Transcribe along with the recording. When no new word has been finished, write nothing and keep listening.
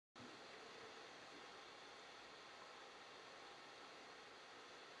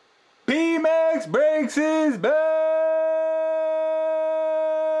Max Breaks is back!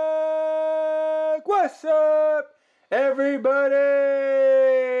 What's up, everybody?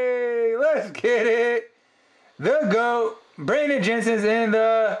 Let's get it! The GOAT, Brandon Jensen's in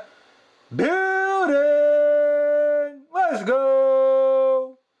the building! Let's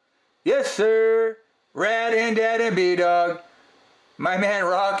go! Yes, sir! Rad and Dad and B-Dog. My man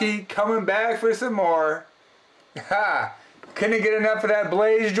Rocky coming back for some more. Ha! Couldn't get enough of that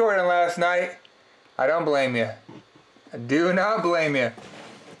Blaze Jordan last night. I don't blame you. I do not blame you.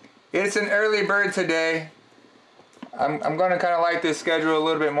 It's an early bird today. I'm going to kind of like this schedule a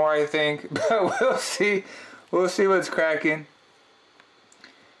little bit more, I think. But we'll see. We'll see what's cracking.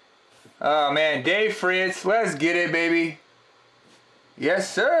 Oh, man. Dave Fritz. Let's get it, baby.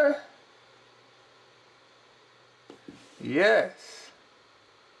 Yes, sir. Yes.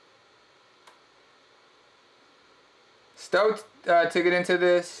 Stoked to get into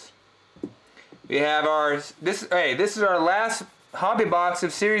this. We have our this is our last hobby box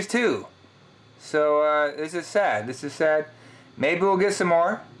of series 2. So this is sad. This is sad. Maybe we'll get some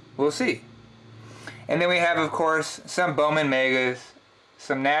more. We'll see. And then we have, of course, some Bowman Megas.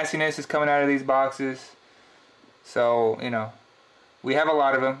 Some nastiness is coming out of these boxes. So, you know, we have a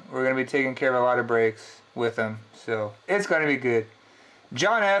lot of them. We're going to be taking care of a lot of breaks with them. So it's going to be good.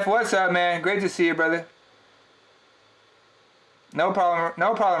 John F., what's up, man? Great to see you, brother. No problem,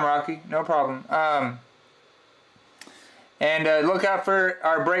 Rocky. No problem. And look out for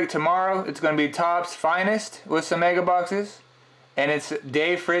our break tomorrow. It's going to be Topps Finest with some mega boxes. And it's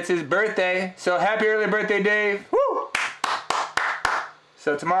Dave Fritz's birthday. So happy early birthday, Dave. Woo!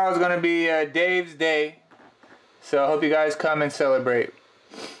 So tomorrow's going to be Dave's day. So I hope you guys come and celebrate.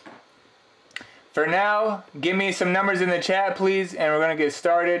 For now, give me some numbers in the chat, please. And we're going to get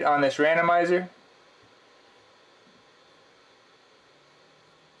started on this randomizer.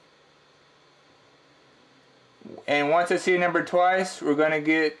 And once I see a number twice, we're going to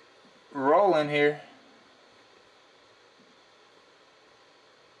get rolling here.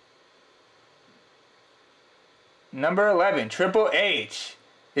 Number 11, Triple H.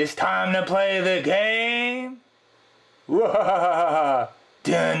 It's time to play the game. Whoa.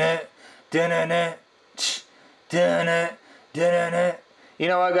 Dun it, dun it, dun it, dun it. You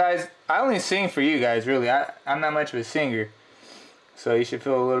know what, guys? I only sing for you guys, really. I'm not much of a singer. So you should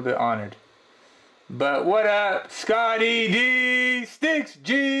feel a little bit honored. But what up, Scotty D, Sticks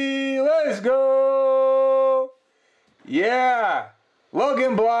G, let's go! Yeah,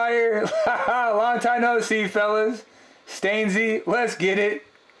 Logan Blyer, long time no see, fellas. Stainsy, let's get it.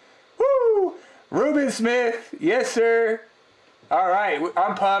 Woo! Ruben Smith, yes sir. All right,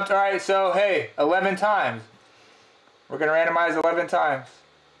 I'm pumped. All right, so hey, 11 times. We're gonna randomize 11 times.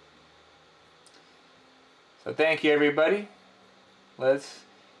 So thank you, everybody. Let's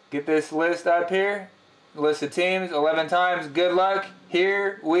get this list up here. List of teams, 11 times. Good luck.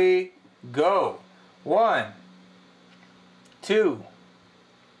 Here we go. 1, 2,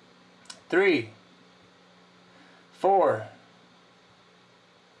 3, 4,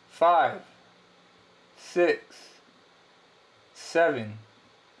 5, 6, 7,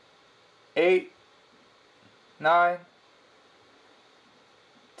 8, 9,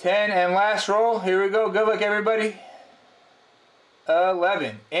 10, and last roll. Here we go. Good luck, everybody.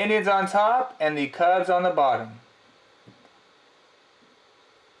 11. Indians on top and the Cubs on the bottom.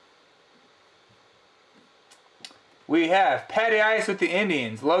 We have Patty Ice with the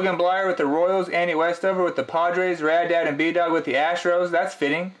Indians, Logan Blyer with the Royals, Andy Westover with the Padres, Rad Dad and B-Dog with the Astros. That's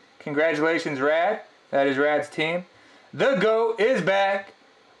fitting. Congratulations, Rad. That is Rad's team. The GOAT is back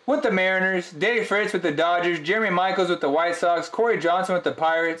with the Mariners, Dave Fritz with the Dodgers, Jeremy Michaels with the White Sox, Corey Johnson with the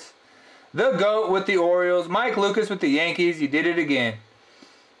Pirates, the GOAT with the Orioles, Mike Lucas with the Yankees, you did it again.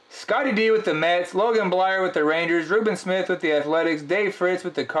 Scotty D with the Mets, Logan Blyer with the Rangers, Ruben Smith with the Athletics, Dave Fritz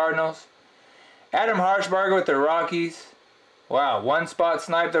with the Cardinals, Adam Harshbarger with the Rockies. Wow, one spot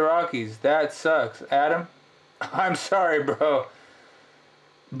sniped the Rockies. That sucks. Adam, I'm sorry, bro.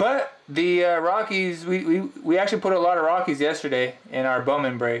 But the Rockies, we actually put a lot of Rockies yesterday in our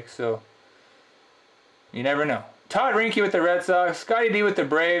Bowman break, so you never know. Todd Rinke with the Red Sox, Scotty D with the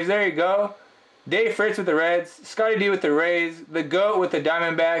Braves, there you go. Dave Fritz with the Reds, Scotty D with the Rays, the GOAT with the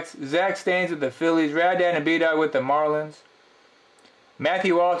Diamondbacks, Zach Staines with the Phillies, Rad Dan and B-Dog with the Marlins,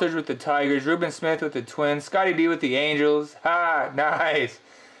 Matthew Walters with the Tigers, Ruben Smith with the Twins, Scotty D with the Angels, ha, nice.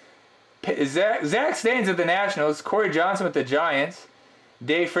 Zach Staines with the Nationals, Corey Johnson with the Giants,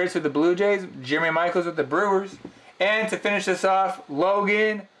 Dave Fritz with the Blue Jays, Jeremy Michaels with the Brewers, and to finish this off,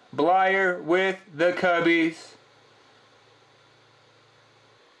 Logan Blyer with the Cubbies.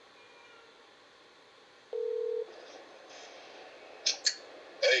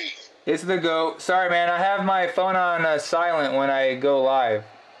 Hey. It's the GOAT. Sorry, man. I have my phone on silent when I go live,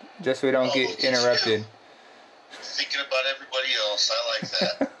 just so we don't get interrupted. Thinking about everybody else. I like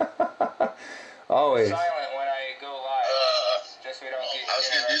that. Always. Silent when I go live. Just so we don't get I was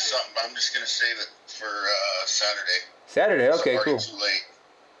going to do something, but I'm just going to save it for Saturday. Saturday? Okay, it's cool. Too late.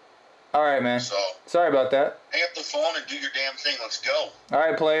 All right, man. So, sorry about that. hang up the phone and do your damn thing. Let's go. All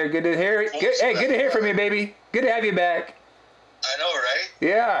right, player. Good to hear. Good to hear from you, baby. Good to have you back. I know, right?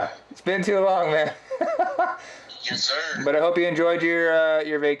 Yeah. It's been too long, man. Yes, sir. But I hope you enjoyed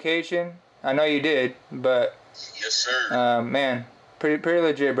your vacation. I know you did, but... Yes, sir. Man, pretty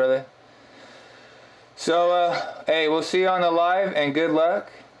legit, brother. So, hey, we'll see you on the live, and good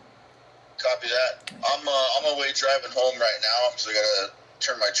luck. Copy that. I'm on my way driving home right now, because I got to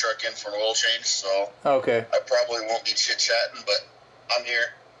turn my truck in for an oil change, so... Okay. I probably won't be chit-chatting, but I'm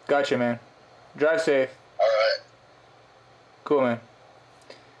here. Gotcha, man. Drive safe. All right. Cool, man.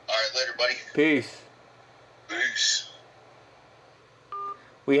 All right, later, buddy. Peace. Peace.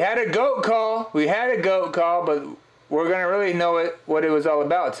 We had a GOAT call, but we're going to really know what it was all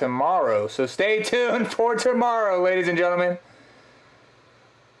about tomorrow. So stay tuned for tomorrow, ladies and gentlemen.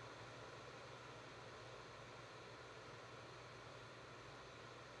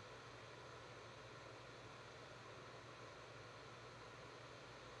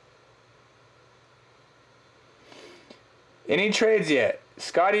 Any trades yet?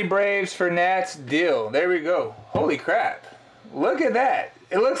 Scotty Braves for Nats deal. There we go. Holy crap. Look at that.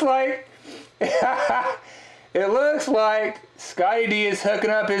 It looks like Scotty D is hooking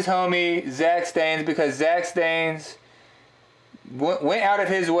up his homie Zach Staines, because Zach Staines went out of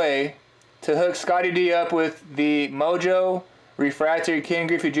his way to hook Scotty D up with the Mojo Refractory Ken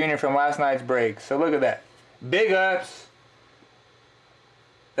Griffey Jr. from last night's break. So look at that. Big ups.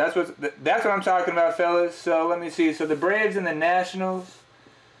 That's what I'm talking about, fellas. So let me see. So the Braves and the Nationals.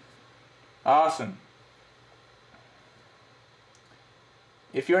 Awesome.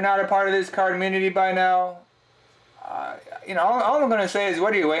 If you're not a part of this card community by now, all I'm going to say is,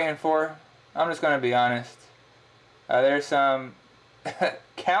 what are you waiting for? I'm just going to be honest. There's some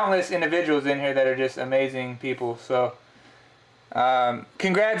countless individuals in here that are just amazing people. So,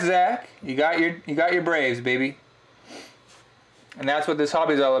 congrats, Zach. You got your Braves, baby. And that's what this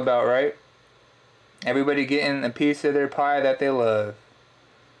hobby is all about, right? Everybody getting a piece of their pie that they love.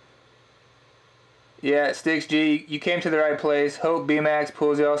 Yeah, Sticks G, you came to the right place. Hope B-Max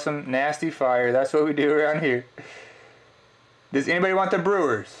pulls y'all some nasty fire. That's what we do around here. Does anybody want the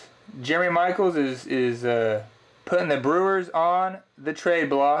Brewers? Jeremy Michaels is putting the Brewers on the trade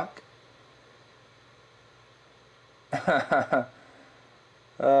block.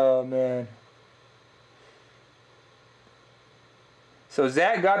 Oh, man. So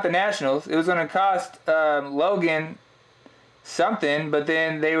Zach got the Nationals. It was going to cost Logan something, but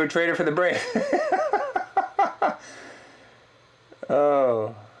then they were traded for the Braves.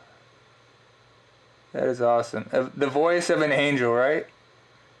 Oh. That is awesome. The voice of an angel, right?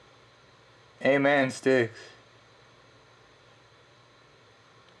 Amen, Sticks.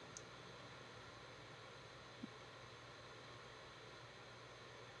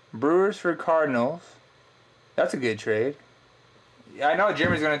 Brewers for Cardinals. That's a good trade. Yeah, I know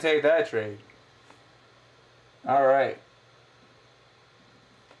Jimmy's going to take that trade. All right.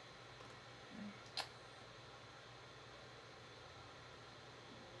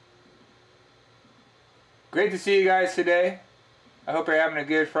 Great to see you guys today. I hope you're having a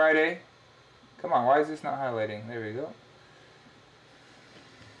good Friday. Come on, why is this not highlighting? There we go.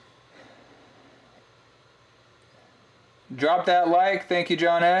 Drop that like. Thank you,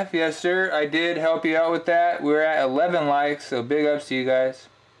 John F. Yes, sir. I did help you out with that. We're at 11 likes, so big ups to you guys.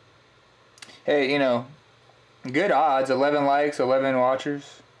 Hey, good odds. 11 likes, 11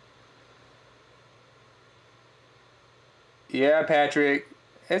 watchers. Yeah, Patrick.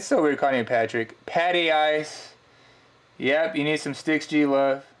 It's so weird calling you Patrick. Patty Ice. Yep, you need some Sticks G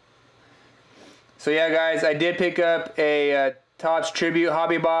love. So yeah, guys, I did pick up a Topps Tribute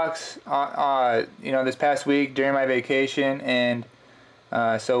Hobby Box, this past week during my vacation, and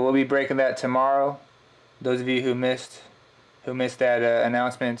so we'll be breaking that tomorrow. Those of you who missed that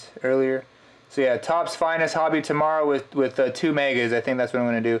announcement earlier. So yeah, Topps Finest Hobby tomorrow with 2 megas. I think that's what I'm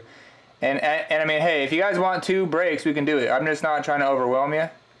gonna do. And I mean, hey, if you guys want 2 breaks, we can do it. I'm just not trying to overwhelm you.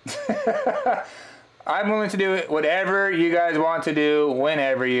 I'm willing to do it whatever you guys want to do,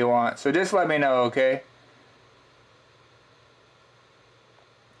 whenever you want. So just let me know, okay?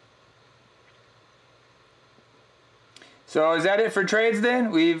 So is that it for trades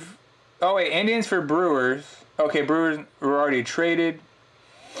then? Oh wait, Indians for Brewers. Okay, Brewers were already traded.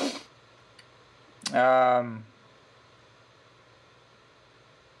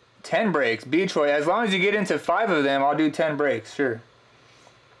 10 breaks. Beachboy. As long as you get into 5 of them, I'll do 10 breaks. Sure.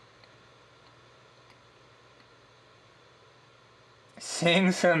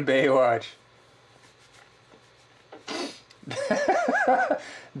 Sing some Baywatch.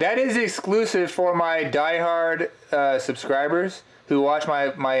 That is exclusive for my diehard subscribers who watch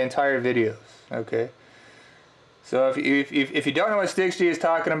my entire videos. Okay. So if you don't know what Sticks G is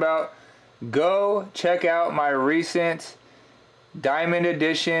talking about, go check out my recent Diamond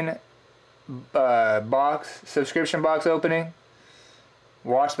Edition subscription box opening.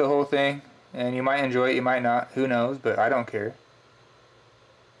 Watch the whole thing, and you might enjoy it, you might not. Who knows? But I don't care.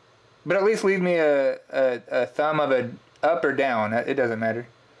 But at least leave me a thumb of a up or down. It doesn't matter.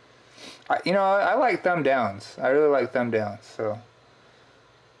 I like thumb downs. I really like thumb downs. So,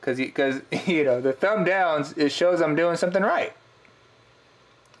 because the thumb downs, it shows I'm doing something right.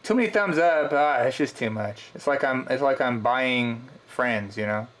 Too many thumbs up, it's just too much. It's like I'm buying friends,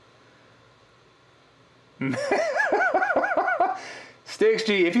 Sticks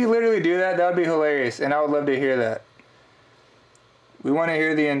G, if you literally do that, that'd be hilarious, and I would love to hear that. We want to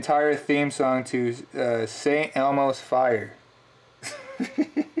hear the entire theme song to St. Elmo's Fire.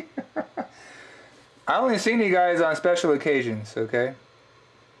 I only seen you guys on special occasions, okay?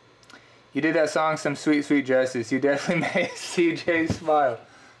 You did that song some sweet, sweet justice. You definitely made CJ smile.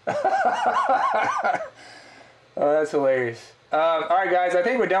 Oh, that's hilarious. Alright guys, I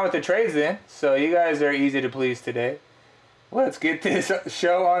think we're done with the trades then. So you guys are easy to please today. Let's get this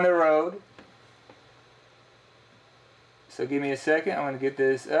show on the road. So give me a second, I'm going to get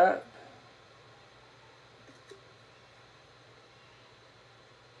this up.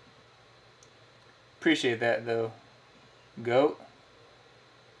 Appreciate that though, GOAT.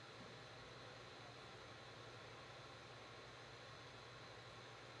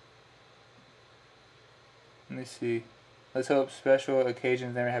 Let me see. Let's hope special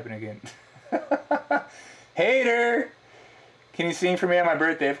occasions never happen again. Hater! Can you sing for me on my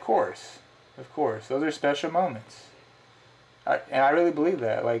birthday? Of course. Of course. Those are special moments. And I really believe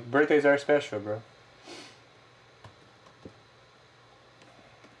that. Like, birthdays are special, bro.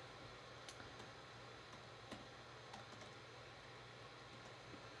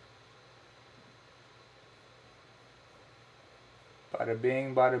 Bada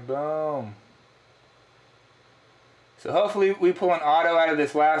bing, bada boom. So hopefully we pull an auto out of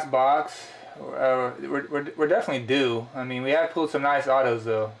this last box. We're definitely due. I mean, we have pulled some nice autos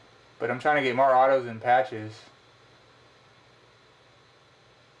though. But I'm trying to get more autos and patches.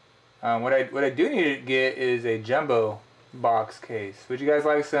 What I do need to get is a jumbo box case. Would you guys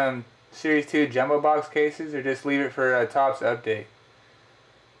like some Series 2 jumbo box cases, or just leave it for a Topps update?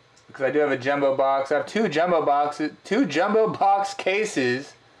 Because I do have a jumbo box. I have two jumbo box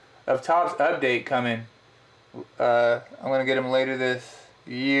cases of Topps update coming. I'm gonna get them later this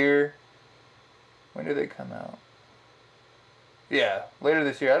year. When do they come out? Yeah, later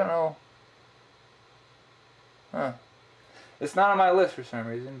this year. I don't know. Huh. It's not on my list for some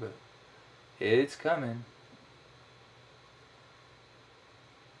reason, but it's coming.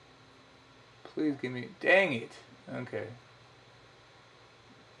 Please give me... Dang it. Okay.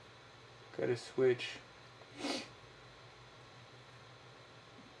 Gotta switch.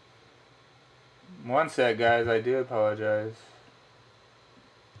 One sec, guys. I do apologize.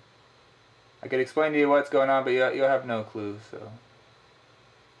 I could explain to you what's going on, but you'll have no clue, so...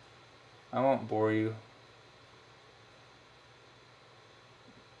 I won't bore you.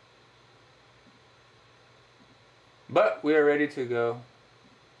 But we are ready to go.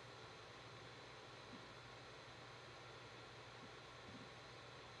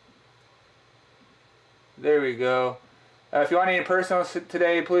 There we go. If you want any personals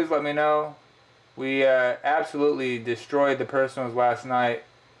today, please let me know. We absolutely destroyed the personals last night.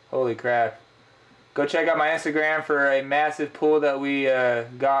 Holy crap. Go check out my Instagram for a massive pull that we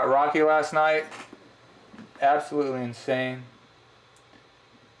got Rocky last night. Absolutely insane.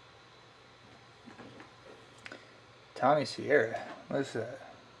 Tommy Sierra. What is that?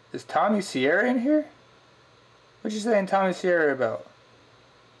 Is Tommy Sierra in here? What you saying Tommy Sierra about?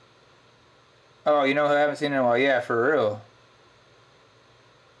 Oh, you know who I haven't seen in a while? Yeah, for real.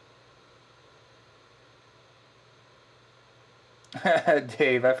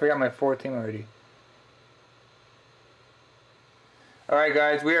 Dave, I forgot my 4th team already. Alright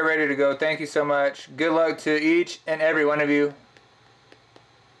guys, we are ready to go. Thank you so much. Good luck to each and every one of you.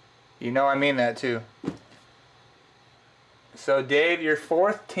 You know I mean that too. So Dave, your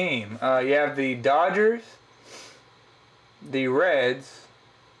 4th team. You have the Dodgers, the Reds,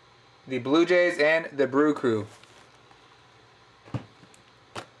 the Blue Jays, and the Brew Crew.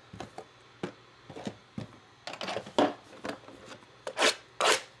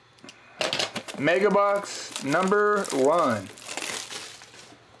 Mega Box number 1.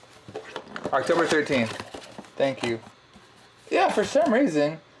 October 13th. Thank you. Yeah, for some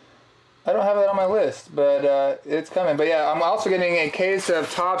reason, I don't have that on my list, but it's coming. But yeah, I'm also getting a case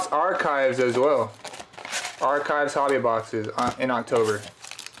of Topps Archives as well. Archives hobby boxes in October.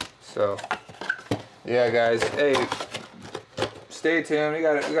 So, yeah, guys. Hey, stay tuned. We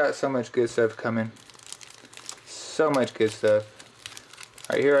got so much good stuff coming. So much good stuff.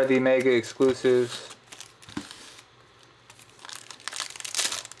 All right, here are the mega exclusives.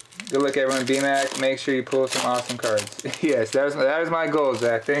 Good luck, everyone. BMAC, make sure you pull some awesome cards. Yes, that is my goal,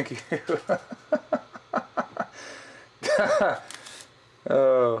 Zach. Thank you.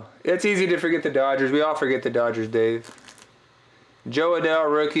 Oh, it's easy to forget the Dodgers. We all forget the Dodgers, Dave. Joe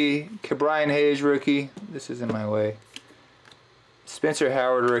Adell, rookie. Ke'Bryan Hayes, rookie. This is in my way. Spencer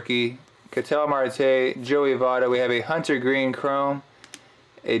Howard, rookie. Ketel Marte, Joey Votto. We have a Hunter Green Chrome,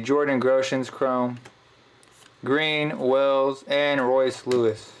 a Jordan Groshans Chrome, Green, Wells, and Royce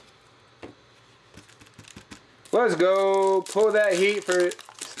Lewis. Let's go pull that heat for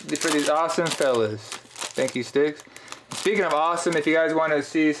these awesome fellas. Thank you, Sticks. Speaking of awesome, if you guys want to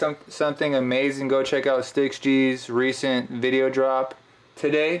see something amazing, go check out Sticks G's recent video drop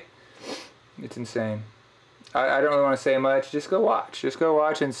today. It's insane. I don't really want to say much. Just go watch. Just go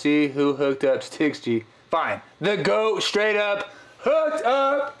watch and see who hooked up Sticks G. Fine. The GOAT straight up hooked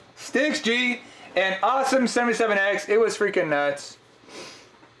up Sticks G and awesome 77X. It was freaking nuts.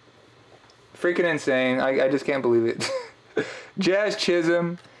 Freaking insane. I just can't believe it. Jazz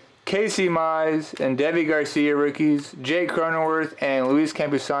Chisholm, Casey Mize, and Debbie Garcia rookies. Jake Cronenworth and Luis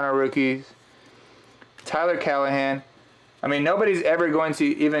Campusano rookies. Tyler Callahan. I mean, nobody's ever going to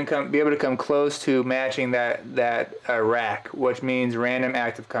even be able to come close to matching that rack, which means random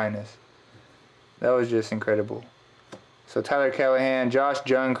act of kindness. That was just incredible. So Tyler Callahan, Josh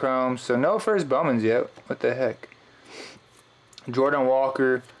Jung Chrome. So no first Bowmans yet. What the heck? Jordan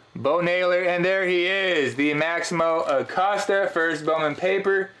Walker, Bo Naylor, and there he is, the Maximo Acosta first Bowman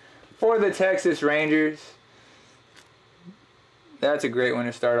paper for the Texas Rangers. That's a great one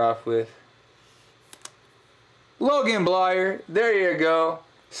to start off with. Logan Blyer, there you go.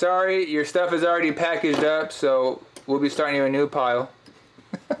 Sorry, your stuff is already packaged up, so we'll be starting you a new pile.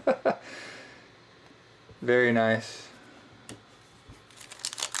 Very nice.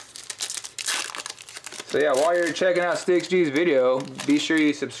 So yeah, while you're checking out Sticks G's video, be sure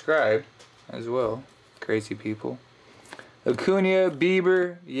you subscribe as well. Crazy people. Acuna,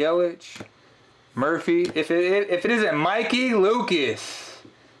 Bieber, Yelich, Murphy. If it isn't Mikey Lucas.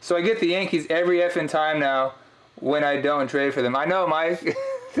 So I get the Yankees every effing time now when I don't trade for them. I know, Mike.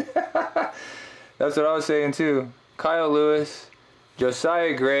 That's what I was saying too. Kyle Lewis,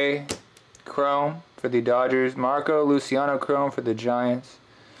 Josiah Gray, Chrome for the Dodgers. Marco Luciano Chrome for the Giants.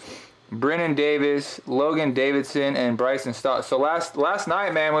 Brennan Davis, Logan Davidson, and Bryson Stott. So last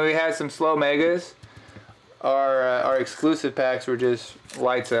night, man, when we had some slow megas, our exclusive packs were just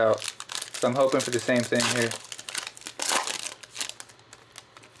lights out. So I'm hoping for the same thing here.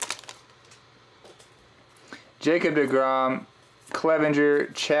 Jacob deGrom, Clevenger,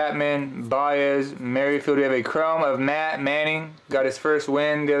 Chapman, Baez, Merrifield. We have a Chrome of Matt Manning. Got his first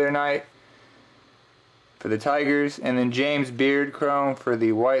win the other night for the Tigers. And then James Beard Chrome for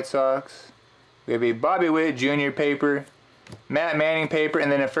the White Sox. We have a Bobby Witt Jr. paper, Matt Manning paper,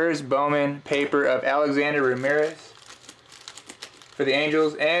 and then a first Bowman paper of Alexander Ramirez for the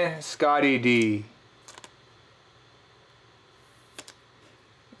Angels, and Scotty D.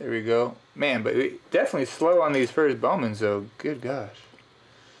 There we go. Man, but definitely slow on these first Bowmans though. Good gosh.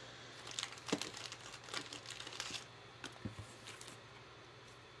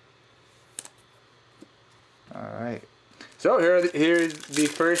 Alright. So here's the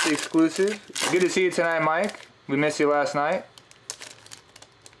first exclusive. Good to see you tonight, Mike. We missed you last night.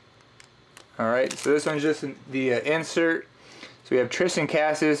 Alright, so this one's just the insert. So we have Tristan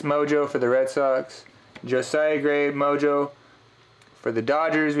Cassis, Mojo for the Red Sox. Josiah Gray, Mojo for the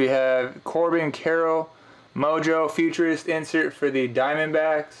Dodgers. We have Corbin Carroll, Mojo, futurist insert for the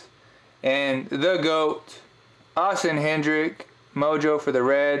Diamondbacks. And the GOAT, Austin Hendrick, Mojo for the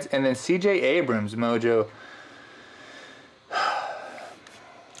Reds. And then CJ Abrams, Mojo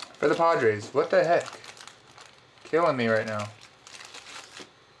for the Padres. What the heck? Killing me right now.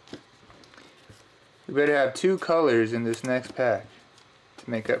 We better have two colors in this next pack to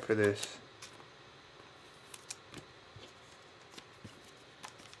make up for this.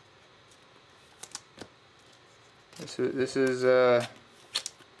 This is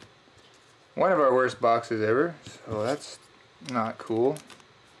one of our worst boxes ever, so that's not cool.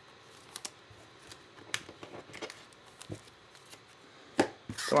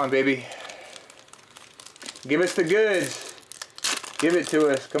 Come on, baby. Give us the goods. Give it to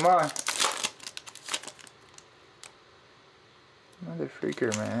us. Come on. Mother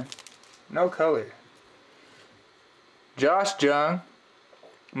freaker, man. No color. Josh Jung,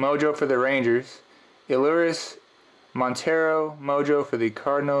 mojo for the Rangers. Iluris Montero, mojo for the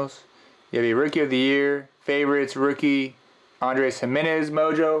Cardinals. You have a Rookie of the Year. Favorites, rookie Andres Jimenez,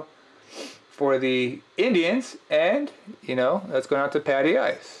 mojo for the Indians. And, you know, that's going out to Patty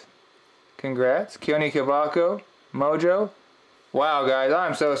Ice. Congrats. Keone Kavako, mojo. Wow, guys,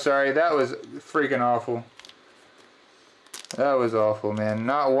 I'm so sorry. That was freaking awful. That was awful, man.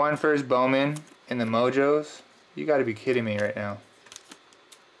 Not one first Bowman in the mojos. You got to be kidding me right now.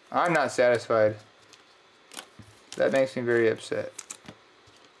 I'm not satisfied. That makes me very upset.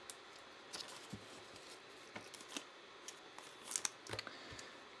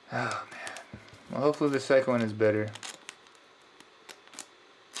 Oh, man. Well, hopefully the second one is better.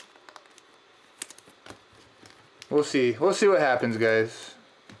 We'll see. We'll see what happens, guys.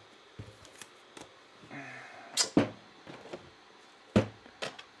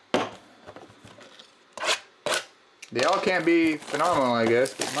 They all can't be phenomenal, I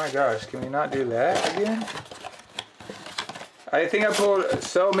guess, but my gosh, can we not do that again? I think I pulled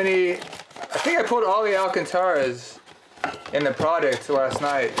so many... I think I pulled all the Alcantaras in the product last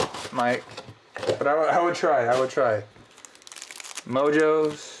night, Mike. But I would try. I would try.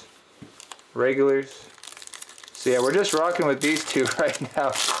 Mojos. Regulars. So yeah, we're just rocking with these two right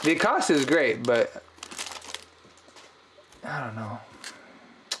now. The Acosta is great, but... I don't know.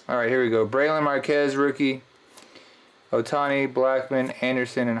 Alright, here we go. Braylon Marquez, rookie. Otani, Blackman,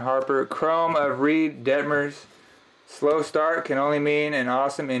 Anderson, and Harper. Chrome of Reed Detmers. Slow start can only mean an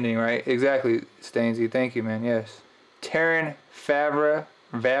awesome ending, right? Exactly, Stainsy. Thank you, man. Yes. Terran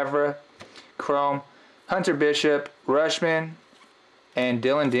Vavra, Chrome, Hunter Bishop, Rushman, and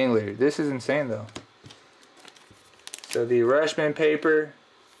Dylan Dingler. This is insane, though. So the Rushman paper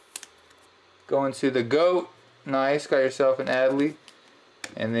going to the GOAT. Nice. Got yourself an Adley.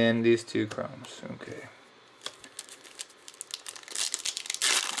 And then these two Chromes. Okay.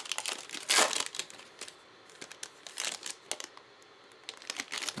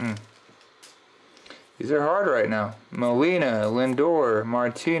 These are hard right now. Molina, Lindor,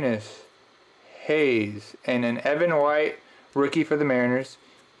 Martinez, Hayes, and an Evan White, rookie for the Mariners.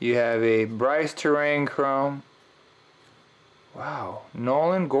 You have a Bryce Terrain Chrome. Wow.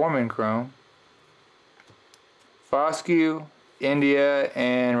 Nolan Gorman Chrome. Foscue, India,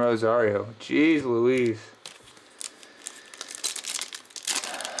 and Rosario. Jeez Louise.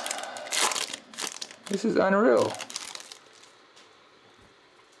 This is unreal.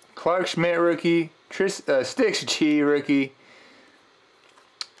 Clark Schmidt rookie. Stix G rookie.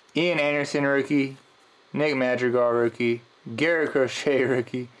 Ian Anderson rookie. Nick Madrigal rookie. Garrett Crochet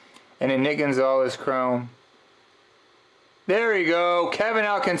rookie. And then Nick Gonzalez Chrome. There we go. Kevin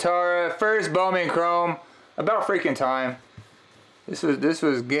Alcantara. First Bowman Chrome. About freaking time. This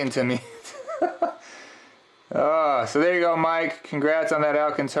was getting to me. So there you go, Mike. Congrats on that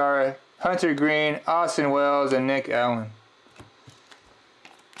Alcantara. Hunter Green, Austin Wells, and Nick Allen.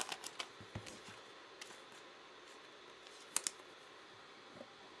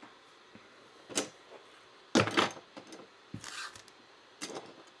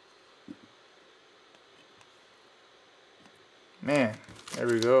 Man, there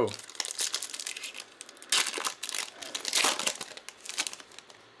we go.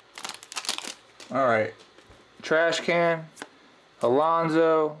 Alright. Trash can.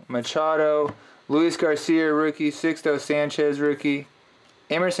 Alonso, Machado, Luis Garcia rookie, Sixto Sanchez rookie,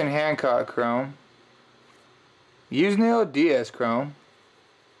 Emerson Hancock Chrome, Yusniel Diaz Chrome.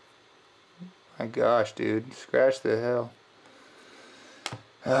 My gosh, dude. Scratch the hell.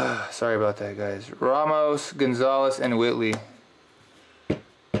 Sorry about that, guys. Ramos, Gonzalez, and Whitley.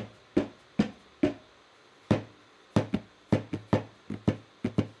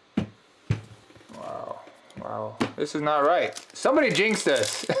 Wow. This is not right. Somebody jinxed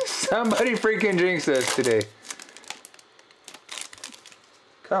us. Somebody freaking jinxed us today.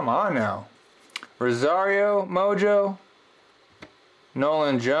 Come on now. Rosario Mojo.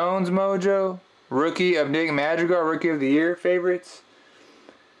 Nolan Jones Mojo. Rookie of Nick Madrigal. Rookie of the Year favorites.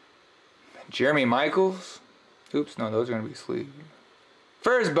 Jeremy Michaels. Oops, no, those are going to be sleeve.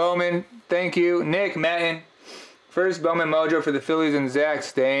 First Bowman. Thank you. Nick Matten. First Bowman Mojo for the Phillies and Zach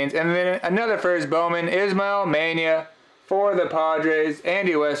Staines. And then another first Bowman, Ismael Mania for the Padres.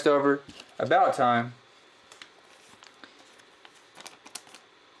 Andy Westover. About time.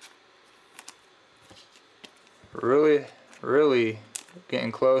 Really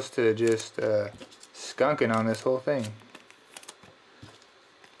getting close to just skunking on this whole thing.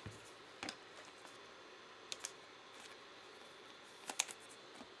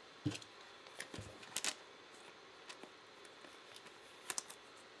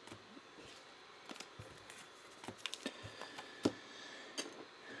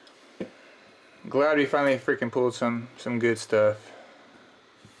 Glad we finally freaking pulled some good stuff.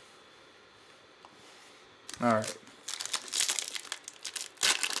 Alright.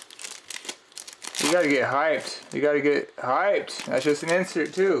 You gotta get hyped. You gotta get hyped. That's just an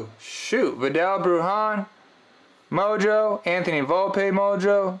insert too. Shoot. Vidal Brujan, Mojo, Anthony Volpe,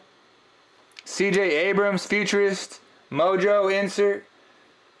 Mojo, CJ Abrams, Futurist, Mojo insert.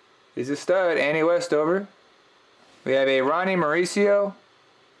 He's a stud. Annie Westover. We have a Ronnie Mauricio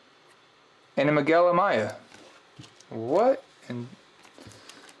and a Miguel Amaya. What in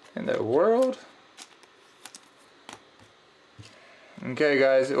the world? Okay,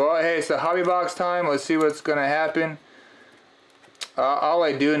 guys. Well, hey, it's the hobby box time. Let's see what's gonna happen. All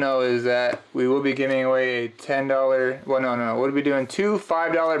I do know is that we will be giving away a $10. Well, no. We'll be doing 2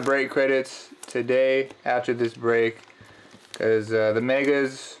 $5 break credits today after this break, because the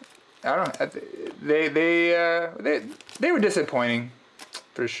megas, I don't know, they were disappointing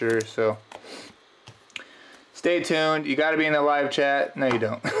for sure. So stay tuned. You got to be in the live chat. No, you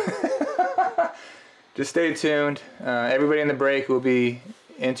don't. Just stay tuned. Everybody in the break will be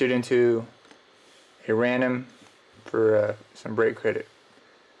entered into a random for some break credit.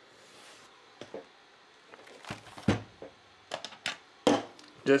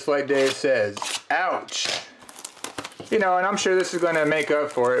 Just like Dave says, ouch. You know, and I'm sure this is going to make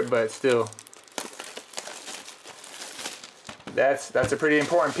up for it, but still, that's a pretty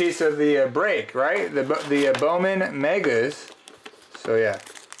important piece of the break, right? The Bowman Megas. So yeah,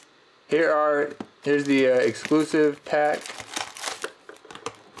 here's the exclusive pack.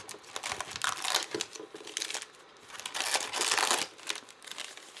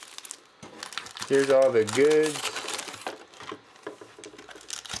 Here's all the goods.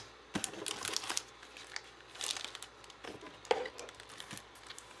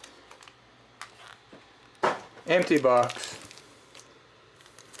 Empty box.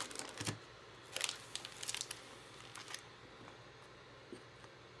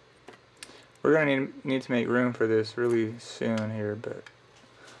 We're gonna need to make room for this really soon here, but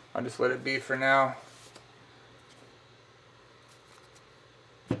I'll just let it be for now.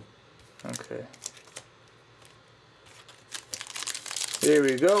 Okay. Here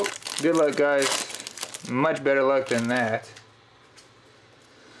we go. Good luck, guys. Much better luck than that.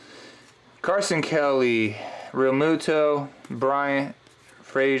 Carson Kelly, Realmuto, Bryant,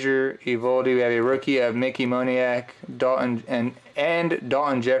 Frazier, Evoldi. We have a rookie of Mickey Moniak, Dalton and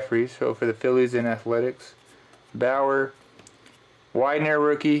Dalton Jeffries. So for the Phillies and Athletics. Bauer, Widener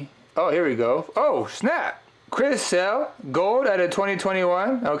rookie. Oh, here we go. Oh, snap! Chris Sale, gold out of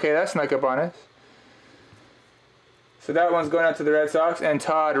 2021. Okay, that snuck up on us. So that one's going out to the Red Sox. And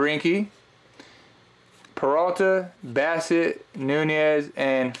Todd Rinke, Peralta, Bassett, Nunez,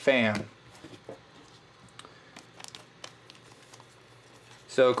 and Pham.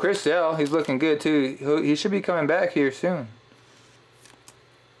 So Chris Sale, he's looking good too. He should be coming back here soon.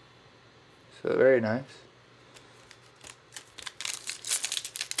 So very nice.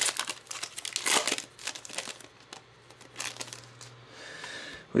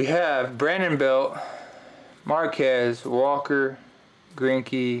 We have Brandon Belt, Marquez, Walker,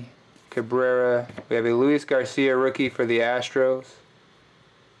 Greinke, Cabrera. We have a Luis Garcia rookie for the Astros.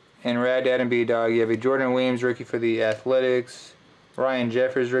 And Rad Dad and B-Dog, you have a Jordan Williams rookie for the Athletics. Ryan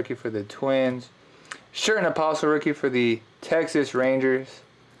Jeffers rookie for the Twins. Sherten Apostle rookie for the Texas Rangers.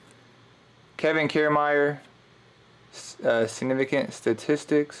 Kevin Kiermaier, significant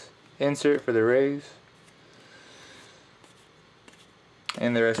statistics insert for the Rays.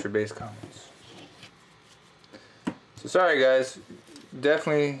 And the rest for base comments. So sorry guys,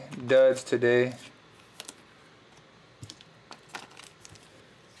 definitely duds today.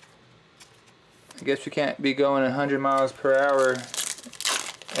 I guess we can't be going 100 miles per hour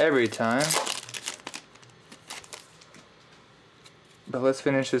every time. But let's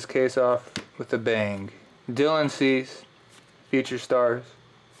finish this case off with a bang. Dylan Cease, Future Stars.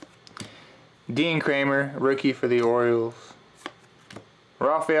 Dean Kramer, rookie for the Orioles.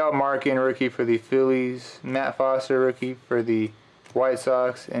 Rafael Markin, rookie for the Phillies. Matt Foster, rookie for the White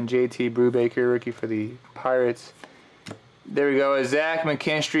Sox. And JT Brubaker, rookie for the Pirates. There we go. Zach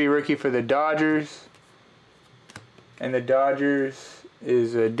McKinstry, rookie for the Dodgers. And the Dodgers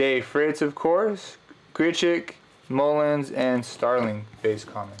is Dave Fritz, of course. Grichuk, Mullins, and Starling base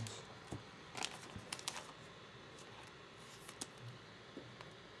comments.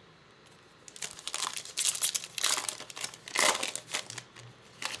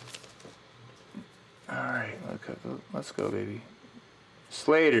 Alright, let's go, baby.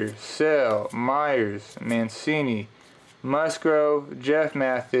 Slater, Sale, Myers, Mancini, Musgrove, Jeff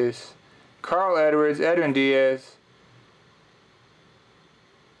Mathis, Carl Edwards, Edwin Diaz,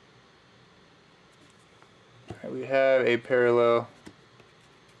 Right, we have a parallel.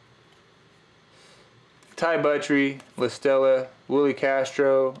 Ty Buttrey, La Stella, Willie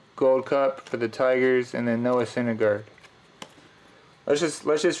Castro, Gold Cup for the Tigers, and then Noah Syndergaard. Let's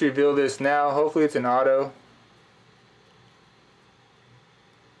just reveal this now. Hopefully it's an auto.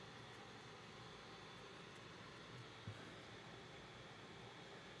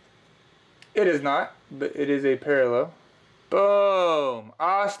 It is not, but it is a parallel. Boom!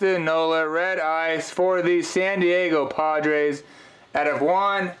 Austin Nola, red ice for the San Diego Padres out of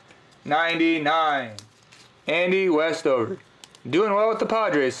 199. Andy Westover. Doing well with the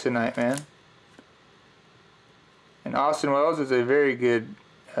Padres tonight, man. And Austin Wells is a very good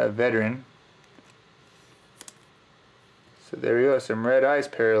veteran. So there we go, some red ice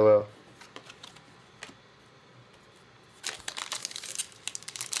parallel.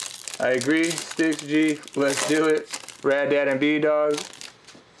 I agree, Sticks G, let's do it. Rad Dad and B-Dog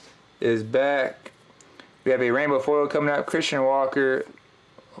is back. We have a rainbow foil coming up. Christian Walker,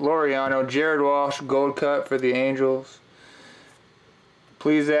 Laureano, Jared Walsh, Gold Cup for the Angels.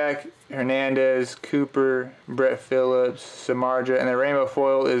 Plesac, Hernandez, Cooper, Brett Phillips, Samardzija, and the rainbow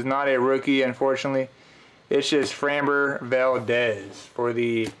foil is not a rookie, unfortunately. It's just Framber Valdez for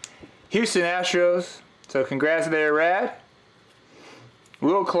the Houston Astros. So congrats there, Rad.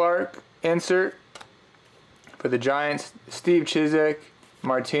 Will Clark, insert for the Giants. Steve Chisek,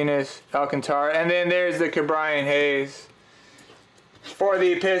 Martinez, Alcantara, and then there's the Ke'Bryan Hayes for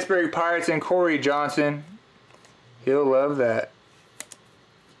the Pittsburgh Pirates and Corey Johnson. He'll love that.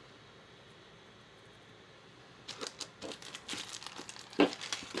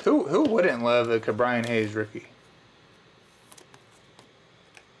 Who wouldn't love a Ke'Bryan Hayes rookie?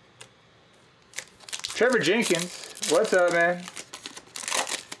 Trevor Jenkins, what's up, man?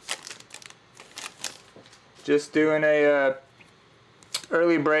 Just doing a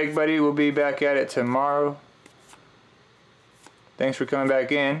early break, buddy. We'll be back at it tomorrow. Thanks for coming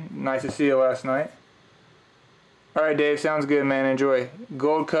back in. Nice to see you last night. Alright, Dave. Sounds good, man. Enjoy.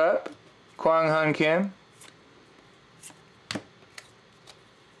 Gold Cup. Kwang Hun Kim.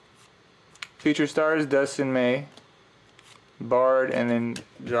 Feature stars, Dustin May. Bard, and then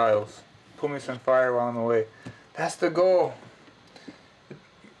Giles. Pull me some fire while I'm away. That's the goal.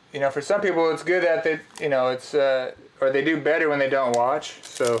 You know, for some people it's good that they, you know, it's, or they do better when they don't watch.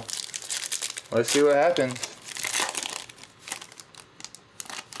 So, let's see what happens.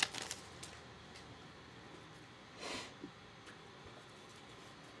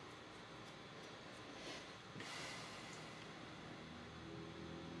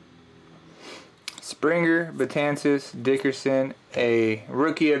 Springer, Betances, Dickerson, a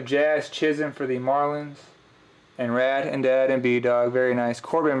rookie of Jazz Chisholm for the Marlins, and Rad and Dad and B-Dog, very nice.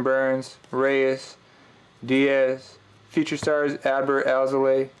 Corbin Burns, Reyes, Diaz, feature stars Adbert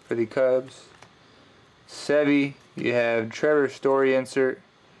Alzolay for the Cubs. Sevy, you have Trevor Story insert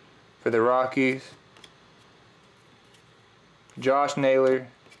for the Rockies. Josh Naylor,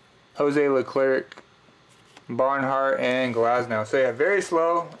 Jose Leclerc, Barnhart, and Glasnow. So yeah, very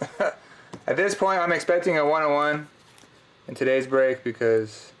slow. At this point, I'm expecting a 101 in today's break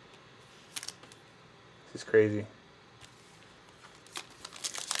because this is crazy.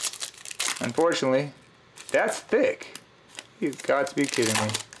 Unfortunately, that's thick. You've got to be kidding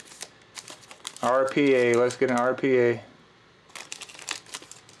me. RPA, let's get an RPA.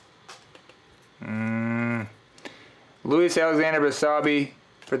 Luis Alexander Basabe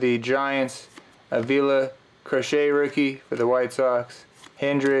for the Giants. Avila Crochet rookie for the White Sox.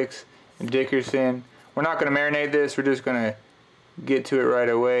 Hendricks, Dickerson. We're not going to marinate this. We're just going to get to it right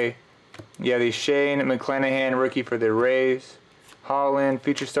away. Yeah, the Shane McClanahan rookie for the Rays. Holland,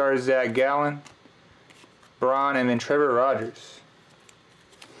 feature stars Zach Gallen. Braun, and then Trevor Rogers,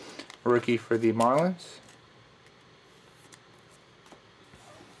 rookie for the Marlins.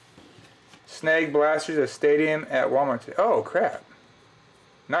 Snag Blasters, a stadium at Walmart. Oh, crap.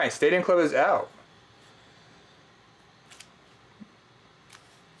 Nice. Stadium Club is out.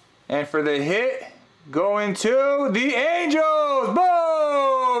 And for the hit, going to the Angels.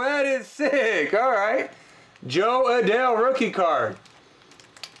 Boom! That is sick. All right. Joe Adele rookie card.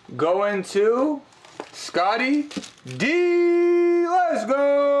 Going to Scotty D. Let's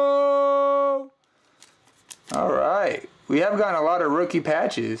go. All right. We have gotten a lot of rookie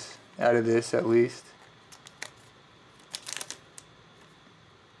patches out of this, at least.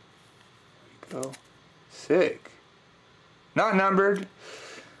 There we go. Sick. Not numbered,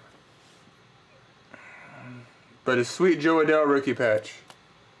 but a sweet Joe Adele rookie patch.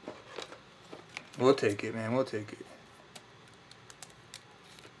 We'll take it, man. We'll take it.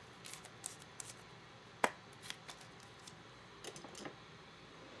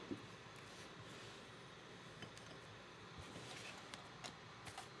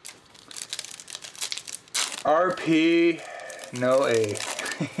 RP, no A.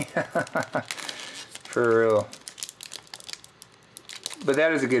 For real. But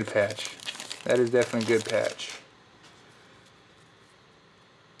that is a good patch. That is definitely a good patch.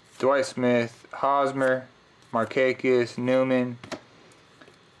 Dwight Smith, Hosmer, Markakis, Newman,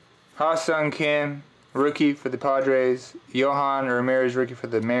 Ha-Sung Kim, rookie for the Padres, Johan Ramirez, rookie for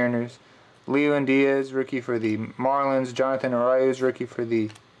the Mariners, Leon Diaz, rookie for the Marlins, Jonathan Arias, rookie for the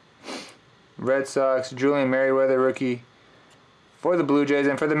Red Sox, Julian Merriweather, rookie for the Blue Jays,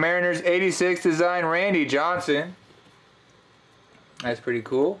 and for the Mariners, 86 design, Randy Johnson. That's pretty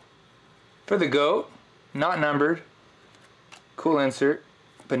cool. For the GOAT, not numbered. Cool insert.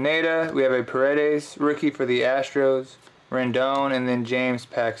 Pineda, we have a Paredes, rookie for the Astros, Rendon, and then James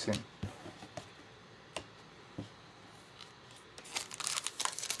Paxton.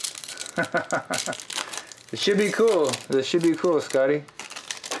 It should be cool. This should be cool, Scotty.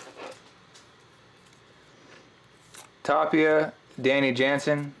 Tapia, Danny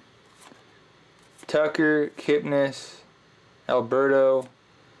Jansen, Tucker, Kipnis, Alberto.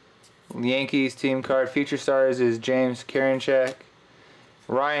 Yankees team card. Feature stars is James Karinchak.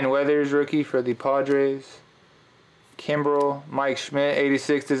 Ryan Weathers, rookie for the Padres. Kimbrel, Mike Schmidt,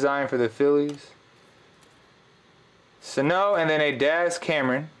 86 design for the Phillies. Sano, and then a Daz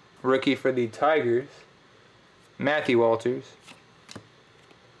Cameron, rookie for the Tigers. Matthew Walters.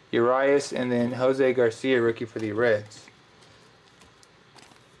 Urias, and then Jose Garcia, rookie for the Reds.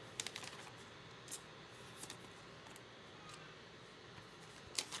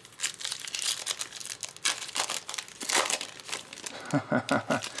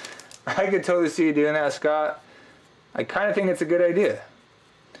 I could totally see you doing that, Scott. I kind of think it's a good idea.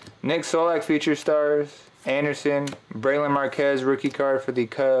 Nick Solak, feature stars. Anderson, Braylon Marquez, rookie card for the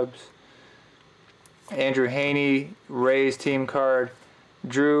Cubs. Andrew Haney, Rays team card.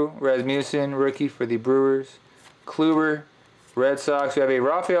 Drew Rasmussen, rookie for the Brewers. Kluber, Red Sox. We have a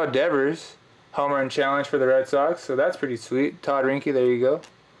Rafael Devers home run challenge for the Red Sox, so that's pretty sweet. Todd Rinke, there you go.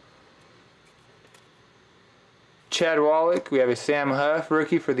 Chad Wallach, we have a Sam Huff,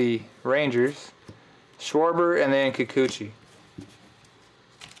 rookie for the Rangers. Schwarber, and then Kikuchi.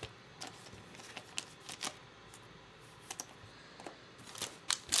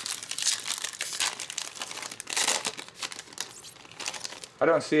 I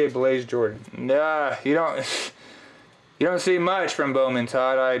don't see a Blaze Jordan. Nah, you don't see much from Bowman,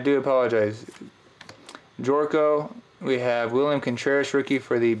 Todd. I do apologize. Jorko, we have William Contreras, rookie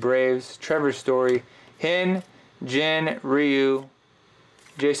for the Braves. Trevor Story, Hin, Jin, Ryu,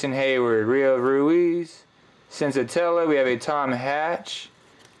 Jason Hayward, Rio Ruiz, Sensatella. We have a Tom Hatch,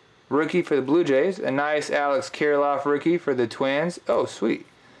 rookie for the Blue Jays. A nice Alex Kirilloff, rookie for the Twins. Oh, sweet.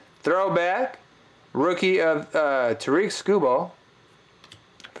 Throwback, rookie of Tariq Skubal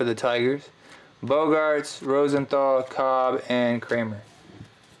for the Tigers. Bogarts, Rosenthal, Cobb, and Kramer.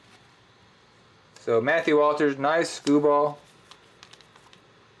 So Matthew Walters, nice Skubal.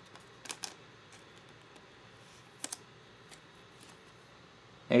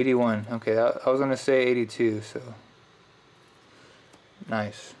 '81. Okay, I was gonna say '82. So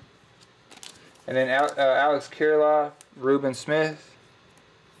nice. And then Alex Kirilloff, Ruben Smith,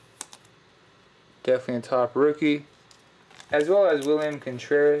 definitely a top rookie, as well as William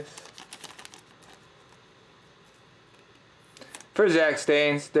Contreras. For Zach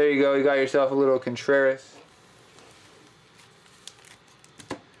Staines, there you go. You got yourself a little Contreras.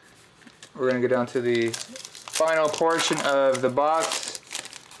 We're gonna go down to the final portion of the box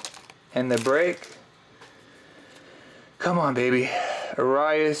and the break. Come on, baby.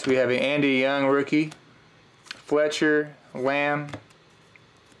 Arias, we have an Andy Young rookie. Fletcher, Lamb,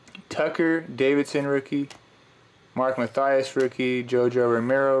 Tucker, Davidson rookie. Mark Mathias rookie. Jojo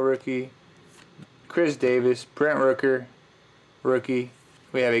Romero rookie. Chris Davis, Brent Rooker rookie.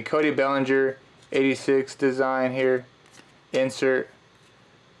 We have a Cody Bellinger 86 design here. Insert.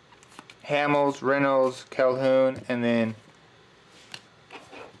 Hamels, Reynolds, Calhoun, and then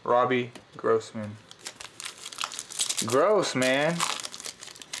Robbie Grossman. Gross, man.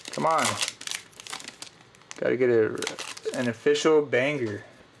 Come on. Gotta get an official banger.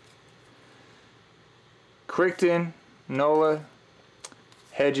 Crichton, Nola,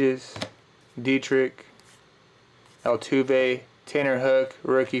 Hedges, Dietrich, Altuve, Tanner Hook,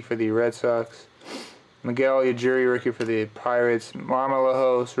 rookie for the Red Sox. Miguel Ujiri, rookie for the Pirates.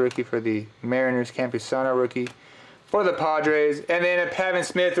 Marmalajos, rookie for the Mariners. Campusano, rookie for the Padres. And then a Pavin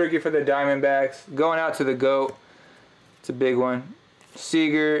Smith, rookie for the Diamondbacks. Going out to the GOAT. It's a big one.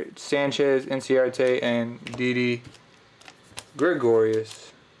 Seager, Sanchez, Inciarte, and Didi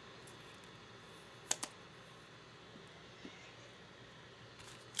Gregorius.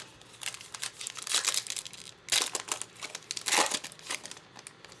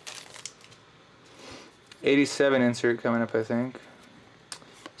 87 insert coming up, I think.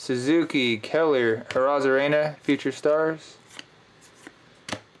 Suzuki, Keller, Arozarena, Future Stars.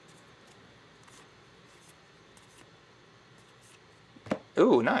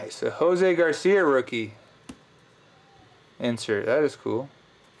 Ooh, nice. A Jose Garcia rookie insert. That is cool.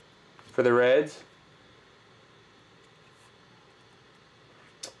 For the Reds.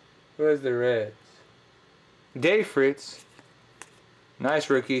 Who has the Reds? Dave Fritz. Nice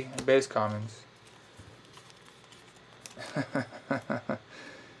rookie. Base commons. I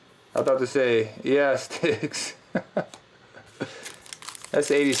was about to say, yeah, sticks. That's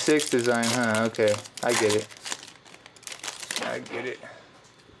the 86 design, huh? Okay, I get it. I get it.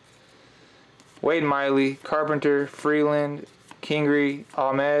 Wade Miley, Carpenter, Freeland, Kingery,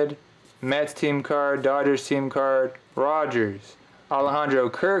 Ahmed, Mets team card, Dodgers team card, Rogers, Alejandro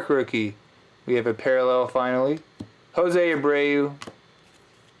Kirk rookie. We have a parallel finally. Jose Abreu,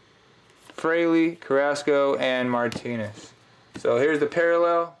 Fraley, Carrasco, and Martinez. So here's the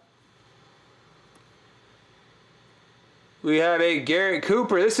parallel. We have a Garrett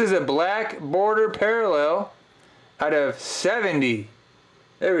Cooper. This is a black border parallel out of 70.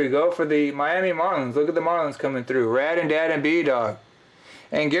 There we go for the Miami Marlins. Look at the Marlins coming through. Rad and Dad and B-Dog.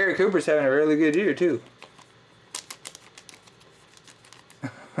 And Garrett Cooper's having a really good year too.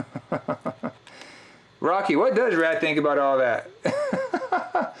 Rocky, what does Rad think about all that?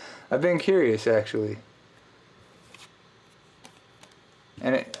 I've been curious actually.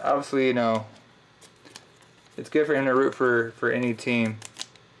 And it, obviously, you know, it's good for him to root for any team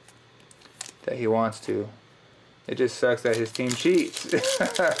that he wants to. It just sucks that his team cheats.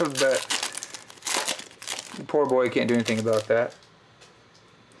 But the poor boy can't do anything about that.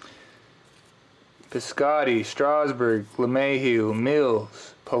 Piscotty, Strasburg, LeMahieu,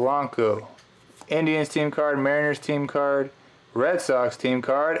 Mills, Polanco, Indians team card, Mariners team card, Red Sox team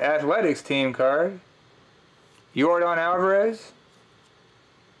card, Athletics team card, Yordan Alvarez,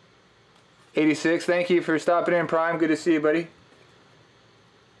 86. Thank you for stopping in, Prime. Good to see you, buddy.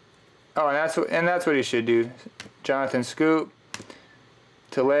 Oh, and that's what he should do. Jonathan Scoop,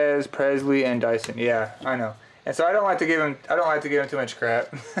 Tellez, Presley, and Dyson. Yeah, I know. And so I don't like to give him too much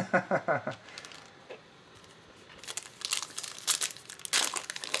crap.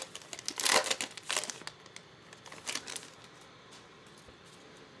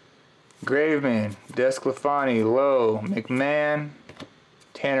 Graveman, Desclafani, Lowe, McMahon,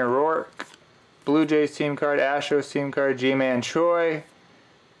 Tanner Rourke, Blue Jays team card, Astros team card, G-Man Choi,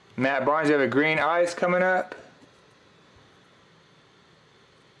 Matt Barnes. You have a green ice coming up.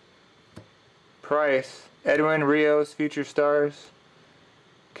 Price, Edwin Rios, Future Stars,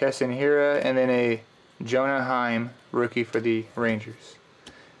 Keston Hira, and then a Jonah Heim rookie for the Rangers.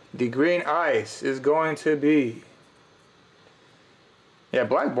 The green ice is going to be... Yeah,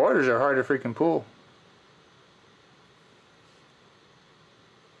 black borders are hard to freaking pull.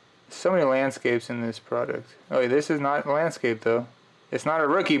 So many landscapes in this product. Oh, this is not landscape though. It's not a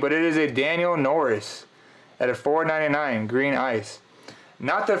rookie, but it is a Daniel Norris at a $4.99 green ice.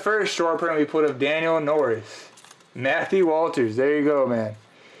 Not the first short print we put of Daniel Norris. Matthew Walters. There you go, man.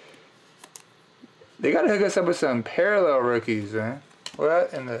 They gotta hook us up with some parallel rookies, man.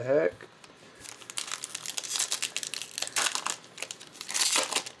 What in the heck?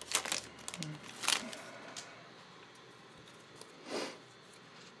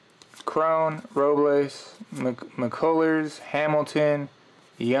 Crone, Robles, McCullers, Hamilton,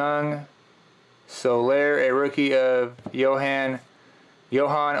 Young, Soler, a rookie of Johan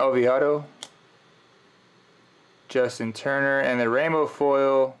Oviedo, Justin Turner, and the rainbow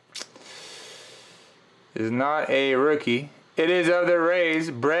foil is not a rookie. It is of the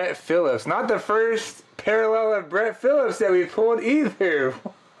Rays, Brett Phillips. Not the first parallel of Brett Phillips that we pulled either.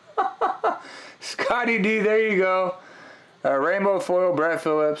 Scotty D, there you go. Rainbow foil, Brett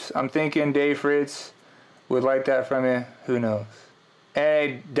Phillips. I'm thinking Dave Fritz would like that from you. Who knows? And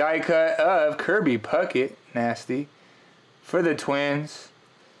a die cut of Kirby Puckett, nasty, for the Twins.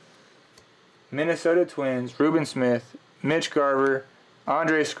 Minnesota Twins, Ruben Smith, Mitch Garver,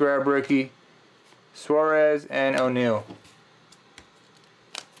 Andre Scrub rookie, Suarez, and O'Neill.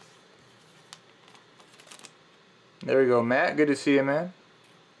 There we go, Matt. Good to see you, man.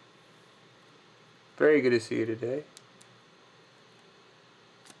 Very good to see you today.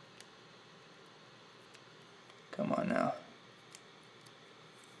 Come on now.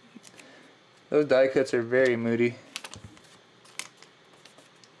 Those die cuts are very moody.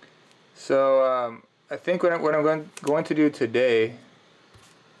 So I think what I'm going to do today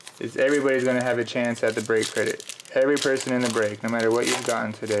is everybody's going to have a chance at the break credit. Every person in the break, no matter what you've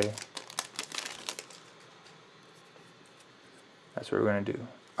gotten today. That's what we're going to do.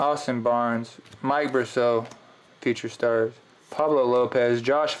 Austin Barnes, Mike Brissell, feature stars, Pablo Lopez,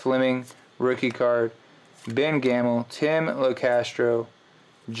 Josh Fleming, rookie card, Ben Gamble, Tim LeCastro,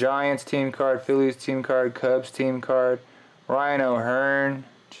 Giants team card, Phillies team card, Cubs team card, Ryan O'Hearn,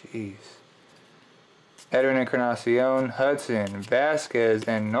 jeez, Edwin Encarnacion, Hudson, Vasquez,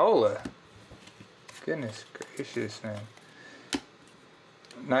 and Nola. Goodness gracious, man.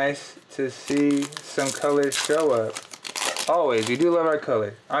 Nice to see some colors show up. Always, we do love our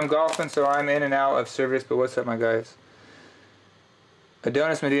colors. I'm golfing, so I'm in and out of service, but what's up, my guys?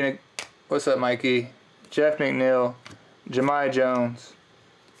 Adonis Medina, what's up, Mikey? Jeff McNeil, Jemiah Jones,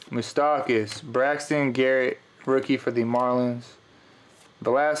 Moustakis, Braxton Garrett, rookie for the Marlins,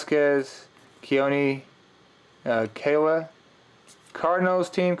 Velasquez, Keone, Kayla, Cardinals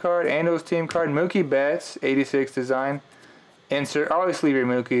team card, Angels team card, Mookie Betts, 86 design. Insert, always leave your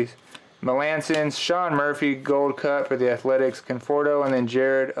Mookies. Melancon, Sean Murphy, gold cut for the Athletics, Conforto, and then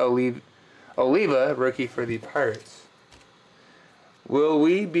Jared Oliva, rookie for the Pirates. Will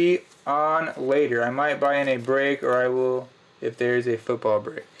we be on later? I might buy in a break, or I will if there's a football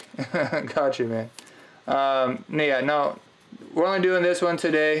break. Gotcha, man. Yeah, no, we're only doing this one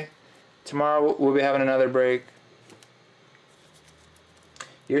today. Tomorrow we'll be having another break.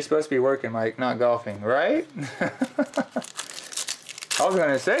 You're supposed to be working, Mike, not golfing, right? I was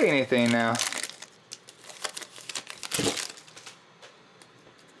gonna say anything now.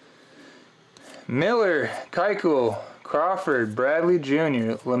 Miller, Keuchel, Crawford, Bradley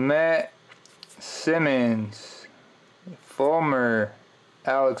Jr., Lamet, Simmons, Fulmer,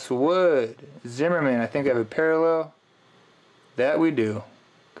 Alex Wood, Zimmerman. I think I have a parallel. That we do.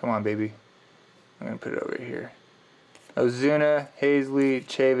 Come on, baby. I'm gonna put it over here. Ozuna, Hazley,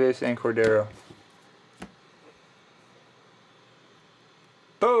 Chavis, and Cordero.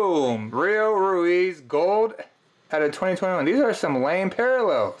 Boom! Rio Ruiz, gold out of 2021. These are some lame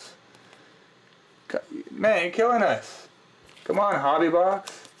parallels. Man, you're killing us. Come on, Hobby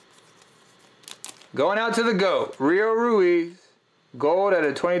Box. Going out to the GOAT. Rio Ruiz, gold out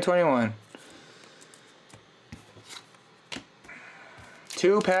of 2021.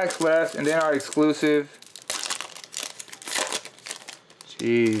 2 packs left, and then our exclusive.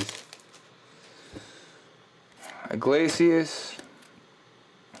 Jeez. Iglesias,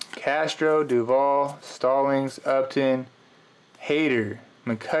 Castro, Duvall, Stallings, Upton, Hader,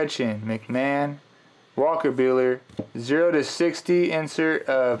 McCutcheon, McMahon, Walker Buehler, 0 to 60 insert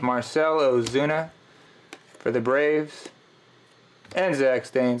of Marcell Ozuna for the Braves, and Zach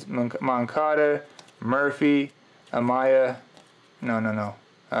Staines, Moncada, Murphy, Amaya,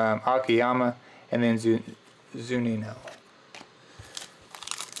 Akiyama, and then Zunino.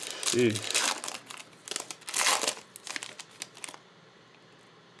 Jeez.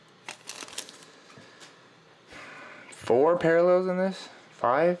 4 parallels in this?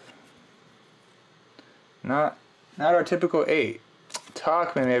 5? Not our typical 8.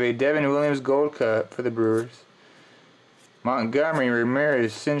 Talkman, we have a Devin Williams gold cup for the Brewers. Montgomery,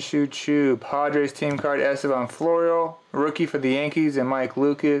 Ramirez, Sinshu Chu, Padres team card, Esteban Florial, rookie for the Yankees, and Mike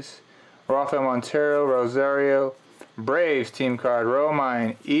Lucas. Rafael Montero, Rosario. Braves team card,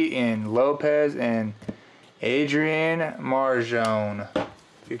 Romine, Eaton, Lopez, and Adrian Marjon.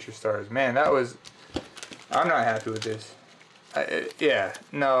 Future stars. Man, that was... I'm not happy with this. Yeah,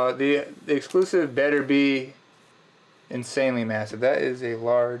 no, the exclusive better be insanely massive. That is a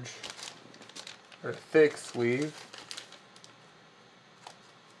large or thick sleeve.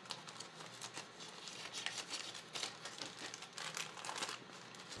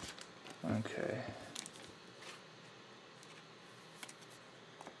 Okay.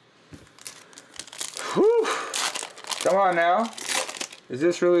 Whew. Come on now. Is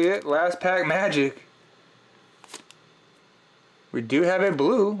this really it? Last pack magic. We do have a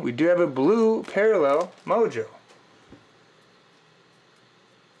blue. We do have a blue parallel mojo.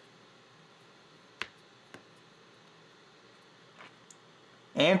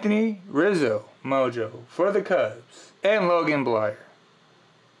 Anthony Rizzo mojo for the Cubs. And Logan Blyer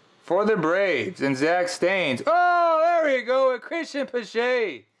for the Braves. And Zach Staines. Oh, there we go with Christian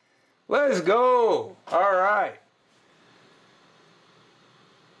Pache. Let's go. All right.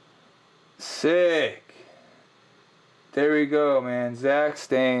 Sick. There we go, man. Zach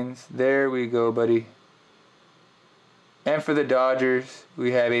Staines. There we go, buddy. And for the Dodgers,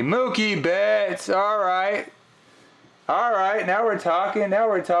 we have a Mookie Betts. All right. All right. Now we're talking. Now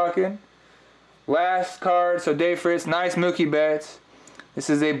we're talking. Last card. So Dave Fritz. Nice Mookie Betts. This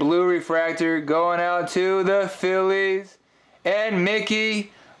is a blue refractor going out to the Phillies. And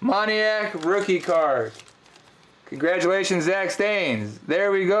Mickey Moniak rookie card. Congratulations, Zach Staines.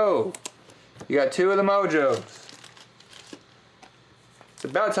 There we go. You got 2 of the mojos. It's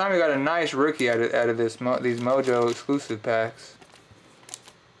about time we got a nice rookie out of these Mojo exclusive packs.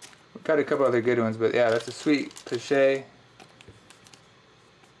 We've got a couple other good ones, but yeah, that's a sweet Pache.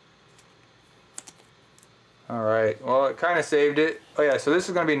 Alright, well, it kind of saved it. Oh yeah, so this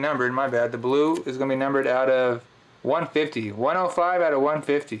is going to be numbered, my bad. The blue is going to be numbered out of 150. 105 out of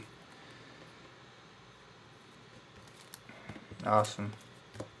 150. Awesome.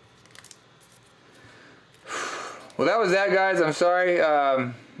 Well, that was that, guys. I'm sorry.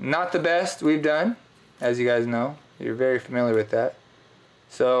 Not the best we've done, as you guys know. You're very familiar with that.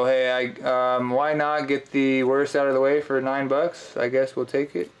 So, hey, why not get the worst out of the way for $9? I guess we'll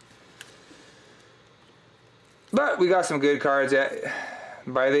take it. But we got some good cards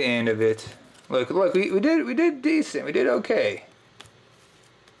by the end of it. Look, we did decent. We did okay.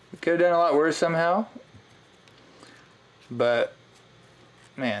 We could have done a lot worse somehow. But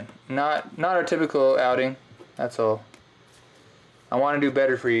man, not our typical outing. That's all. I want to do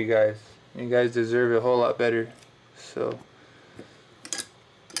better for you guys. You guys deserve a whole lot better. So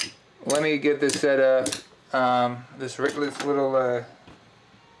let me get this set up. This little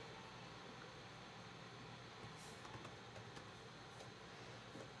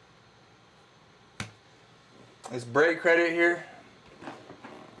this break credit here.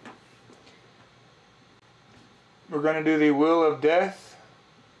 We're going to do the Wheel of Death.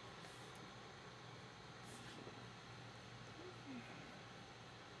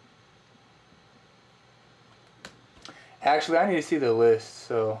 Actually, I need to see the list,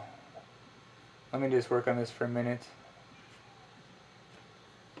 so let me just work on this for a minute.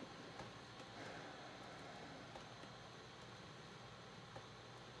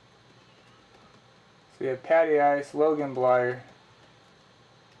 So we have Patty Ice, Logan Blyer,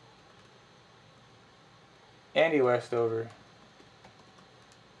 Andy Westover,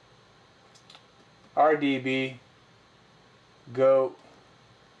 RDB, Goat,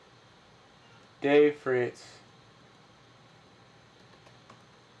 Dave Fritz,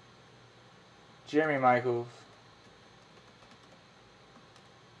 Jeremy Michaels,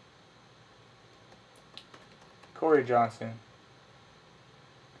 Corey Johnson,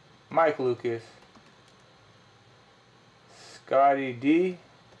 Mike Lucas, Scotty D,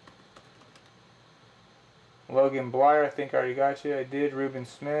 Logan Blyer, I think I already got you. I did. Ruben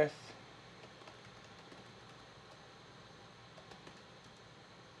Smith.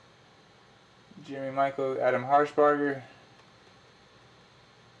 Jeremy Michael, Adam Harshbarger.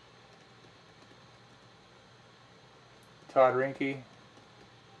 Todd Rinke.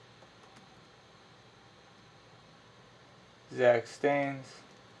 Zach Staines.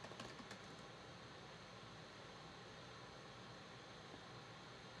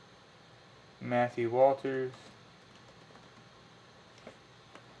 Matthew Walters.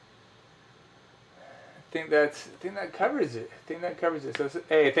 I think that covers it. So,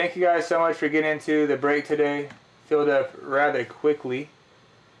 hey, thank you guys so much for getting into the break today. Filled up rather quickly.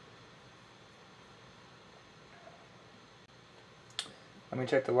 Let me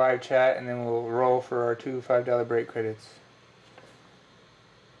check the live chat and then we'll roll for our 2 $5 break credits.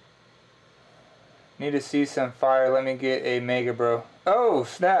 Need to see some fire. Let me get a Mega Bro. Oh,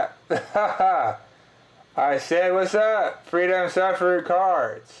 snap. I said, what's up? Freedom Sufferer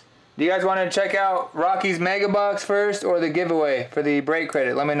cards. Do you guys want to check out Rocky's Mega Box first or the giveaway for the break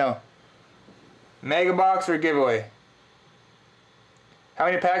credit? Let me know. Mega Box or giveaway? How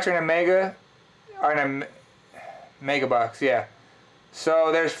many packs are in a Mega? Are in a Mega Box, yeah.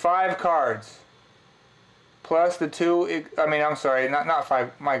 So there's 5 cards. Plus the 2, I'm sorry, not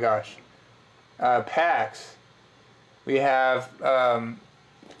 5, my gosh. Packs. We have, let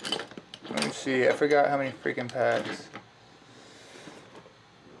me see, I forgot how many freaking packs.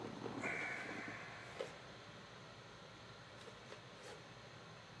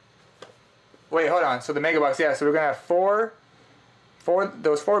 Wait, hold on. So the Mega Box, yeah, so we're going to have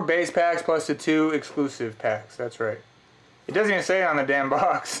those 4 base packs plus the 2 exclusive packs. That's right. It doesn't even say it on the damn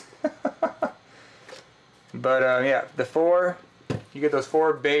box. But yeah, you get those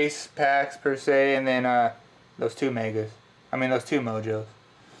 4 base packs per se, and then those 2 megas. Those 2 mojos.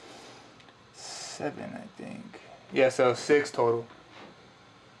 7, I think. Yeah, so 6 total.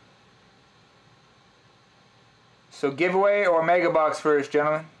 So giveaway or Mega Box first,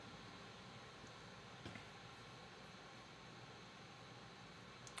 gentlemen?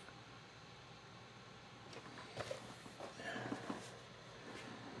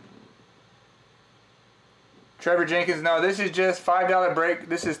 Trevor Jenkins, no, this is just $5 break.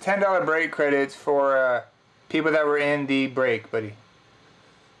 This is $10 break credits for people that were in the break, buddy.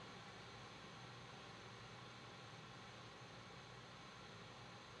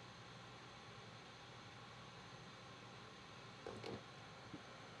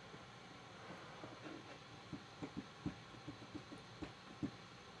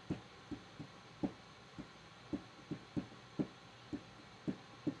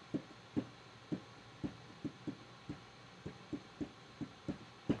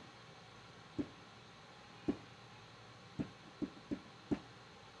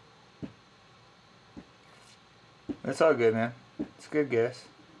 It's all good, man. It's a good guess.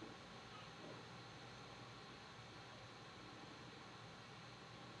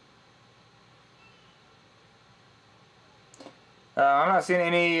 I'm not seeing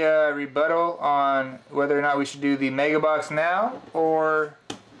any rebuttal on whether or not we should do the Mega Box now or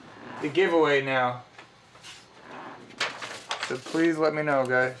the giveaway now. So please let me know,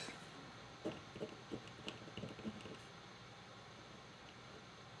 guys.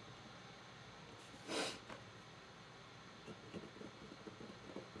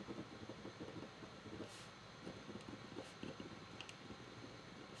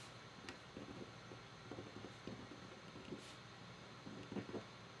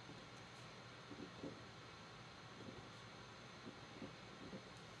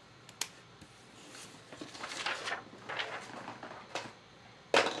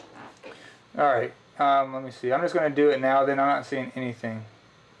 Alright, let me see. I'm just going to do it now, then I'm not seeing anything.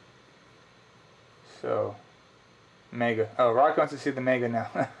 So, Mega. Oh, Rock wants to see the Mega now.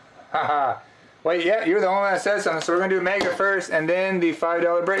 Haha. Wait, yeah, you're the only one that said something, so we're going to do Mega first, and then the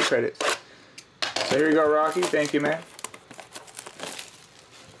 $5 break credits. So here you go, Rocky. Thank you, man.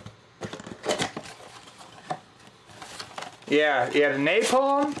 Yeah, the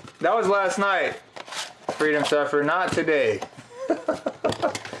napalm? That was last night. Freedom Sufferer, not today.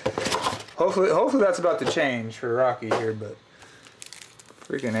 Hopefully that's about to change for Rocky here, but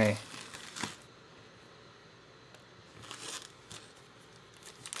freaking A.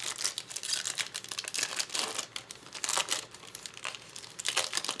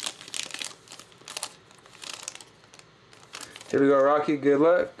 Here we go, Rocky. Good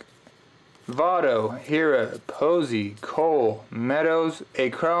luck. Votto, Hira, Posey, Cole, Meadows,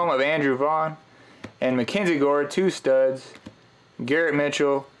 a chrome of Andrew Vaughn, and Mackenzie Gore, 2 studs. Garrett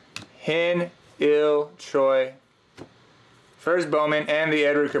Mitchell, Hin, Il, Troy. First Bowman, and the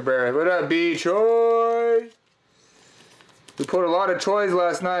Edward Cabrera. What up, B. Troy? We pulled a lot of Troys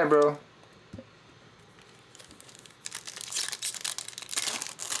last night, bro.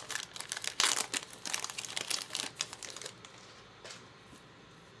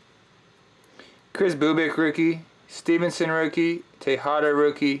 Chris Bubik, rookie. Stevenson, rookie. Tejada,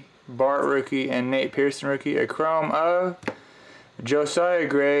 rookie. Bart, rookie. And Nate Pearson, rookie. A chrome of Josiah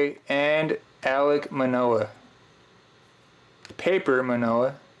Gray and Alec Manoah. Paper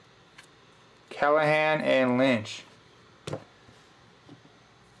Manoah. Callahan and Lynch.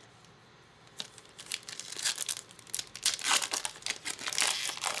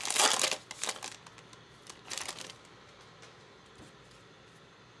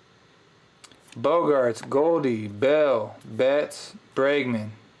 Bogarts, Goldie, Bell, Betts, Bregman.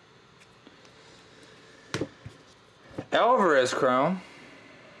 Alvarez chrome.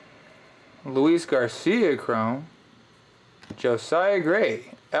 Luis Garcia chrome. Josiah Gray,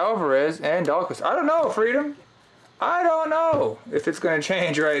 Alvarez, and Dahlquist. I don't know, Freedom. I don't know if it's going to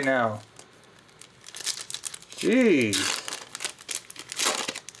change right now. Jeez.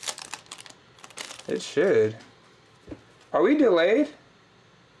 It should. Are we delayed?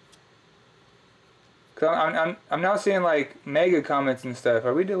 I'm now seeing like mega comments and stuff.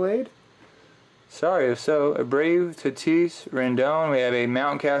 Are we delayed? Sorry if so. Abreu, Tatis, Rendon. We have a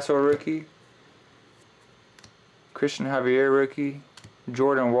Mountcastle rookie. Christian Javier rookie.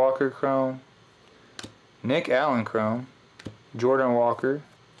 Jordan Walker chrome. Nick Allen chrome. Jordan Walker.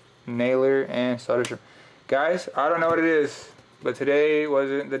 Naylor and Sutter. Guys, I don't know what it is, but today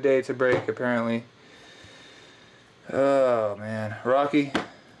wasn't the day to break apparently. Oh man. Rocky,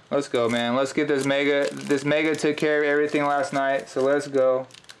 let's go, man. Let's get this mega. This mega took care of everything last night, so let's go.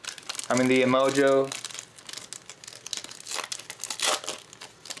 I mean the Emojo.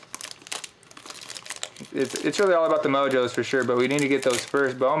 It's really all about the mojos for sure, but we need to get those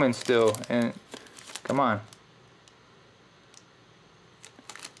first Bowman still. And come on.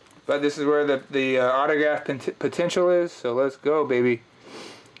 But this is where the autograph potential is, so let's go, baby.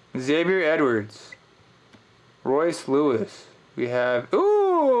 Xavier Edwards. Royce Lewis. We have,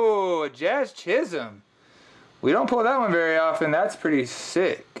 ooh, Jazz Chisholm. We don't pull that one very often. That's pretty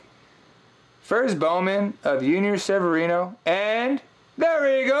sick. First Bowman of Junior Severino. And there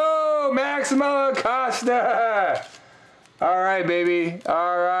we go, Maximo Acosta. All right, baby.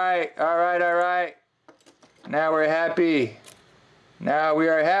 All right, all right, all right. Now we're happy. Now we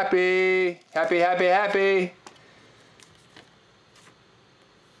are happy. Happy, happy, happy.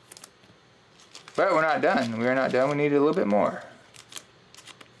 But we're not done. We are not done. We need a little bit more.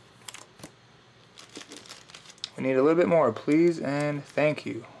 We need a little bit more, please, and thank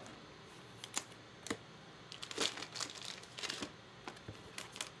you.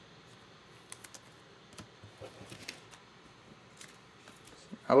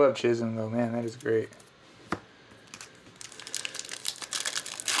 I love Chisholm though, man, that is great.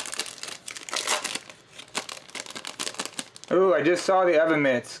 I just saw the oven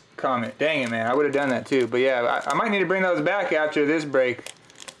mitts comment. Dang it, man. I would have done that too. But yeah, I might need to bring those back after this break.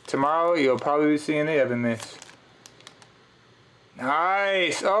 Tomorrow, you'll probably be seeing the oven mitts.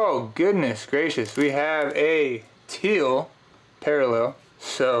 Nice. Oh, goodness gracious. We have a teal parallel.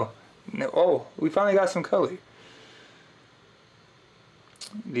 So, oh, we finally got some color.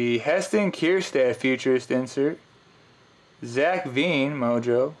 The Heston Kierstead Futurist insert. Zach Veen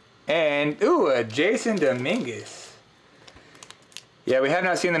Mojo. And, ooh, a Jason Dominguez. Yeah, we have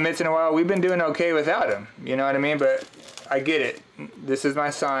not seen the mitts in a while. We've been doing okay without them. You know what I mean? But I get it. This is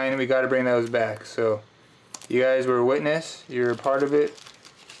my sign. We got to bring those back. So, you guys were a witness. You're a part of it.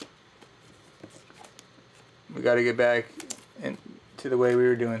 We got to get back to the way we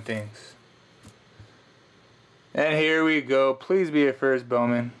were doing things. And here we go. Please be a first,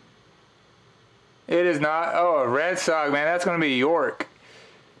 Bowman. It is not. Oh, a Red Sox, man. That's going to be York.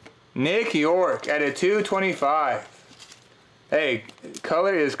 Nick York at a 225. Hey,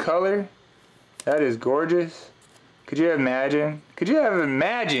 color is color. That is gorgeous. Could you imagine? Could you have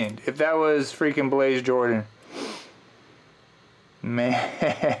imagined if that was freaking Blaze Jordan?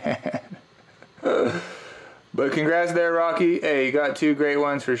 Man. But congrats there, Rocky. Hey, you got two great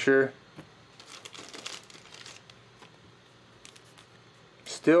ones for sure.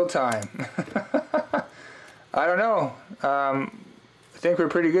 Still time. I don't know. I think we're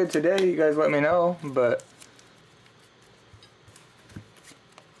pretty good today. You guys let me know, but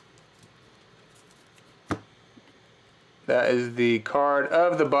that is the card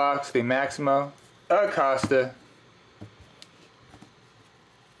of the box, the Maximo Acosta.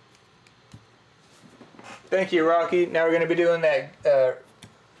 Thank you, Rocky. Now we're going to be doing that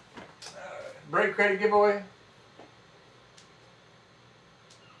break credit giveaway.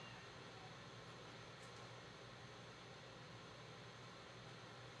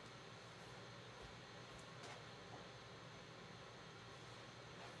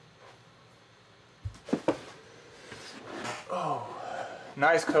 Oh,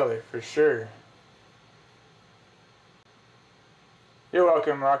 nice color for sure. You're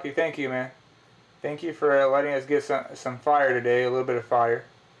welcome, Rocky. Thank you, man. Thank you for letting us get some fire today, a little bit of fire.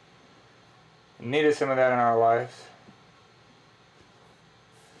 Needed some of that in our lives.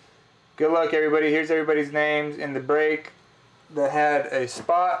 Good luck, everybody. Here's everybody's names in the break that had a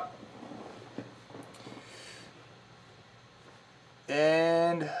spot.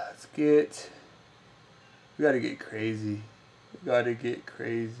 And let's get... We gotta get crazy. We gotta get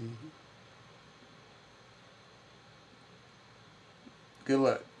crazy. Good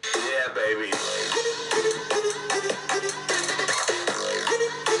luck. Yeah, baby.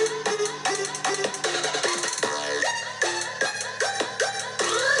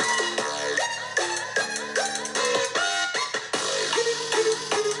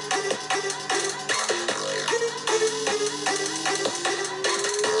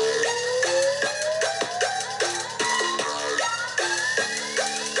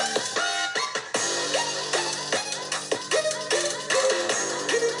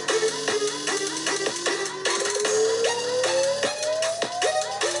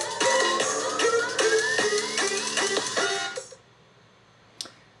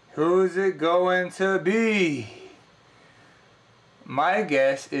 Who's it going to be? My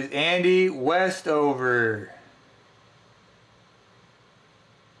guess is Andy Westover.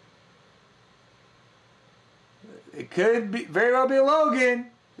 It could be very well be Logan.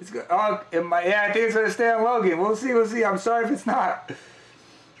 It's go, oh, yeah, I think it's gonna stay on Logan. We'll see. We'll see. I'm sorry if it's not.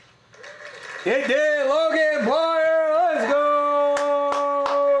 It did, Logan Blyer. Let's go.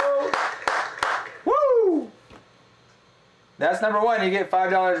 Woo! That's number one. You get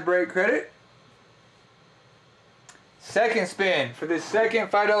 $5 break credit. Second spin for this second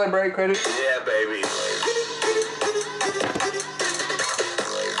 $5 break credit. Yeah, baby.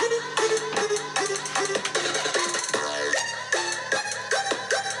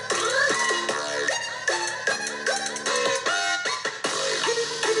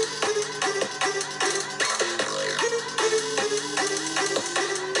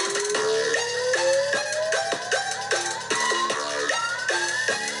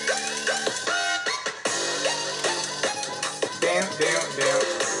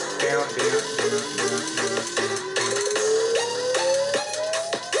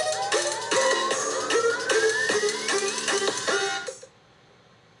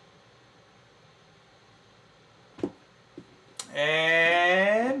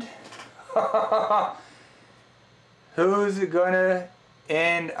 And who's it gonna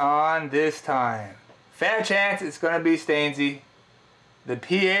end on this time? Fat chance it's gonna be Stainsy. The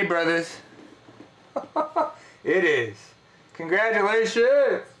PA brothers. It is.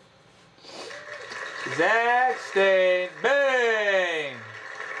 Congratulations! Zach Staines, bang!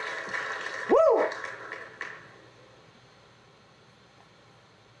 Woo!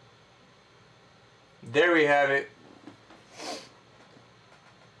 There we have it.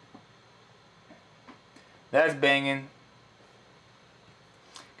 That's banging.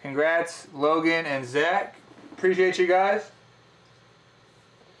 Congrats, Logan and Zach. Appreciate you guys.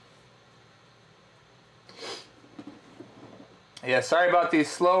 Yeah, sorry about the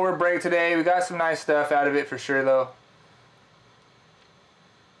slower break today. We got some nice stuff out of it for sure, though.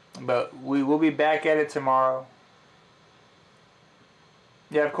 But we will be back at it tomorrow.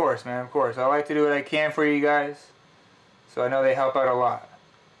 Yeah, of course, man, of course. I like to do what I can for you guys. So I know they help out a lot.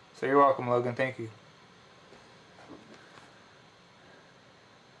 So you're welcome, Logan. Thank you.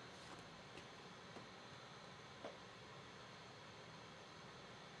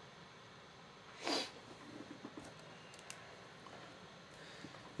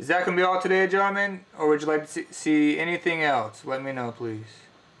 Is that going to be all today, gentlemen? Or would you like to see anything else? Let me know, please.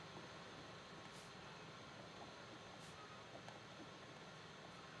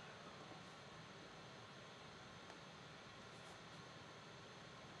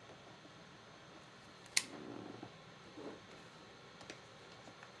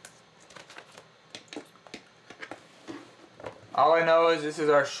 All I know is this is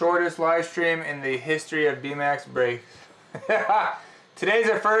our shortest live stream in the history of BMAX Breaks. Today's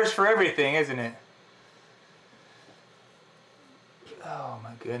a first for everything, isn't it? Oh my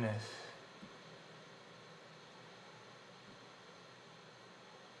goodness.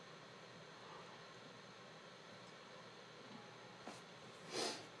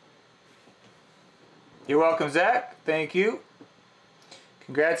 You're welcome, Zach. Thank you.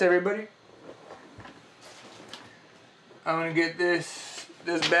 Congrats, everybody. I'm gonna get this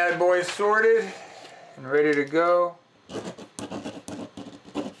bad boy sorted and ready to go.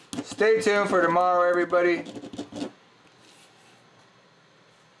 Stay tuned for tomorrow, everybody.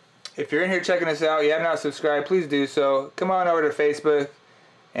 If you're in here checking us out, you have not subscribed, please do so. Come on over to Facebook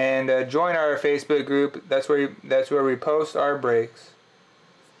and join our Facebook group. That's where we post our breaks.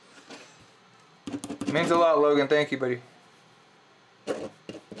 It means a lot, Logan. Thank you, buddy.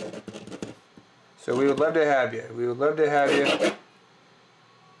 So we would love to have you. We would love to have you.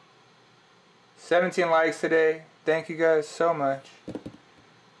 17 likes today. Thank you guys so much.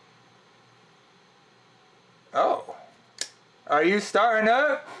 Oh. Are you starting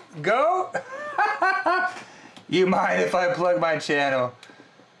up? Go? You mind if I plug my channel?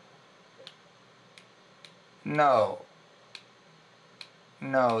 No.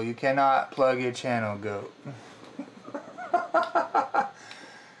 No, you cannot plug your channel, Go.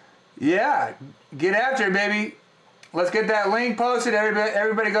 Yeah, get after it, baby. Let's get that link posted.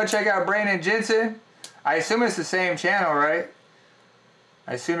 Everybody go check out Brandon Jensen. I assume it's the same channel, right?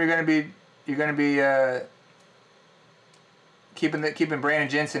 I assume you're gonna be keeping Brandon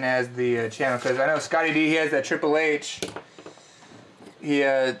Jensen as the channel, because I know Scotty D, he has that Triple H. He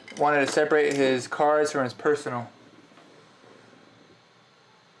wanted to separate his cards from his personal.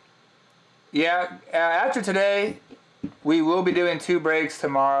 Yeah, after today, we will be doing 2 breaks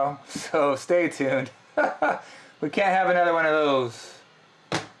tomorrow, so stay tuned. We can't have another one of those.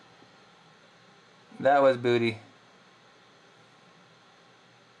 That was booty.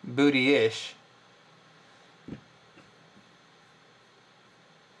 Booty-ish.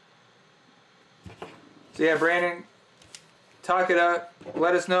 So yeah, Brandon, talk it up.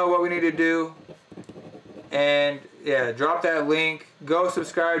 Let us know what we need to do. And yeah, drop that link. Go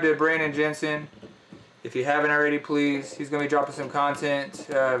subscribe to Brandon Jensen. If you haven't already, please. He's going to be dropping some content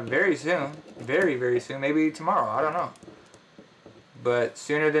very soon. Very, very soon. Maybe tomorrow. I don't know. But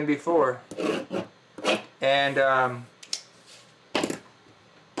sooner than before. And, dang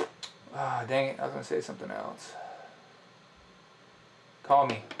it. I was going to say something else. Call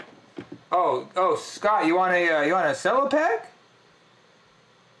me. Oh, Scott, you want a cello pack?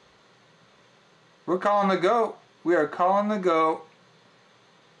 We're calling the GOAT. We are calling the GOAT.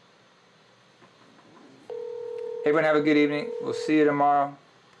 Everyone have a good evening. We'll see you tomorrow.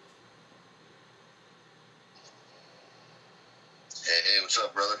 Hey, what's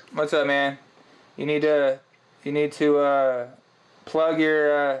up, brother? What's up, man? You need to plug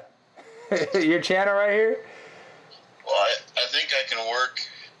your your channel right here. Well, I think I can work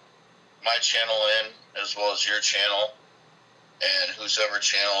my channel in as well as your channel, and whoever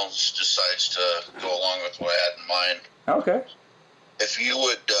channel decides to go along with what I had in mind. Okay. If you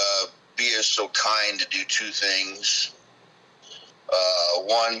would be so kind to do 2 things.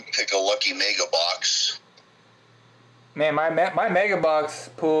 One, pick a lucky mega box. Man, my mega box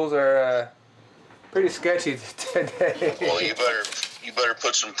pools are pretty sketchy today. Well, you better you better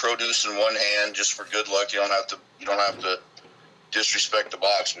put some produce in one hand just for good luck. You don't have to disrespect the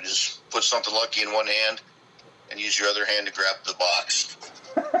box, but just put something lucky in one hand and use your other hand to grab the box.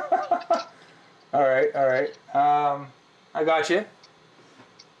 All right. I got you.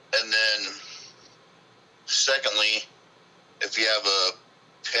 And then, secondly, if you have a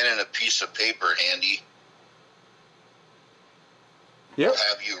pen and a piece of paper handy, yep. I'll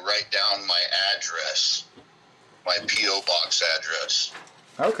have you write down my address, my P.O. box address.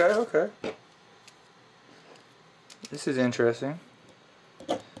 Okay. This is interesting.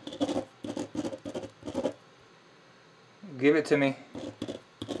 Give it to me.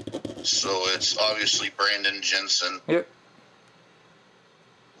 So it's obviously Brandon Jensen. Yep.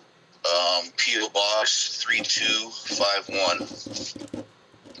 P.O. Box 3251.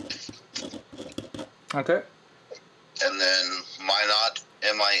 Okay. And then Minot,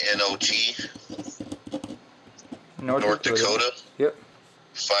 M-I-N-O-T, North Dakota. Yep.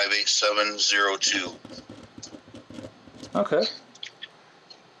 58702. Okay.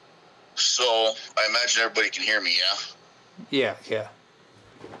 So I imagine everybody can hear me, yeah? Yeah.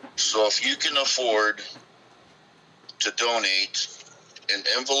 So if you can afford to donate an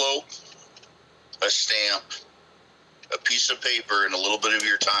envelope, a stamp, a piece of paper, and a little bit of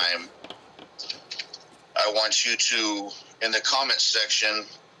your time, I want you to, in the comments section,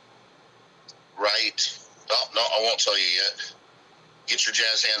 write, oh, no, I won't tell you yet. Get your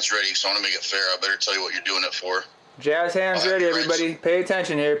jazz hands ready, because I want to make it fair. I better tell you what you're doing it for. Jazz hands ready, everybody. Pay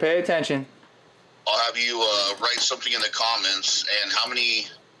attention here. Pay attention. I'll have you write something in the comments, and how many,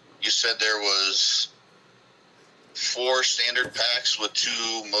 you said there was 4 standard packs with 2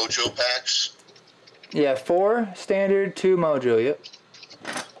 mojo packs? Yeah, 4 standard, 2 mojo, yep.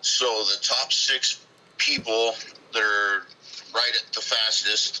 So the top 6 people that are right at the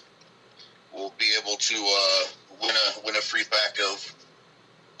fastest will be able to win a free pack of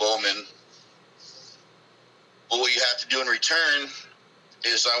Bowman. But what you have to do in return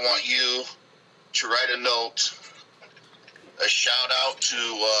is I want you to write a note, a shout out to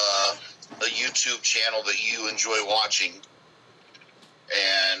a YouTube channel that you enjoy watching.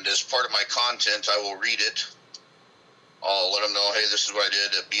 And as part of my content, I will read it. I'll let them know, hey, this is what I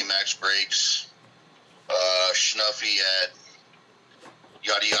did at B-Max Brakes, Schnuffy at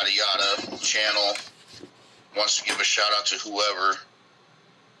yada yada yada channel wants to give a shout out to whoever,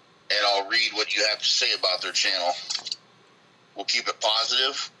 and I'll read what you have to say about their channel. We'll keep it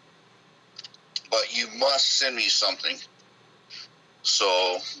positive, but you must send me something.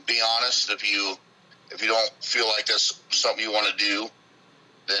 So be honest. If you don't feel like that's something you want to do,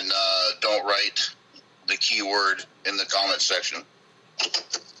 then don't write the keyword in the comment section.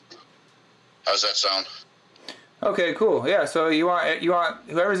 How's that sound? Okay, cool. Yeah, so you want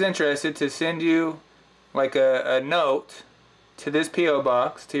whoever's interested to send you like a note to this P.O.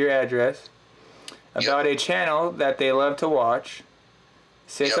 box, to your address, about a channel that they love to watch.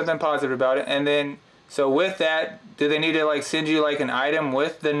 Say something positive about it, and then so with that, do they need to like send you like an item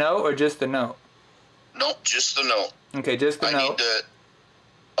with the note or just the note? Nope, just the note. Okay, just the note. I need to.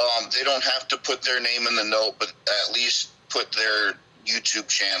 They don't have to put their name in the note, but at least put their YouTube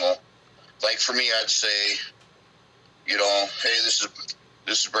channel. Like for me, I'd say, you know, hey, this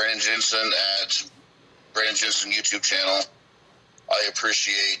is Brandon Jensen at Brandon Jensen YouTube channel. I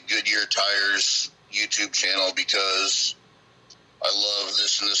appreciate Goodyear Tires YouTube channel because I love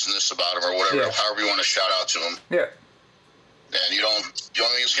this and this and this about them, or whatever. Yeah. However you want to shout out to them. Yeah. And the only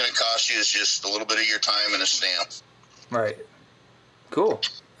thing it's going to cost you is just a little bit of your time and a stamp. Right. Cool.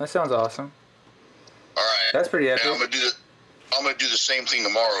 That sounds awesome. All right. That's pretty epic. And I'm gonna do the same thing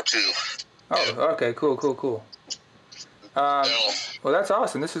tomorrow too. Oh, okay. Cool. Well, that's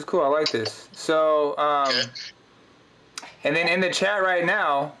awesome. This is cool. I like this. So, and then in the chat right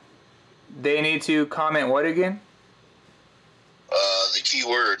now, they need to comment what again? The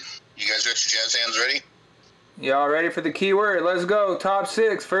keyword. You guys got your jazz hands ready? Y'all ready for the keyword? Let's go. Top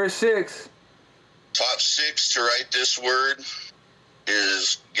 6. First 6. Top 6 to write this word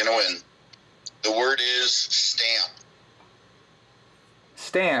is gonna win. The word is stamp.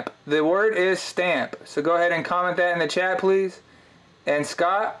 Stamp. The word is stamp. So go ahead and comment that in the chat, please. And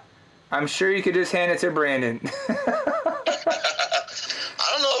Scott, I'm sure you could just hand it to Brandon. I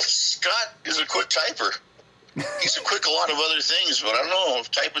don't know if Scott is a quick typer. He's a quick a lot of other things, but I don't know if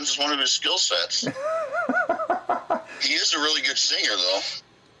typing's just one of his skill sets. He is a really good singer, though.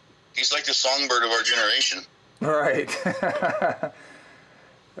 He's like the songbird of our generation. Right.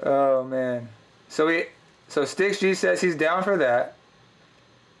 Oh man. So Stix G says he's down for that.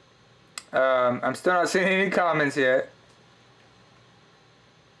 I'm still not seeing any comments yet.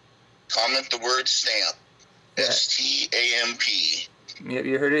 Comment the word stamp. Yeah. STAMP. Yep,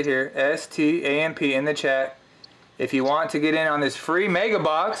 you heard it here. STAMP in the chat. If you want to get in on this free mega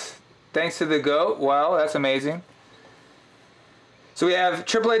box, thanks to the GOAT. Wow, that's amazing. So we have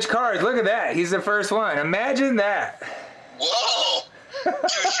Triple H cards. Look at that. He's the first one. Imagine that. Whoa!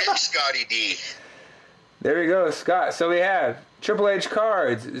 Touche, Scotty D. There we go, Scott. So we have Triple H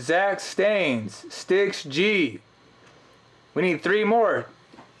cards, Zach Staines, Sticks G. We need 3 more.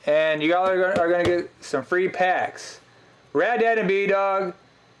 And you all are going to get some free packs. Rad Dad and B-Dog,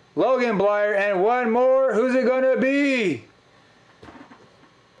 Logan Blyer, and one more. Who's it going to be?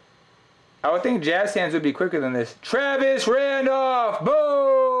 I would think Jazz Hands would be quicker than this. Travis Randolph.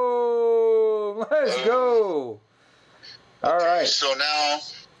 Boom! Let's go. All right. So now,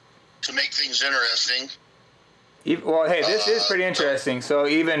 to make things interesting. Well, hey, this is pretty interesting. So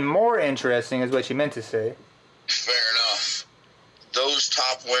even more interesting is what you meant to say. Fair enough. Those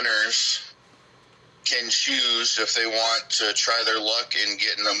top winners can choose if they want to try their luck in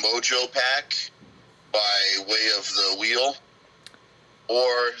getting a Mojo pack by way of the wheel,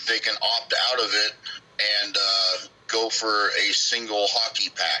 or they can opt out of it and go for a single hockey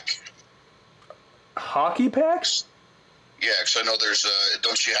pack. Hockey packs? Yeah, because I know there's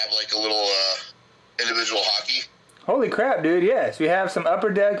don't you have like a little individual hockey? Holy crap, dude! Yes, we have some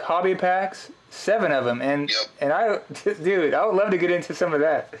Upper Deck hobby packs, 7 of them, and Yep. and dude, I would love to get into some of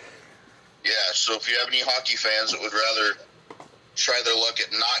that. Yeah, so if you have any hockey fans that would rather try their luck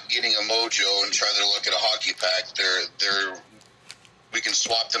at not getting a Mojo and try their luck at a hockey pack, we can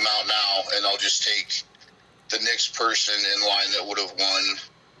swap them out now, and I'll just take the next person in line that would have won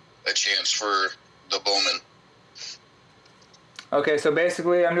a chance for the Bowman. Okay, so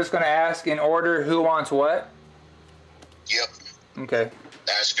basically, I'm just going to ask in order who wants what. Yep. Okay.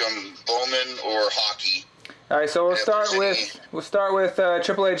 Ask them Bowman or hockey. All right, so we'll If start there's with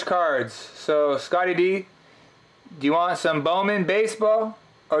Triple H cards. So Scotty D, do you want some Bowman baseball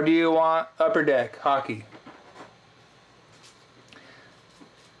or do you want Upper Deck hockey?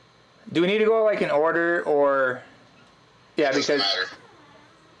 Do we need to go like in order or? Yeah, Doesn't because matter.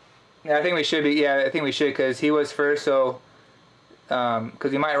 yeah, I think we should be. Yeah, I think we should because he was first. So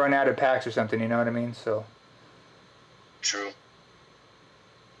because he might run out of packs or something. You know what I mean? So. True.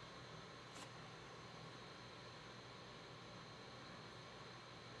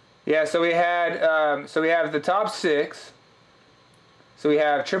 Yeah, so we had we have the top 6. So we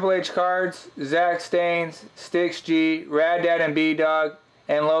have Triple H cards, Zach Staines, Sticks G, Rad Dad and B-Dog,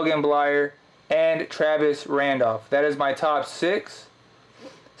 and Logan Blyer, and Travis Randolph. That is my top 6.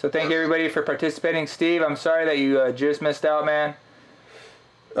 So thank you everybody for participating. Steve, I'm sorry that you just missed out, man.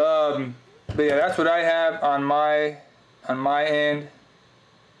 But yeah, that's what I have on my end.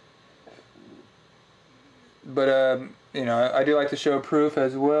 But you know, I do like to show proof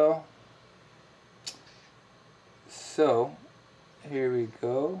as well. So, here we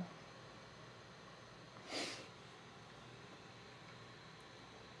go.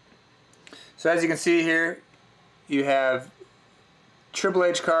 So as you can see here, you have Triple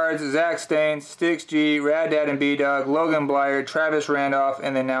H cards, Zach Staines, Sticks G, Rad Dad and B-Dog, Logan Blyer, Travis Randolph,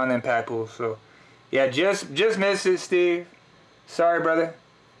 and then now and then pack pool. So, yeah, just missed it, Steve. Sorry, brother.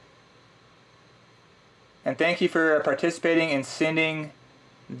 And thank you for participating and sending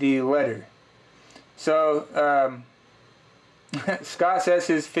the letter. So, Scott says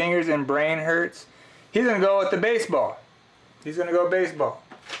his fingers and brain hurts. He's going to go with the baseball. He's going to go baseball.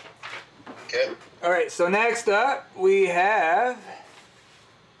 Okay. Alright, so next up we have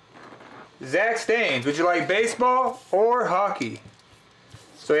Zach Staines. Would you like baseball or hockey?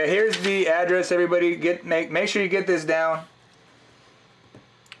 So yeah, here's the address. Everybody make sure you get this down.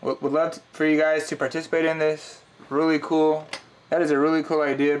 Would love for you guys to participate in this. Really cool. That is a really cool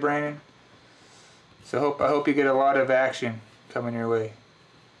idea, Brandon. So I hope you get a lot of action coming your way.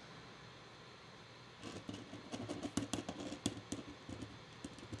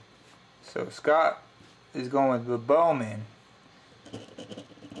 So Scott is going with the Bowman.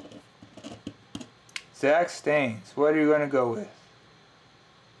 Zach Staines, what are you going to go with?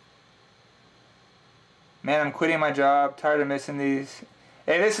 Man, I'm quitting my job. Tired of missing these.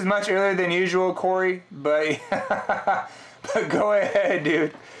 Hey, this is much earlier than usual, Corey, but but go ahead,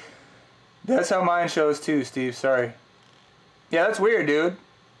 dude. That's how mine shows too, Steve. Sorry. Yeah, that's weird, dude.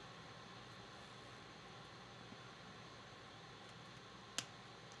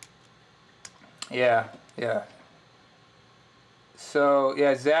 Yeah. So,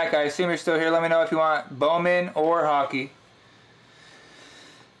 yeah, Zach, I assume you're still here. Let me know if you want Bowman or hockey.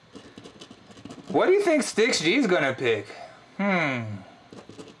 What do you think Sticks G is going to pick?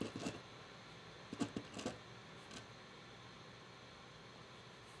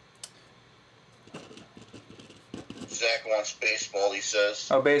 Zach Zach wants baseball, he says.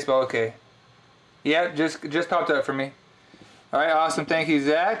 Oh, baseball, okay. Yep, just popped up for me. All right, awesome. Thank you,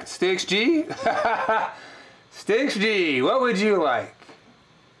 Zach. Sticks G. Sticks G, what would you like?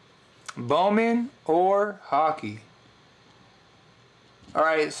 Bowman or hockey? All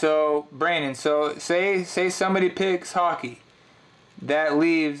right, so Brandon, so say somebody picks hockey. That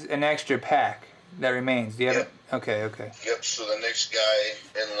leaves an extra pack that remains. Do you have Yep. it? Okay. Yep, so the next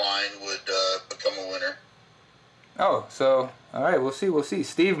guy in line would become a winner. Oh, so, all right, we'll see.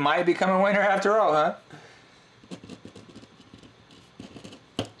 Steve might become a winner after all, huh?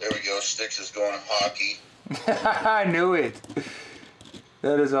 There we go. Sticks is going hockey. I knew it.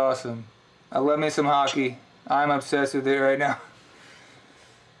 That is awesome. I love me some hockey. I'm obsessed with it right now.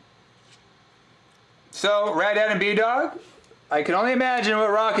 So, Rad Dad and B-Dog, I can only imagine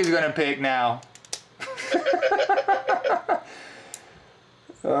what Rocky's going to pick now.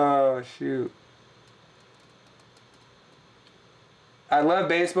 Oh, shoot. I love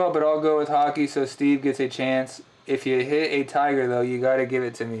baseball, but I'll go with hockey so Steve gets a chance. If you hit a tiger, though, you got to give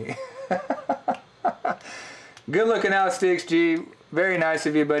it to me. Good looking out, Sticks G. Very nice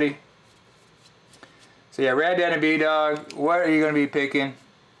of you, buddy. So, yeah, Rad Dad and B-Dog, what are you going to be picking?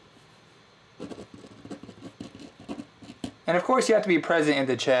 And, of course, you have to be present in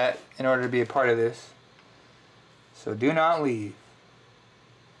the chat in order to be a part of this. So, do not leave.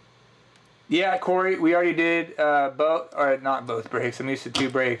 Yeah, Corey, we already did both, or not both breaks. I'm used to 2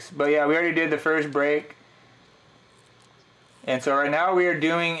 breaks. But, yeah, we already did the first break. And so, right now, we are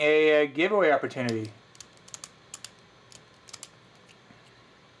doing a giveaway opportunity.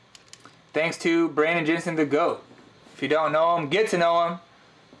 Thanks to Brandon Jensen, the GOAT. If you don't know him, get to know him.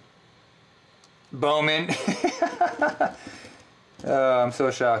 Bowman. Oh, I'm so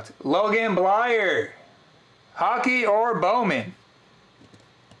shocked. Logan Blyer. Hockey or Bowman?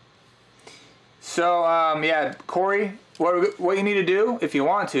 So, yeah, Corey, what you need to do, if you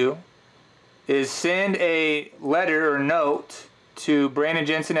want to, is send a letter or note to Brandon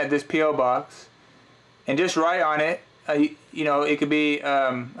Jensen at this P.O. box, and just write on it. You know, it could be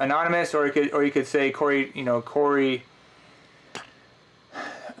anonymous, or you could say Corey, you know, Corey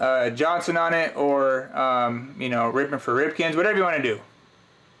Johnson on it, or you know, Rippin' for Ripkins, whatever you want to do.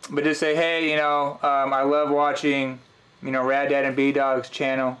 But just say, hey, you know, I love watching, you know, Rad Dad and B-Dog's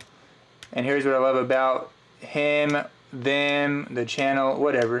channel, and here's what I love about him, them, the channel,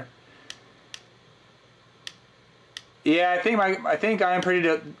 whatever. Yeah, I think I am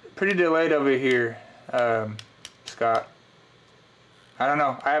pretty delayed over here, Scott. I don't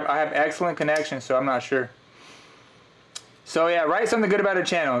know. I have excellent connection, so I'm not sure. So yeah, write something good about a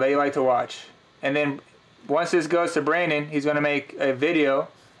channel that you like to watch, and then once this goes to Brandon, he's gonna make a video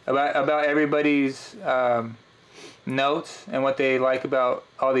about everybody's notes and what they like about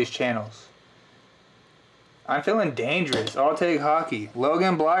all these channels. I'm feeling dangerous. I'll take hockey.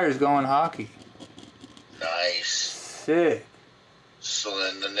 Logan Blyer's going hockey. Nice. Sick. So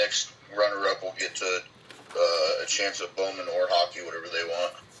then the next runner-up will get to a chance of Bowman or hockey, whatever they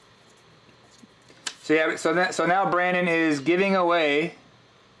want. So yeah, so now Brandon is giving away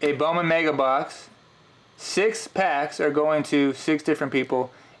a Bowman Mega Box. 6 packs are going to 6 different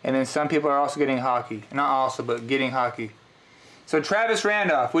people, and then some people are also getting hockey. Not also, but getting hockey. So Travis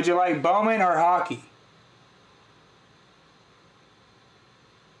Randolph, would you like Bowman or hockey?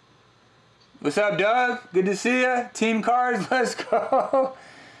 What's up, Doug? Good to see ya. Team Cards, let's go.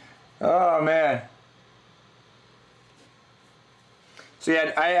 Oh, man. So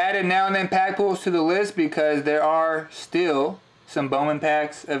yeah, I added now and then pack pools to the list because there are still some Bowman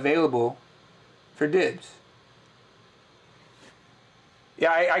packs available for dibs.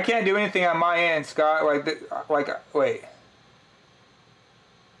 Yeah, I can't do anything on my end, Scott. Wait.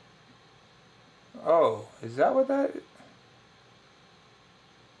 Oh, is that what that is?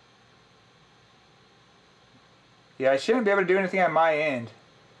 Yeah, I shouldn't be able to do anything on my end.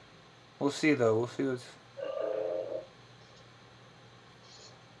 We'll see though. We'll see what's...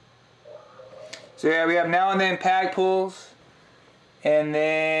 So yeah, we have now and then pack pools, and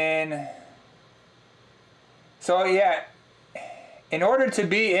then, so yeah, in order to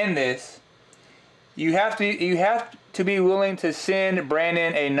be in this, you have to be willing to send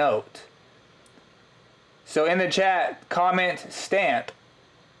Brandon a note. So in the chat, comment stamp,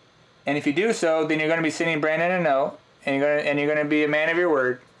 and if you do so, then you're going to be sending Brandon a note, and you're going to be a man of your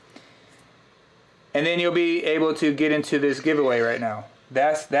word, and then you'll be able to get into this giveaway right now.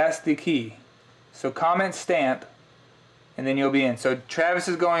 That's the key. So comment stamp, and then you'll be in. So Travis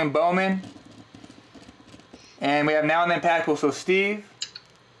is going Bowman, and we have now and then pack pool. So Steve,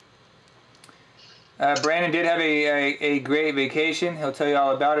 Brandon did have a great vacation. He'll tell you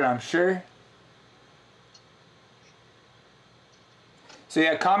all about it, I'm sure. So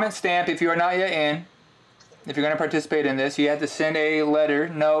yeah, comment stamp if you are not yet in. If you're going to participate in this, you have to send a letter,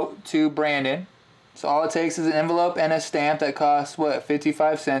 note to Brandon. So all it takes is an envelope and a stamp that costs, what,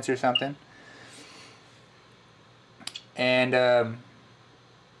 55 cents or something. And,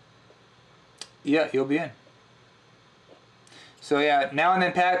 yeah, you'll be in. So yeah, now and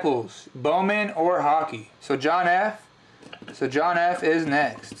then pack pools. Bowman or hockey. So John F. is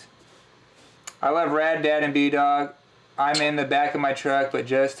next. I love Rad Dad and B-Dog. I'm in the back of my truck, but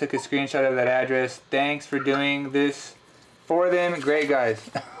just took a screenshot of that address. Thanks for doing this for them. Great guys.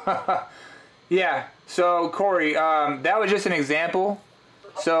 Yeah, so Corey, that was just an example.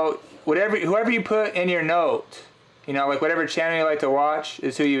 So whoever you put in your note, you know, like whatever channel you like to watch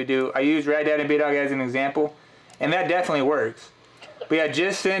is who you would do. I use Rad Dad and B-Dog as an example, and that definitely works. But yeah,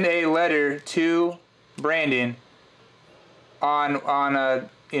 just send a letter to Brandon on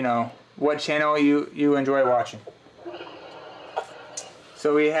you know, what channel you enjoy watching.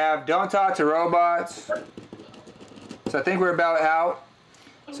 So we have Don't Talk to Robots. So I think we're about out.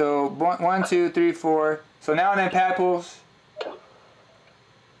 So 1, 2, 3, 4. So now and then pack pools.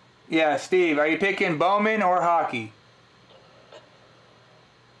 Yeah, Steve, are you picking Bowman or hockey?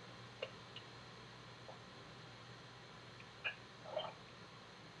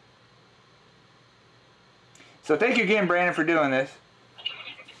 So thank you again, Brandon, for doing this.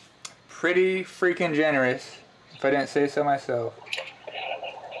 Pretty freaking generous, if I didn't say so myself.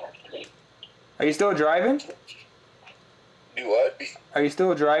 Are you still driving? Do what? Are you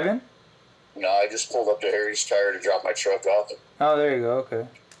still driving? No, I just pulled up to Harry's Tire to drop my truck off. Oh, there you go, okay.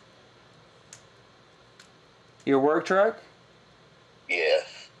 Your work truck? Yeah.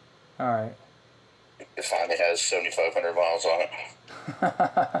 Alright. It finally has 7,500 miles on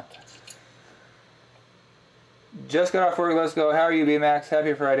it. Just got off work, let's go. How are you, B-Max?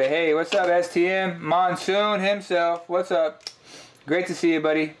 Happy Friday. Hey, what's up, STM? Monsoon himself. What's up? Great to see you,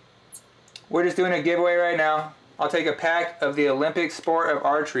 buddy. We're just doing a giveaway right now. I'll take a pack of the Olympic sport of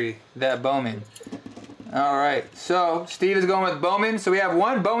archery, that Bowman. Alright, so Steve is going with Bowman. So we have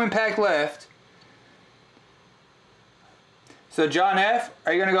one Bowman pack left. So John F.,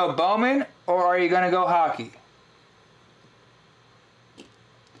 are you going to go Bowman or are you going to go hockey?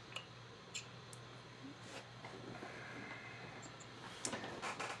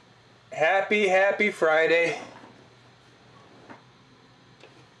 Happy Friday.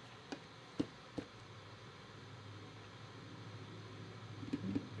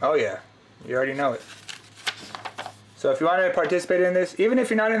 Oh yeah, you already know it. So if you want to participate in this, even if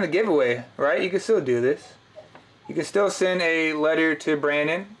you're not in the giveaway, right, you can still do this. You can still send a letter to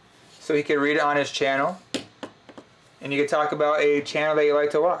Brandon so he can read it on his channel. And you can talk about a channel that you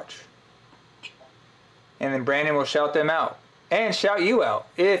like to watch. And then Brandon will shout them out. And shout you out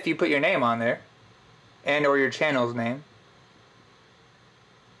if you put your name on there. And or your channel's name.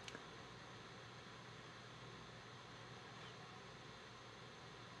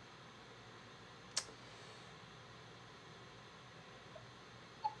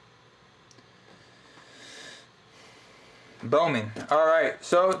 Bowman. Alright,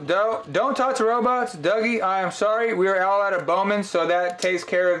 so don't talk to robots. Dougie, I am sorry. We are all out of Bowman, so that takes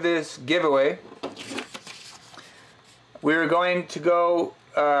care of this giveaway. We were going to go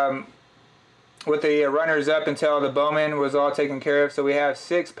with the runners up until the Bowman was all taken care of. So we have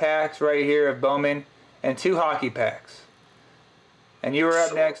 6 packs right here of Bowman and 2 hockey packs. And you were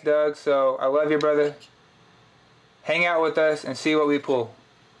up next, Doug, so I love you, brother. Hang out with us and see what we pull.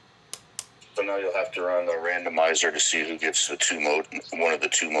 So now you'll have to run the randomizer to see who gets the one of the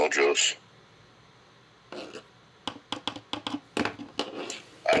 2 mojos.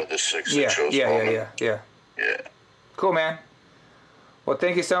 Out of the 6 that chose Bowman. Yeah. Yeah. Cool, man. Well,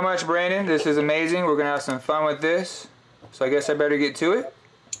 thank you so much, Brandon. This is amazing. We're going to have some fun with this. So I guess I better get to it.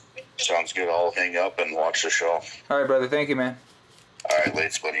 Sounds good. I'll hang up and watch the show. All right, brother. Thank you, man. All right,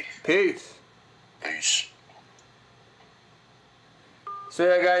 lates, buddy. Peace. Peace. So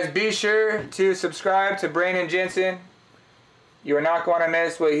yeah, guys, be sure to subscribe to Brandon Jensen. You are not going to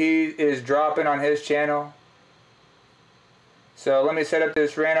miss what he is dropping on his channel. So let me set up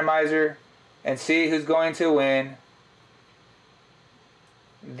this randomizer and see who's going to win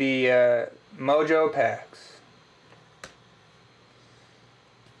the Mojo packs.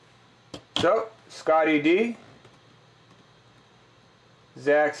 So, Scotty D,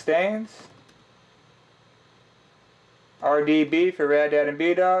 Zach Staines, RDB for Rad Dad and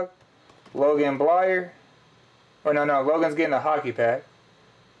B-Dog, Logan Blyer, oh no, Logan's getting the hockey pack,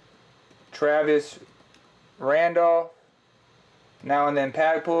 Travis Randolph, Now and Then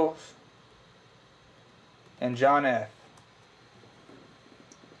Pack Pulls, and John F.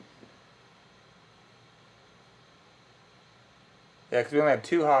 Yeah, because we only have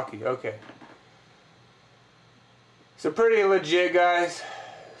 2 hockey. Okay. So pretty legit, guys.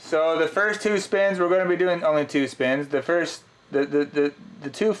 So the first 2 spins, we're going to be doing only 2 spins. The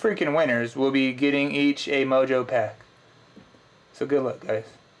 2 freaking winners will be getting each a mojo pack. So good luck, guys.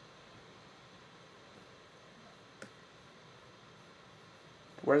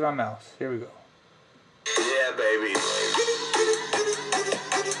 Where's my mouse? Here we go. Yeah, baby.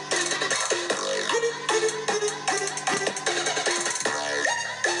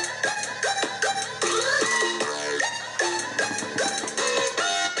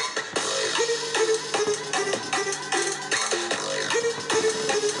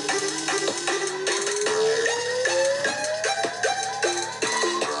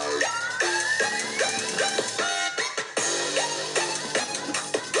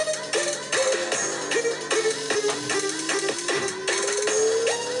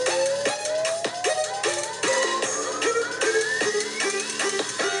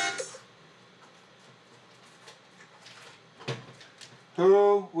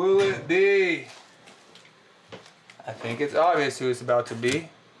 Who will it be? I think it's obvious who it's about to be.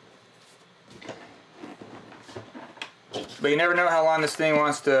 But you never know how long this thing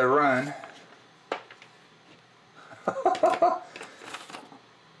wants to run.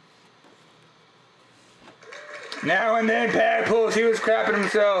 Now and then pack pulls, he was crapping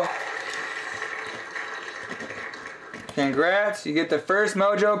himself. Congrats, you get the first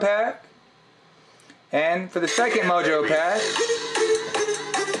mojo pack. And for the second mojo pack,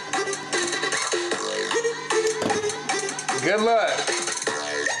 good luck.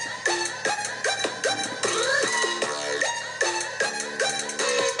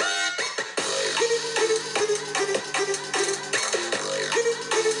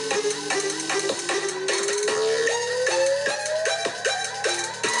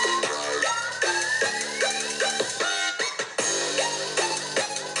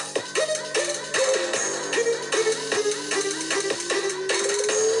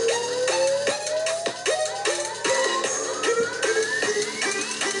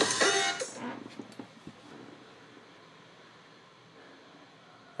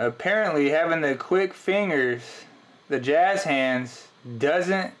 Apparently having the quick fingers, the jazz hands,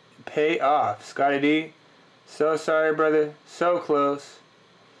 doesn't pay off. Scotty D, so sorry, brother. So close.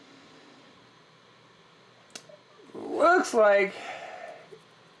 Looks like...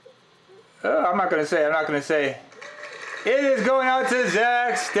 Oh, I'm not going to say. It is going out to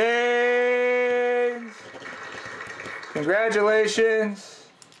Zach Staines. Congratulations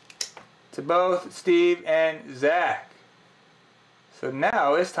to both Steve and Zach. So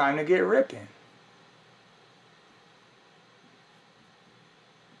now it's time to get ripping.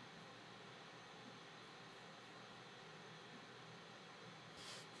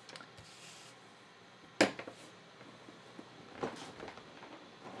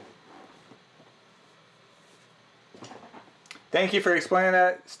 Thank you for explaining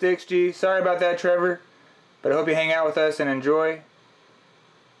that, Sticks G. Sorry about that, Trevor. But I hope you hang out with us and enjoy.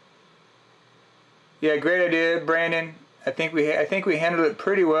 Yeah, great idea, Brandon. I think we handled it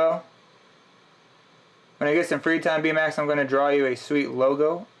pretty well. When I get some free time, B-Max, I'm going to draw you a sweet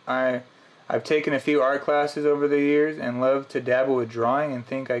logo. I've taken a few art classes over the years and love to dabble with drawing and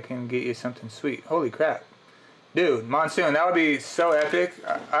think I can get you something sweet. Holy crap. Dude, Monsoon, that would be so epic.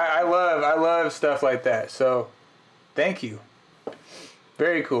 I love stuff like that. So, thank you.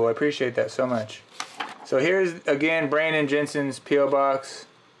 Very cool. I appreciate that so much. So here's, again, Brandon Jensen's P.O. Box.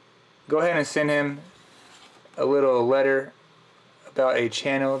 Go ahead and send him a little letter about a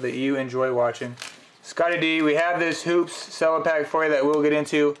channel that you enjoy watching. Scotty D, we have this Hoops Cello Pack for you that we'll get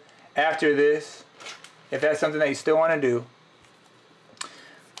into after this, if that's something that you still want to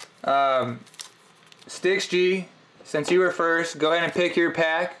do. Sticks G, since you were first, go ahead and pick your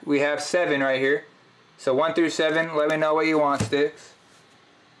pack. We have 7 right here. So 1 through 7, let me know what you want, Sticks.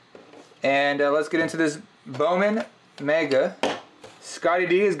 And let's get into this Bowman Mega. Scotty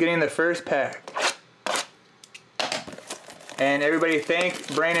D is getting the first pack. And everybody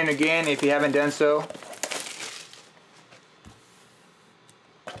thank Brandon again if you haven't done so.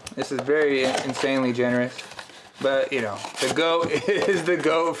 This is very insanely generous. But, you know, the GOAT is the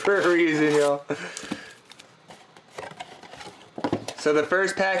GOAT for a reason, y'all. So the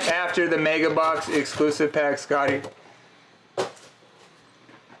first pack after the Mega Box exclusive pack, Scotty.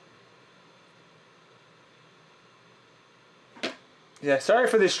 Yeah, sorry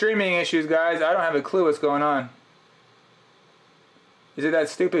for the streaming issues, guys. I don't have a clue what's going on. Is it that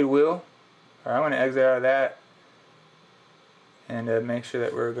stupid wheel? Alright, I'm going to exit out of that and make sure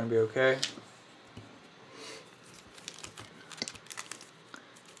that we're going to be okay.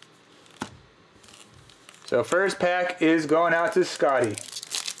 So first pack is going out to Scotty.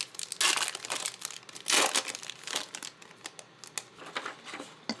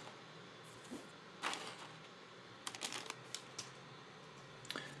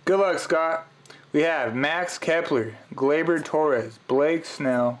 Good luck, Scott. We have Max Kepler, Gleyber Torres, Blake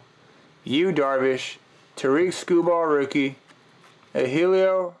Snell, Yu Darvish, Tariq Skubal rookie, a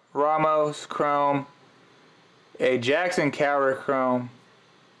Helio Ramos chrome, a Jackson Cowher chrome,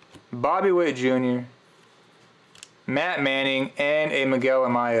 Bobby Witt Jr., Matt Manning, and a Miguel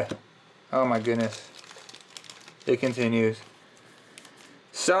Amaya. Oh my goodness. It continues.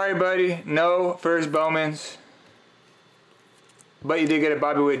 Sorry, buddy. No first Bowmans. But you did get a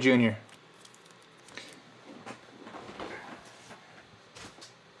Bobby Witt Jr.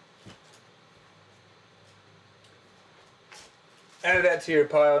 Add that to your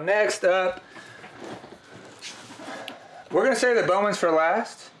pile. Next up, we're going to save the Bowmans for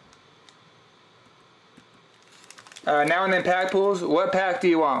last. Now and then pack pools. What pack do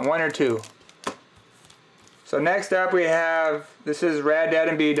you want? 1 or 2? So next up we have, this is Rad Dad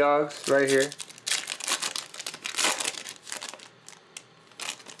and B Dogs right here.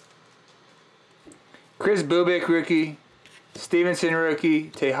 Chris Bubick rookie, Stevenson rookie,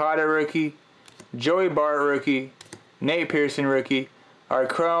 Tejada rookie, Joey Bart rookie, Nate Pearson rookie. Our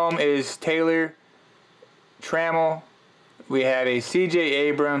chrome is Taylor Trammell. We have a CJ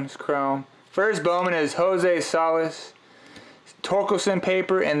Abrams chrome. First Bowman is Jose Salas, Torkelson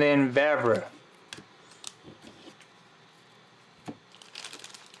paper, and then Vavra.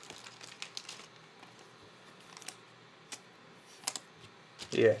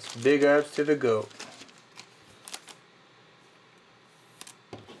 Yes, big ups to the GOAT.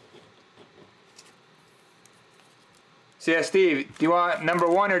 So yeah, Steve, do you want number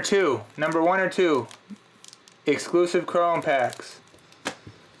 1 or 2? Number 1 or 2. Exclusive chrome packs.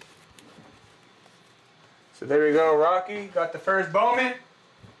 So there we go, Rocky. Got the first Bowman.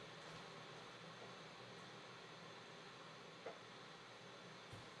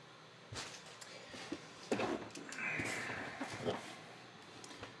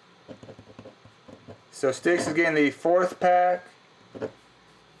 So Sticks is getting the 4th pack.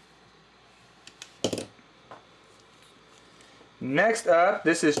 Next up,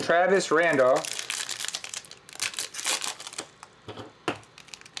 this is Travis Randolph.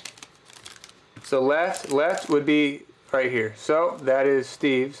 So left would be right here. So that is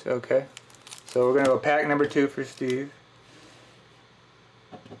Steve's, okay. So we're gonna go pack number 2 for Steve.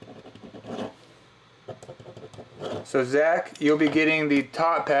 So Zach, you'll be getting the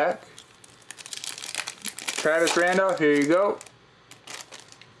top pack. Travis Randolph, here you go.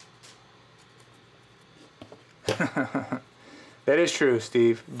 That is true,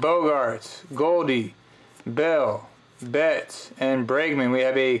 Steve. Bogarts, Goldie, Bell, Betts, and Bregman. We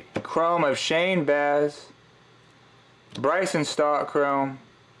have a chrome of Shane Baz, Bryson Stott chrome,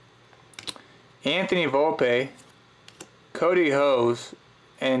 Anthony Volpe, Cody Hose,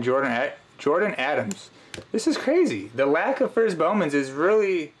 and Jordan Adams. This is crazy. The lack of first Bowmans is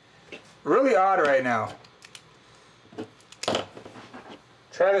really odd right now.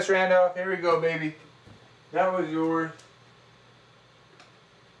 Travis Randolph, here we go, baby. That was yours.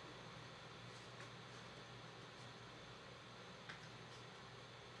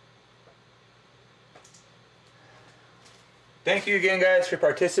 Thank you again, guys, for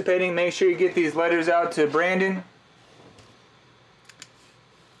participating. Make sure you get these letters out to Brandon.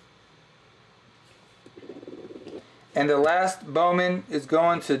 And the last Bowman is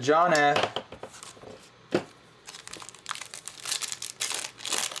going to John F.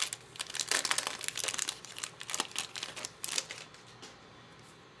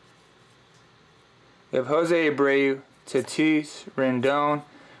 We have Jose Abreu, Tatis, Rendon,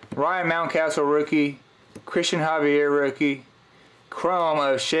 Ryan Mountcastle rookie, Christian Javier rookie, chrome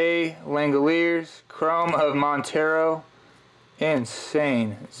of Shea Langoliers, chrome of Montero,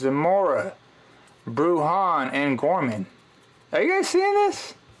 insane, Zamora, Bruhan, and Gorman. Are you guys seeing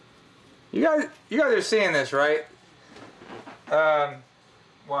this? You guys are seeing this, right?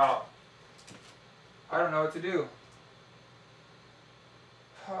 Wow. I don't know what to do.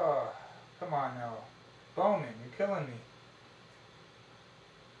 Oh, come on now. Bowman, you're killing me.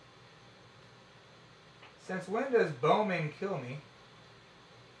 Since when does Bowman kill me?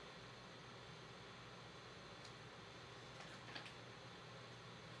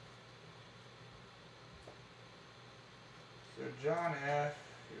 So John F.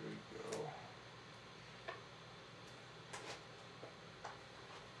 Here we go.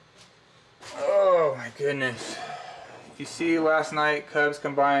 Oh my goodness. You see, last night Cubs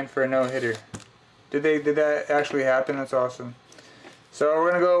combined for a no-hitter. Did that actually happen? That's awesome. So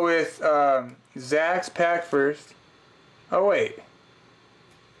we're gonna go with Zach's pack first. Oh wait.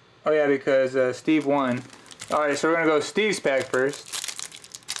 Oh yeah, because Steve won. Alright, so we're gonna go Steve's pack first.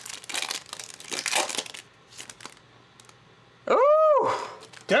 Oh!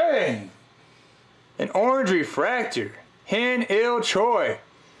 Dang! An orange refractor. Hin Il Choi.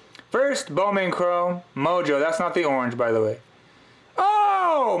 First Bowman Chrome. Mojo. That's not the orange, by the way.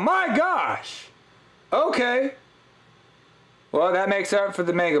 Oh my gosh! Okay. Well, that makes up for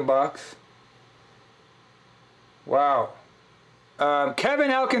the mega box. Wow.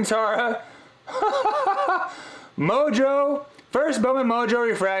 Kevin Alcantara. Mojo. First Bowman Mojo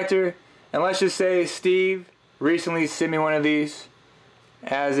refractor. And let's just say Steve recently sent me one of these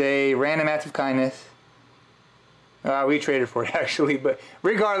as a random act of kindness. We traded for it actually, but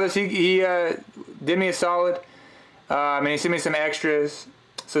regardless, he did me a solid. And he sent me some extras.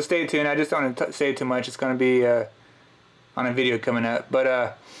 So stay tuned. I just don't want to say too much. It's going to be on a video coming up.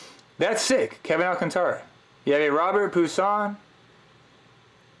 But that's sick. Kevin Alcantara. You have a Robert Poussin,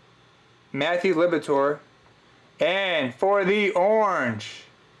 Matthew Liberatore, and for the orange,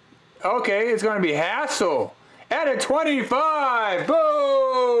 okay, it's going to be Hassel at a 25.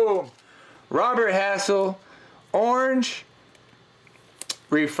 Boom! Robert Hassel, orange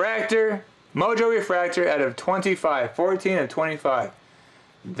refractor, Mojo refractor out of 25. 14 of 25.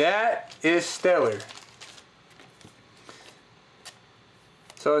 That is stellar.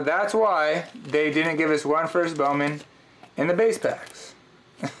 So that's why they didn't give us one first Bowman in the base packs.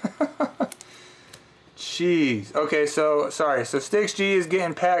 Jeez. Okay, so, sorry. So Sticks G is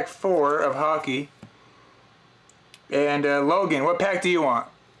getting pack 4 of hockey. And Logan, what pack do you want?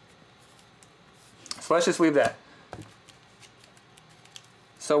 So let's just leave that.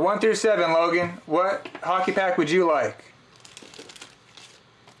 So 1 through 7, Logan, what hockey pack would you like?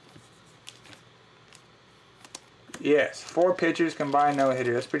 Yes, 4 pitchers combined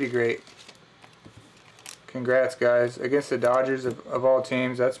no-hitter. That's pretty great. Congrats, guys. Against the Dodgers of all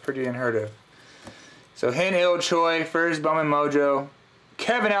teams, that's pretty unheard of. So Hin Il Choi, first Bowman Mojo,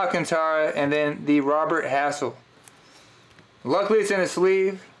 Kevin Alcantara, and then the Robert Hassel. Luckily, it's in a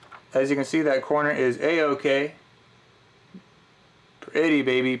sleeve. As you can see, that corner is A-OK. Pretty,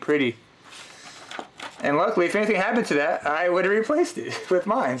 baby, pretty. And luckily, if anything happened to that, I would have replaced it with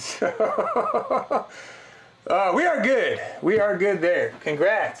mine. So we are good. We are good there.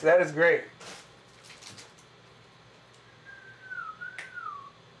 Congrats. That is great.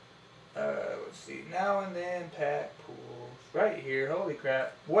 Let's see. Now and then pack pools. Right here. Holy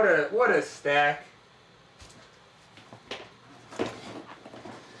crap. What a stack.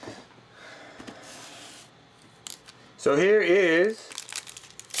 So here is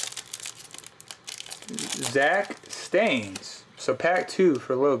Zach Staines. So pack 2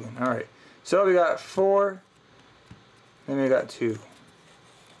 for Logan. Alright. So we got 4. Then we got 2.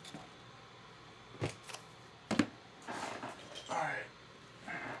 Alright.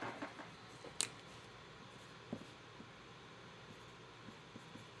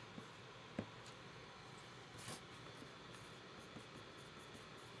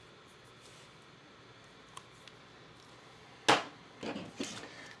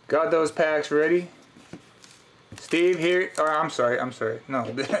 Got those packs ready. Steve here, or I'm sorry, no.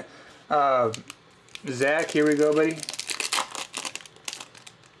 Zach, here we go, buddy.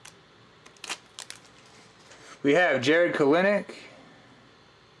 We have Jared Kalinick,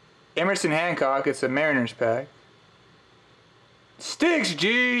 Emerson Hancock, it's a Mariners pack. Sticks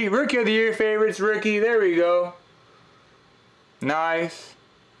G, Rookie of the Year favorites, rookie, there we go. Nice.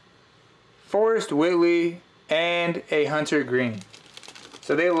 Forrest Whitley, and a Hunter Green.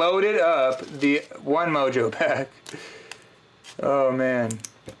 So they loaded up the 1 Mojo pack. Oh man.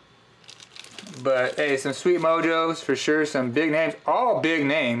 But hey, some sweet Mojos for sure. Some big names. All big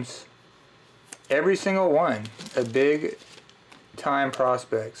names. Every single one. A big time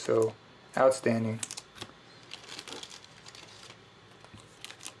prospect. So outstanding.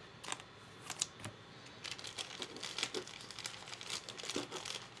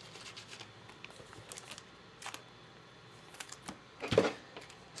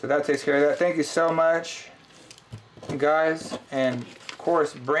 So that takes care of that. Thank you so much, guys. And of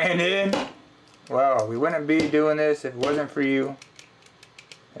course, Brandon. Wow, we wouldn't be doing this if it wasn't for you.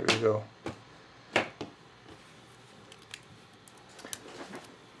 There we go.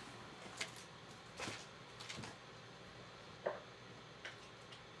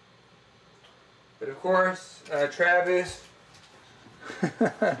 But of course, Travis.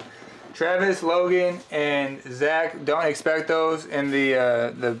 Travis, Logan, and Zach, don't expect those in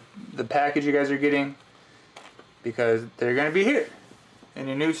the package you guys are getting, because they're going to be here in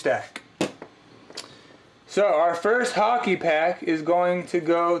your new stack. So our first hockey pack is going to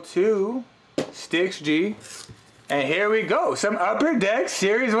go to Sticks G. And here we go. Some Upper Deck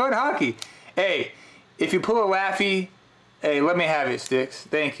Series 1 hockey. Hey, if you pull a Laffy, hey, let me have it, Sticks.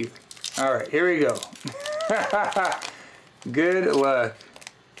 Thank you. All right, here we go. Good luck.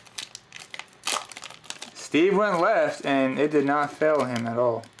 Steve went left, and it did not fail him at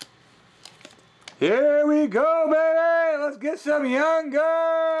all. Here we go, baby! Let's get some Young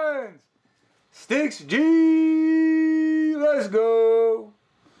Guns! Sticks G! Let's go!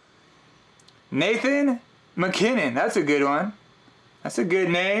 Nathan McKinnon. That's a good one. That's a good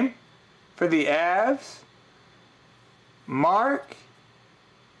name for the Avs. Mark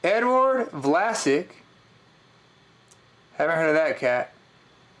Edward Vlasic. Haven't heard of that cat.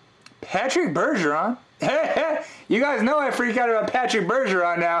 Patrick Bergeron. You guys know I freak out about Patrick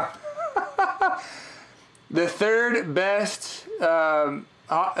Bergeron now. The third best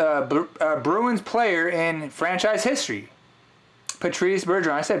Bruins player in franchise history. Patrice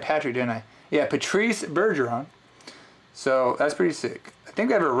Bergeron. I said Patrick, didn't I? Yeah, Patrice Bergeron. So that's pretty sick. I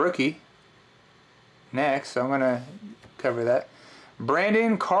think I have a rookie next, so I'm going to cover that.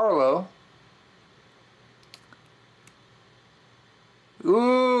 Brandon Carlo.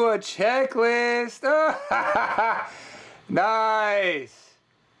 Ooh, a checklist. Oh, nice.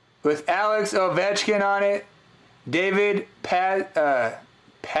 With Alex Ovechkin on it. David Pastrnak?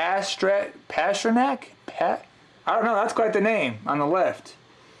 I don't know, that's quite the name on the left.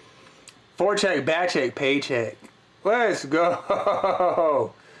 Forecheck, backcheck, paycheck. Let's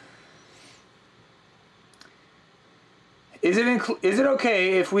go. Is it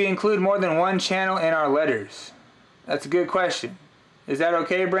okay if we include more than one channel in our letters? That's a good question. Is that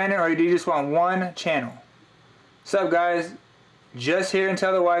okay, Brandon, or do you just want one channel? What's up, guys? Just here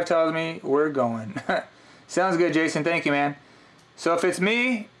until the wife tells me we're going. Sounds good, Jason. Thank you, man. So if it's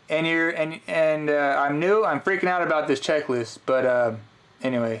me and I'm new, I'm freaking out about this checklist. But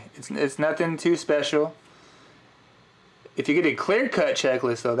anyway, it's nothing too special. If you get a clear-cut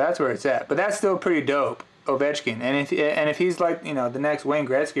checklist, though, that's where it's at. But that's still pretty dope, Ovechkin. And if he's like, you know, the next Wayne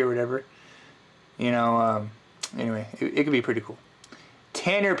Gretzky or whatever, you know, anyway, it could be pretty cool.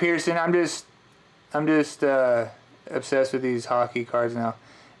 Tanner Pearson. I'm just obsessed with these hockey cards now.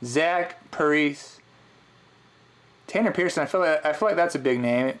 Zach Parise. Tanner Pearson. I feel like that's a big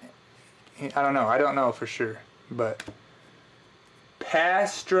name. I don't know. I don't know for sure, but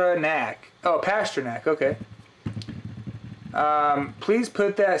Pastrnak. Oh, Pastrnak. Okay. Please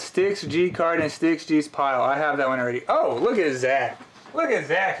put that Sticks G card in Sticks G's pile. I have that one already. Oh, look at Zach. Look at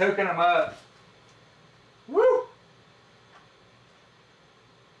Zach hooking him up. Woo!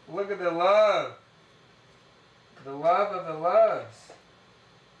 Look at the love. The love of the loves.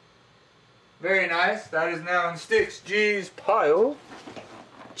 Very nice. That is now in Sticks G's pile.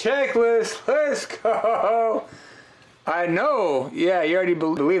 Checklist. Let's go. I know. Yeah, you already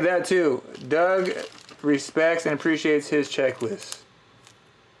believe that too. Doug respects and appreciates his checklist.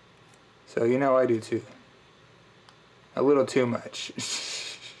 So you know I do too. A little too much.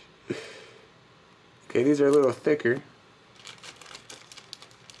 Okay, these are a little thicker.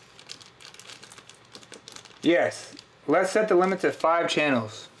 Yes, let's set the limit to 5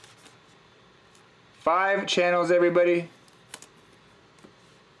 channels. 5 channels, everybody.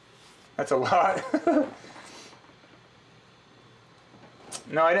 That's a lot.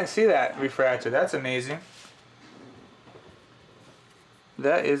 No, I didn't see that refractor. That's amazing.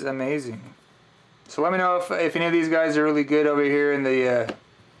 That is amazing. So let me know if any of these guys are really good over here in the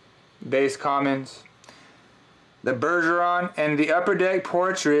base commons. The Bergeron and the Upper Deck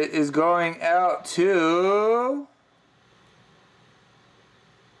portrait is going out to...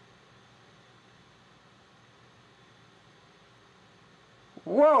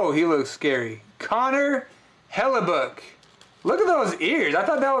 Whoa, he looks scary. Connor Hellebuck. Look at those ears. I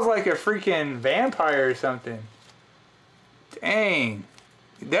thought that was like a freaking vampire or something. Dang.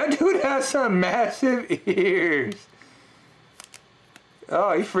 That dude has some massive ears.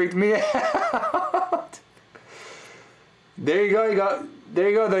 Oh, he freaked me out. There you go. There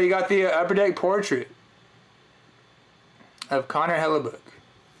you go, though. You got the Upper Deck portrait of Connor Hellebuck.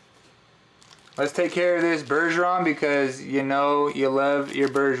 Let's take care of this Bergeron because you know you love your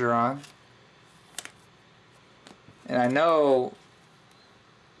Bergeron. And I know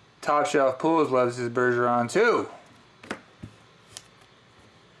Top Shelf Pools loves his Bergeron too.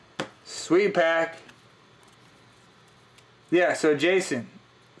 Sweet pack. Yeah, so Jason.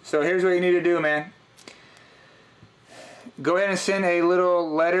 So here's what you need to do, man. Go ahead and send a little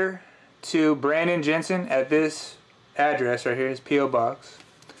letter to Brandon Jensen at this address right here, his P.O. Box.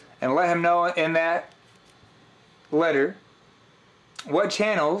 And let him know in that letter what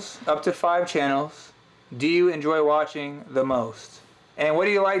channels, up to 5 channels, do you enjoy watching the most? And what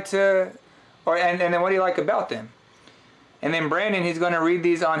do you like to, and then what do you like about them? And then Brandon, he's going to read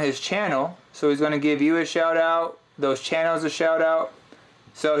these on his channel. So he's going to give you a shout out, those channels a shout out.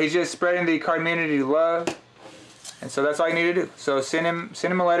 So he's just spreading the community love. And so that's all you need to do. So send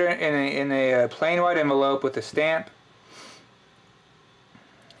him a letter in a plain white envelope with a stamp.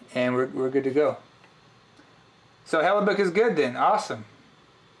 And we're good to go. So Hellebuck is good then. Awesome.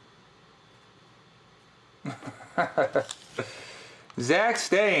 Zach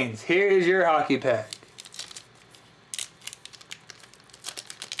Staines, here is your hockey pack.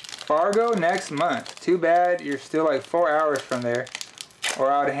 Fargo next month. Too bad you're still like 4 hours from there,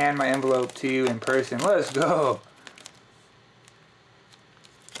 or I would hand my envelope to you in person. Let's go.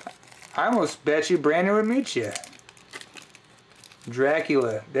 I almost bet you Brandon would meet you.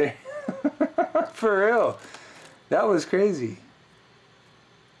 Dracula. There. For real. That was crazy.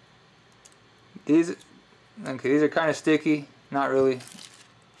 These are kind of sticky. Not really.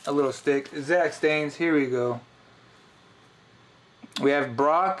 A little stick. Zach Staines, here we go. We have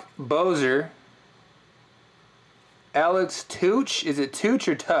Brock Bozer. Alex Tooch. Is it Tooch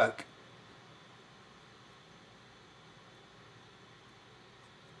or Tuck?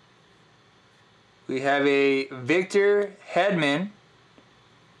 We have a Victor Hedman.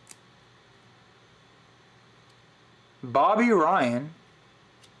 Bobby Ryan.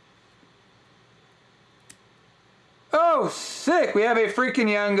 Oh, sick! We have a freaking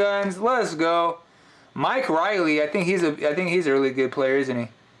Young Guns. Let's go. Mike Riley. I think he's a really good player, isn't he?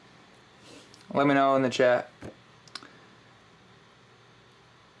 Let me know in the chat.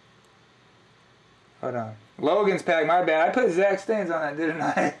 Hold on. Logan's pack. My bad. I put Zach Staines on that, didn't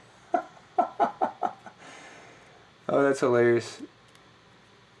I? Oh, that's hilarious.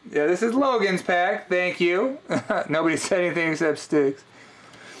 Yeah, this is Logan's pack. Thank you. Nobody said anything except sticks.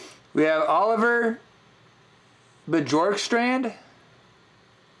 We have Oliver Bjorkstrand.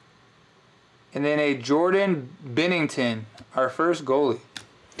 And then a Jordan Bennington, our first goalie.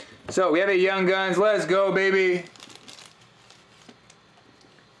 So we have a Young Guns. Let's go, baby.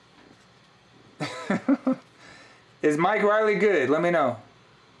 Is Mike Riley good? Let me know.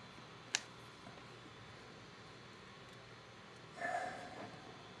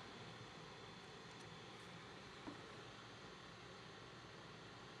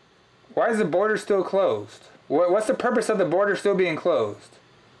 Why is the border still closed? What's the purpose of the border still being closed?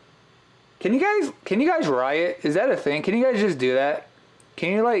 Can you guys riot? Is that a thing? Can you guys just do that?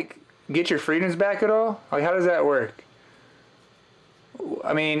 Can you like get your freedoms back at all? Like, how does that work?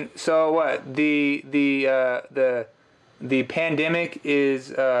 I mean, so what? The pandemic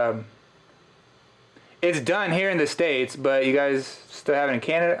is it's done here in the States, but you guys still have it in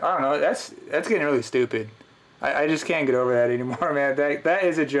Canada? I don't know. That's getting really stupid. I just can't get over that anymore, man. That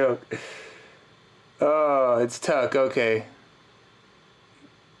is a joke. Oh, it's Tuck. Okay.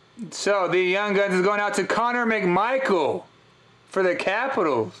 So the Young Guns is going out to Connor McMichael for the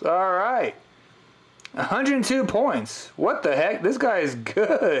Capitals. All right. 102 points. What the heck? This guy is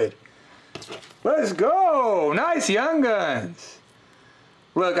good. Let's go. Nice Young Guns.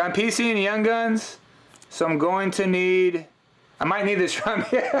 Look, I'm PCing Young Guns, so I'm going to need... I might need this from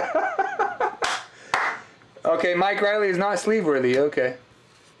you. Okay, Mike Riley is not sleeve worthy. Okay.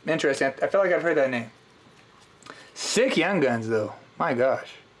 Interesting. I feel like I've heard that name. Sick Young Guns, though. My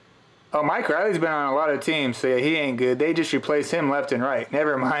gosh. Oh, Mike Riley's been on a lot of teams, so yeah, he ain't good. They just replaced him left and right.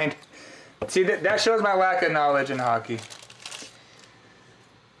 Never mind. See, that shows my lack of knowledge in hockey.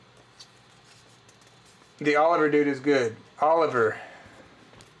 The Oliver dude is good. Oliver.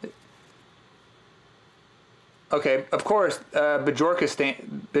 Okay, of course,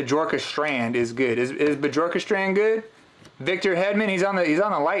 Bjorka Strand is good. Is Bjorka Strand good? Victor Hedman, he's on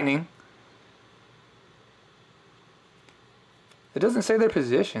the Lightning. It doesn't say their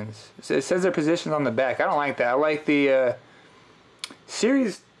positions. It says their positions on the back. I don't like that. I like the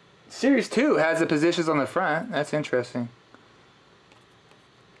Series 2 has the positions on the front. That's interesting.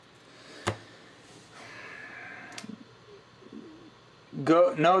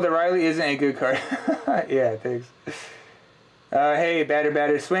 No, the Riley isn't a good card. Yeah, thanks. Hey,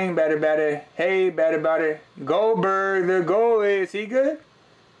 batter, swing, batter. Hey, batter. Goldberg, the goalie, is he good?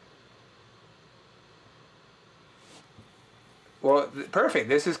 Well, perfect.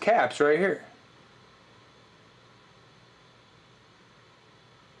 This is Caps right here.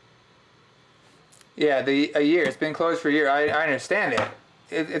 Yeah, a year. It's been closed for a year. I understand it.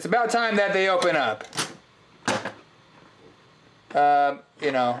 It's about time that they open up.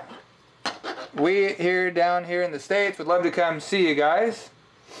 You know, we down here in the States would love to come see you guys.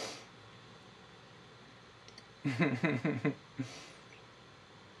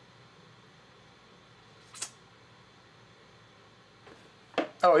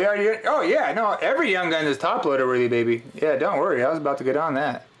 Oh, yeah, oh, yeah, no, every Young Gun is top loader worthy, baby. Yeah, don't worry, I was about to get on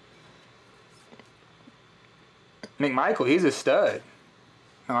that. McMichael, he's a stud.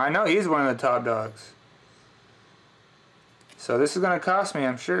 No, I know he's one of the top dogs. So this is going to cost me,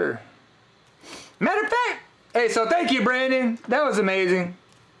 I'm sure. Matter of fact, hey, so thank you, Brandon. That was amazing.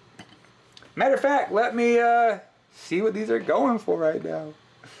 Matter of fact, let me see what these are going for right now.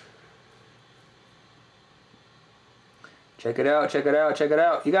 Check it out, check it out, check it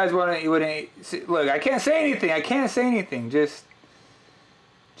out. You guys want to, you wouldn't, see, look, I can't say anything. I can't say anything.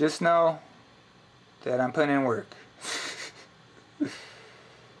 Just know that I'm putting in work.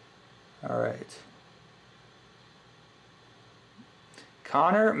 All right.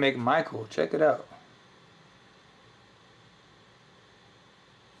 Connor McMichael, check it out.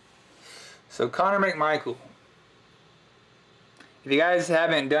 So Connor McMichael. If you guys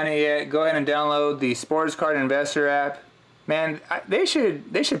haven't done it yet, go ahead and download the Sports Card Investor app. Man, they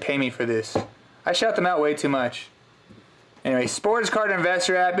should pay me for this. I shout them out way too much. Anyway, Sports Card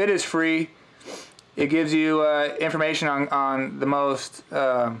Investor app, it is free. It gives you information on the most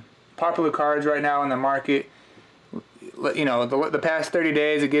popular cards right now in the market. You know, the past 30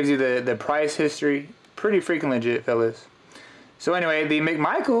 days, it gives you the price history. Pretty freaking legit, fellas. So anyway, the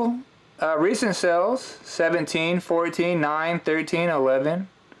McMichael recent sales, 17, 14, 9, 13, 11.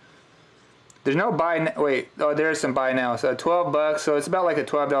 There's no buy, wait, oh, there's some buy now. So $12, so it's about like a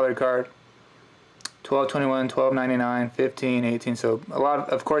 $12 card. 12, 21, 12, 99, 15, 18. So a lot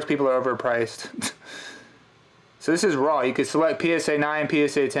of course, people are overpriced. So this is raw. You could select PSA 9,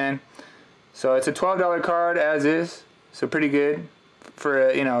 PSA 10. So it's a $12 card as is. So pretty good for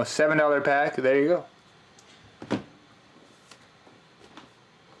a, you know, $7 pack. There you go.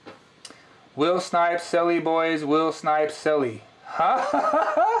 Will Snipes, Selly boys. Will Snipes, Selly. Ha ha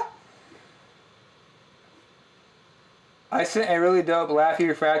ha ha. I sent a really dope Laffy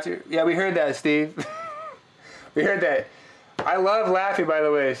refractor. Yeah, we heard that, Steve. We heard that. I love Laffy, by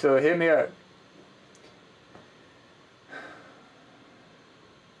the way, so hit me up.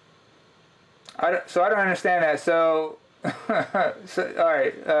 I don't understand that. So, all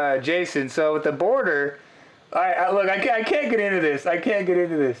right, Jason. So with the border, look, I can't get into this. I can't get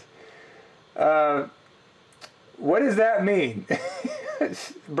into this. What does that mean?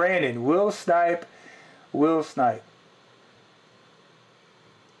 Brandon, Will Snipe.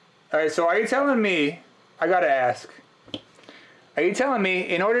 All right, so are you telling me, I gotta ask, are you telling me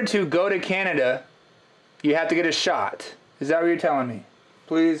in order to go to Canada, you have to get a shot? Is that what you're telling me?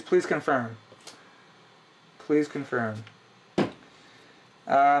 Please confirm. Please confirm.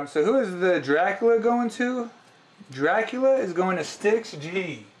 So who is the Dracula going to? Dracula is going to Styx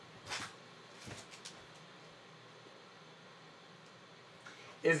G.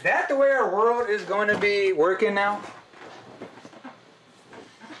 Is that the way our world is going to be working now?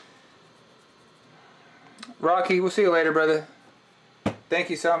 Rocky, we'll see you later, brother. Thank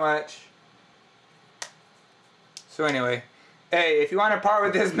you so much. So anyway, hey, if you want to part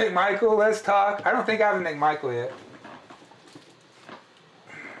with this McMichael, let's talk. I don't think I have a McMichael yet.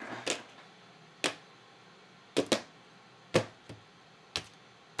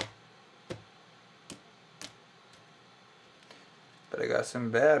 But I got some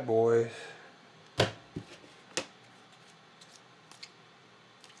bad boys.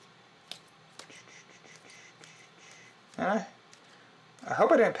 I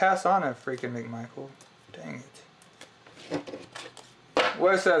hope I didn't pass on a freaking McMichael. Dang it.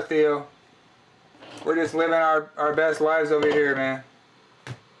 What's up, Theo? We're just living our best lives over here, man.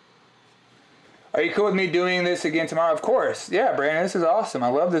 Are you cool with me doing this again tomorrow? Of course. Yeah, Brandon, this is awesome. I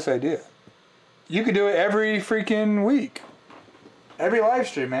love this idea. You could do it every freaking week. Every live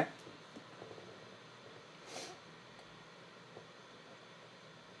stream, man.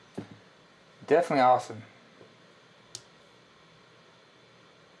 Definitely awesome.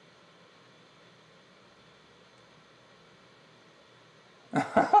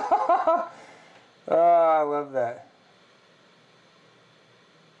 Oh, I love that.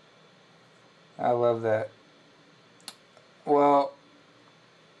 I love that. Well,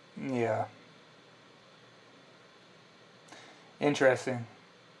 yeah. Interesting.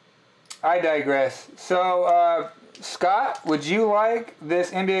 I digress. So, Scott, would you like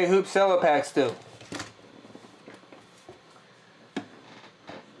this NBA Hoop Cello Pack still?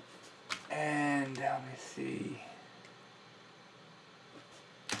 And let me see.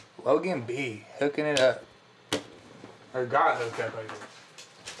 Logan B, hooking it up. Or got hooked up, I guess.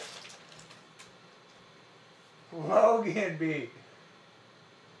 Logan B.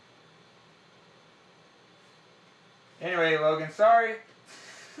 Anyway, Logan, sorry.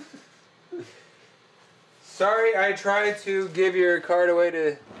 Sorry, I tried to give your card away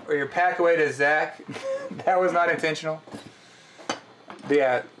to, or your pack away to Zach. That was not intentional. But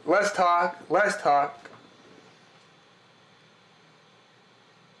yeah, let's talk. Let's talk.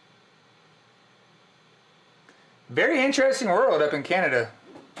 Very interesting world up in Canada.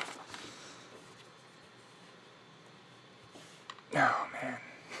 Oh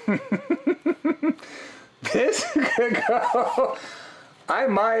man. This could go.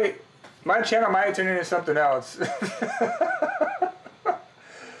 My channel might turn into something else.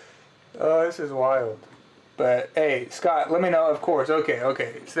 Oh, this is wild. But hey, Scott, let me know, of course. Okay.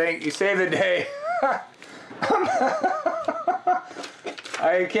 You saved the day.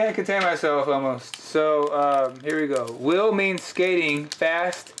 I can't contain myself almost. So, here we go. Will means skating,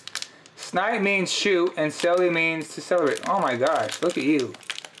 fast. Snipe means shoot, and Selly means to celebrate. Oh my gosh, look at you.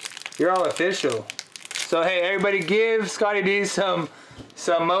 You're all official. So hey, everybody give Scotty D some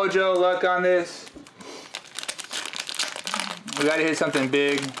mojo luck on this. We gotta hit something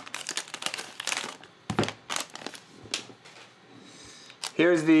big.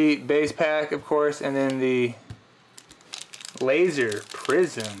 Here's the base pack, of course, and then the laser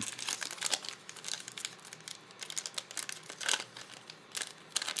prism.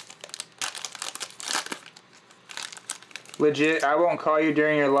 Legit, I won't call you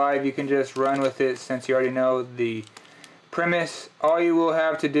during your live. You can just run with it since you already know the premise. All you will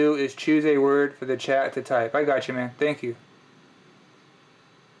have to do is choose a word for the chat to type. I got you, man. Thank you.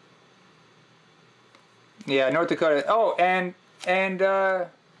 Yeah, North Dakota. Oh,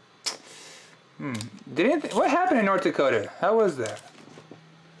 what happened in North Dakota? How was that?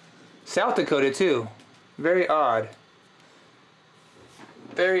 South Dakota too. Very odd.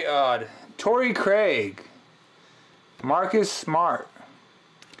 Very odd. Torrey Craig. Marcus Smart.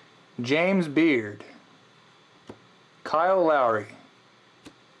 James Beard. Kyle Lowry.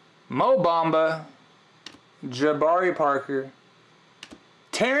 Mo Bamba. Jabari Parker.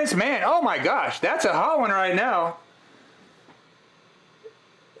 Terrence Mann. Oh my gosh, that's a hot one right now.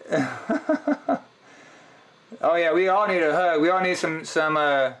 Oh yeah, we all need a hug. We all need some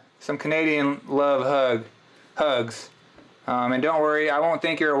Canadian love hugs. And don't worry, I won't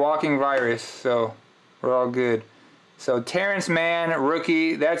think you're a walking virus, so we're all good. So Terrence Mann,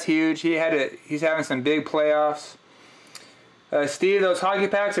 rookie, that's huge. He's having some big playoffs. Steve, those hockey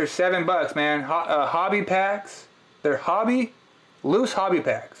packs are $7, man. Hobby packs. They're loose hobby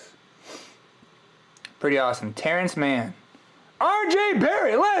packs. Pretty awesome. Terrence Mann. RJ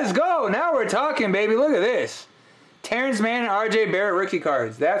Barrett, let's go. Now we're talking, baby. Look at this. Terrence Mann and RJ Barrett rookie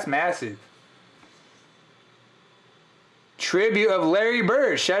cards. That's massive. Tribute of Larry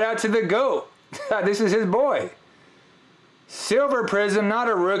Bird. Shout out to the GOAT. This is his boy. Silver Prism, not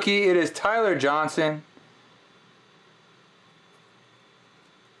a rookie. It is Tyler Johnson.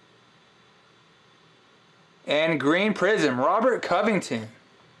 And Green Prism, Robert Covington.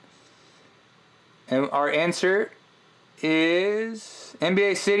 And our insert is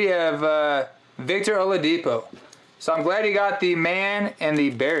NBA City of Victor Oladipo. So I'm glad he got the Man and the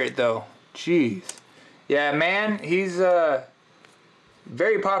Barrett though. Jeez. Yeah, Man, he's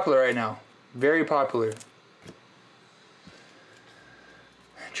very popular right now. Very popular.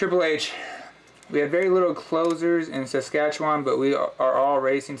 Triple H. We had very little closers in Saskatchewan, but we are all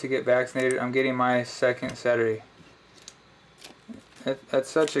racing to get vaccinated. I'm getting my second Saturday. That's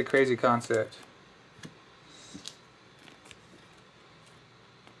such a crazy concept.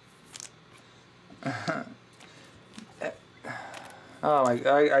 Oh my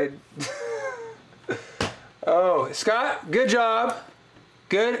God, Oh, Scott, good job.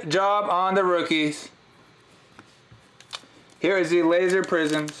 Good job on the rookies. Here is the laser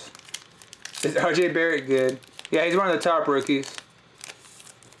prisms. Is RJ Barrett good? Yeah, he's one of the top rookies.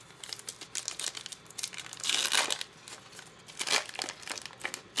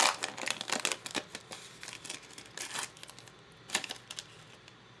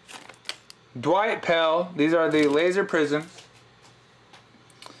 Dwight Pell. These are the laser prisms.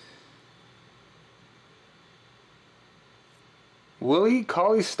 Willie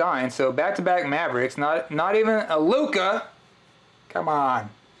Cauley-Stein. So back-to-back Mavericks. Not even a Luka. Come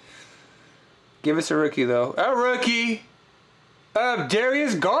on. Give us a rookie though. A rookie of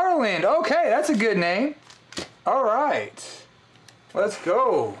Darius Garland. Okay, that's a good name. All right. Let's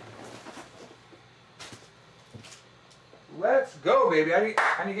go. Let's go, baby. I need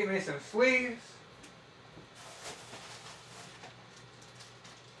to get me some sleeves.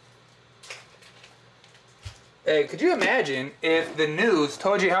 Hey, could you imagine if the news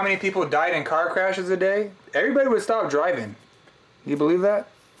told you how many people died in car crashes a day? Everybody would stop driving. You believe that?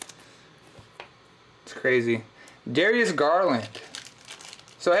 It's crazy. Darius Garland.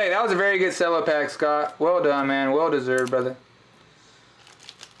 So hey, that was a very good cello pack, Scott. Well done, man. Well deserved, brother.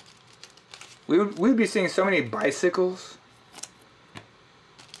 We'd be seeing so many bicycles.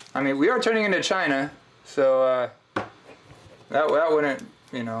 I mean, we are turning into China, so that wouldn't,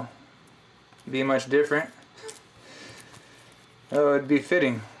 you know, be much different. It'd be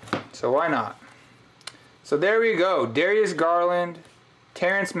fitting. So why not? So there we go. Darius Garland,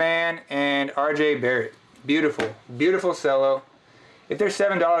 Terrence Mann, and RJ Barrett. Beautiful. Beautiful cello. If they're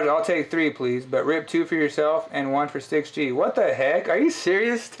 $7, I'll take 3, please. But rip 2 for yourself and 1 for Sticks G. What the heck? Are you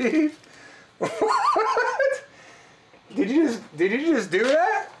serious, Steve? What? Did you just do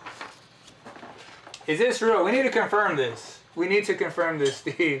that? Is this real? We need to confirm this. We need to confirm this,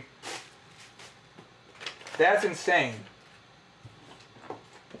 Steve. That's insane.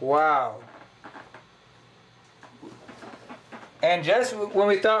 Wow. And just when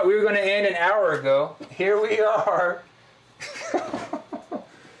we thought we were going to end an hour ago, here we are.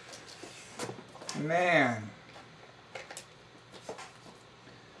 Man.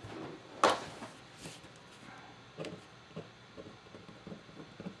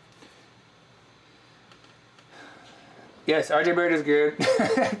 Yes, RJ Barrett is good.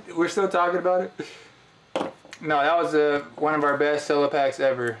 We're still talking about it? No, that was one of our best cello packs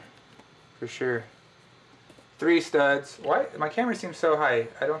ever. For sure. 3 studs. Why? My camera seems so high.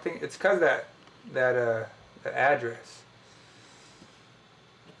 I don't think it's because the address.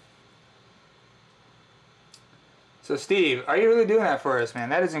 So Steve, are you really doing that for us, man?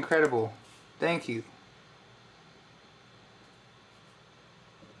 That is incredible. Thank you.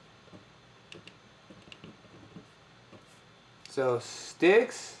 So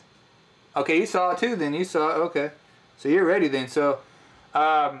Sticks. Okay, you saw it too then. You saw it. Okay. So you're ready then. So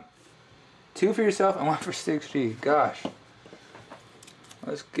 2 for yourself and 1 for Sticks G. Gosh.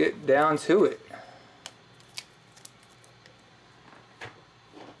 Let's get down to it.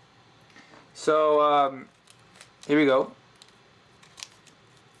 So here we go.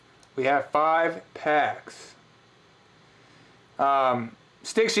 We have 5 packs.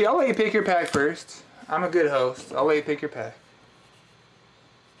 Sticks G, I'll let you pick your pack first. I'm a good host. I'll let you pick your pack.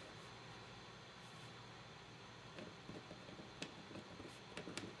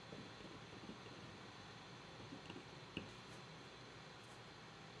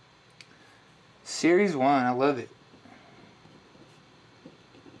 Series 1, I love it.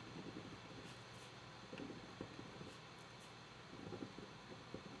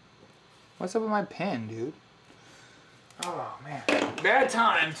 What's up with my pen, dude? Oh, man. Bad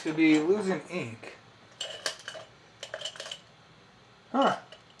time to be losing ink. Huh.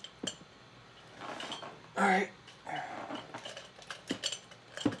 Alright.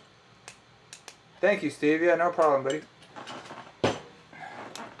 Thank you, Steve. Yeah, no problem, buddy.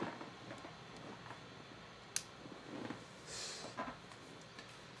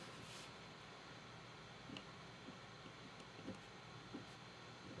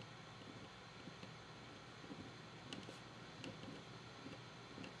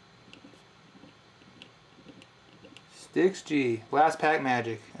 Sticks G. Last pack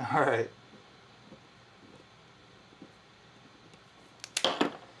magic. Alright.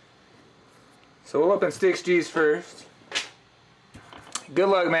 So we'll open Sticks G's first. Good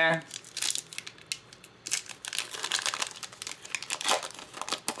luck, man.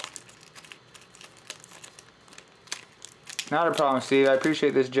 Not a problem, Steve. I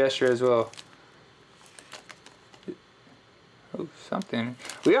appreciate this gesture as well. Oh, something.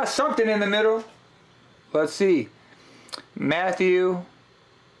 We got something in the middle. Let's see. Matthew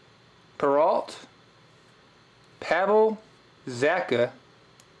Peralt, Pavel Zaka,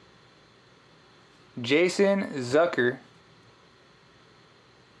 Jason Zucker,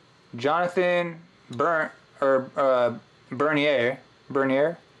 Jonathan Bernier.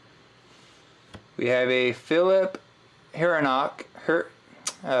 We have a Philip Ronek.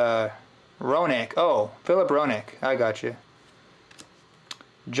 Oh, Philip Ronek. I got you.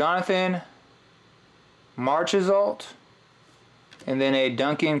 Jonathan Marchesalt. And then a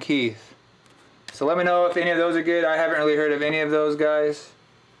Duncan Keith. So let me know if any of those are good. I haven't really heard of any of those guys.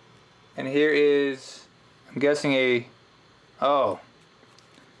 And here is, I'm guessing oh.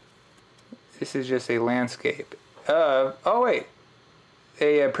 This is just a landscape. Oh wait.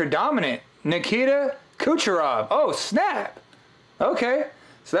 A predominant Nikita Kucherov. Oh, snap. Okay.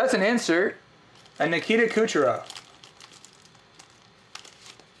 So that's an insert. A Nikita Kucherov.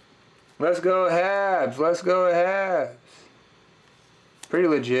 Let's go Habs. Let's go Habs. Pretty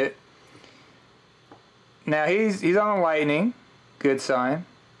legit. Now he's on the Lightning. Good sign.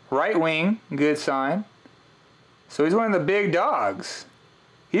 Right wing. Good sign. So he's one of the big dogs.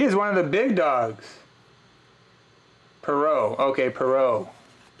 He is one of the big dogs. Perot. Okay, Perot.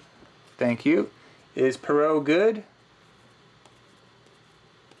 Thank you. Is Perot good?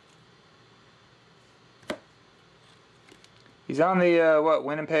 He's on the, what,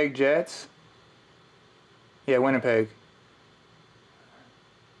 Winnipeg Jets? Yeah, Winnipeg.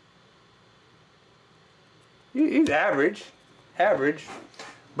 He's average. Average.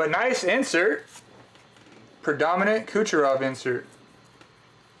 But nice insert. Predominant Kucherov insert.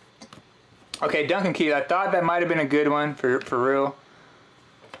 Okay, Duncan Keith. I thought that might have been a good one for real.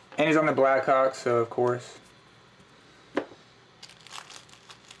 And he's on the Blackhawks, so of course.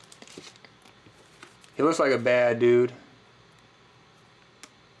 He looks like a bad dude.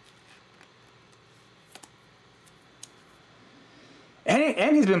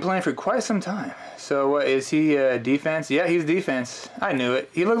 And he's been playing for quite some time. So what, is he defense? Yeah, he's defense. I knew it.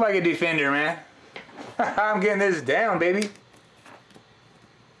 He looked like a defender, man. I'm getting this down, baby.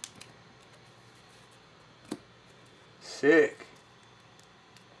 Sick.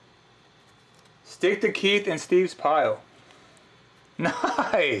 Stick to Keith and Steve's pile.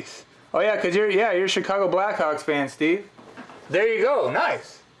 Nice. Oh yeah, cause you're a Chicago Blackhawks fan, Steve. There you go.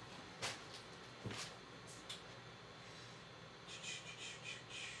 Nice.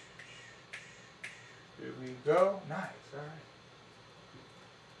 Here we go. Nice. All right.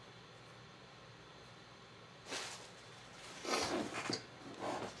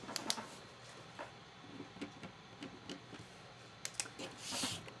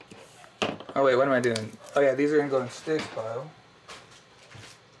 Oh wait, what am I doing? Oh yeah, these are gonna go in sticks pile.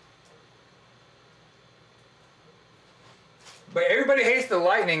 But everybody hates the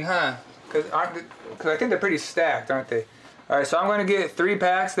Lightning, huh? Cause I think they're pretty stacked, aren't they? All right, so I'm gonna get 3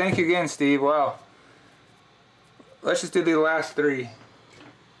 packs. Thank you again, Steve. Wow. Let's just do the last 3.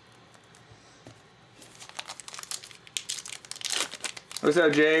 What's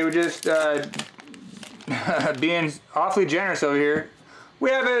up, Jay? We're just being awfully generous over here. We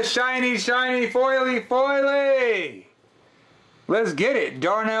have a shiny, foily. Let's get it.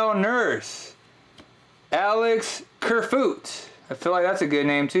 Darnell Nurse. Alex Kerfoot. I feel like that's a good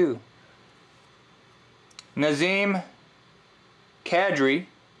name too. Nazim Kadri.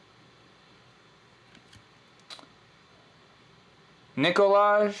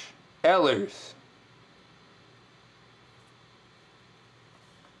 Nikolaj Ehlers.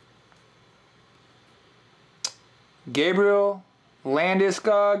 Gabriel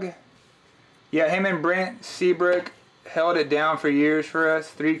Landeskog. Yeah, him and Brent Seabrook held it down for years for us.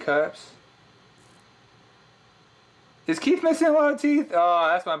 3 cups. Is Keith missing a lot of teeth? Oh,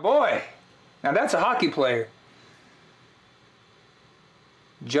 that's my boy. Now that's a hockey player.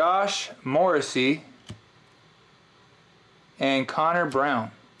 Josh Morrissey and Connor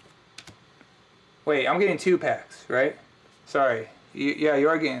Brown. Wait, I'm getting 2 packs, right? Sorry. Yeah, you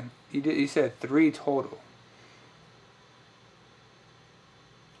are getting. You said 3 total.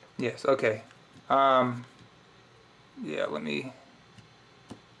 Yes, okay. Yeah, we'll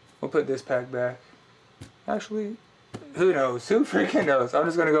put this pack back. Actually, who knows? Who freaking knows? I'm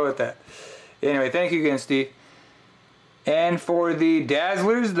just going to go with that. Anyway, thank you again, Steve. And for the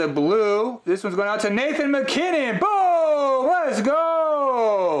Dazzlers, the blue, this one's going out to Nathan McKinnon. Boom! Let's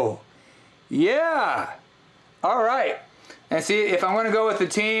go! Yeah! All right. And see, if I'm going to go with the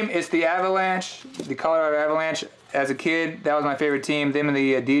team, it's the Avalanche, the Colorado Avalanche. As a kid, that was my favorite team, them and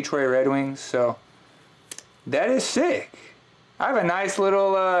the Detroit Red Wings. So, that is sick. I have a nice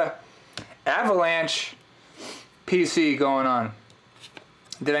little Avalanche PC going on.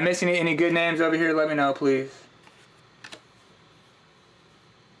 Did I miss any good names over here? Let me know, please.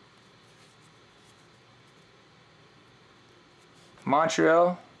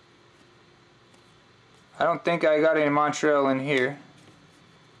 Montreal. I don't think I got any Montreal in here.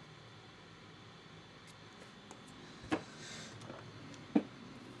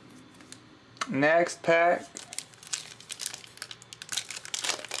 Next pack.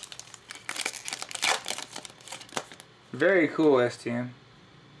 Very cool, STM.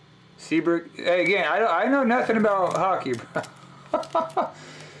 Seabrook. Hey, again, I know nothing about hockey, bro. I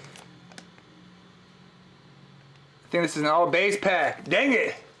think this is an all base pack. Dang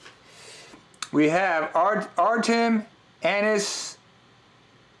it! We have Artem Anismov.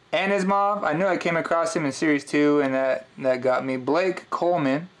 I knew I came across him in Series 2, and that got me. Blake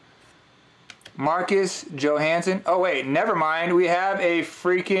Coleman. Marcus Johansson. Oh wait, never mind. We have a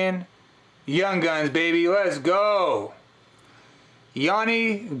freaking Young Guns, baby. Let's go.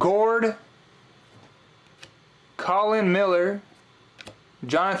 Yanni Gord. Colin Miller.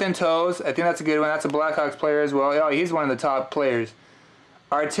 Jonathan Toews. I think that's a good one. That's a Blackhawks player as well. Oh, he's one of the top players.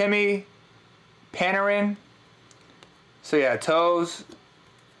 Artemi Panarin. So yeah, Toews.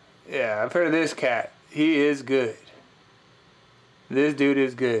 Yeah, I've heard of this cat. He is good. This dude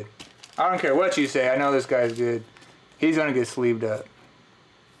is good. I don't care what you say. I know this guy's good. He's going to get sleeved up.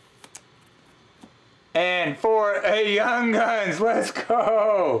 And for a Young Guns, let's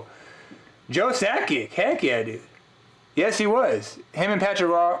go. Joe Sakic. Heck yeah, dude. Yes, he was. Him and Patrick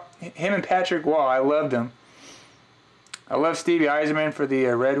Wall. I loved him. I love Stevie Eiserman for the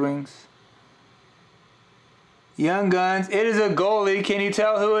Red Wings. Young Guns. It is a goalie. Can you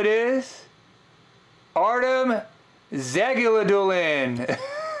tell who it is? Artem Zagadulin.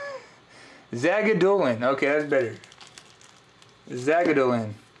 Zagadulin. Okay, that's better.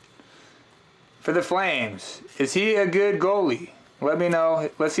 Zagadulin. For the Flames. Is he a good goalie? Let me know.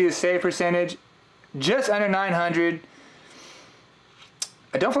 Let's see his save percentage. Just under 900.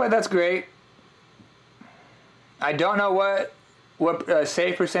 I don't feel like that's great. I don't know what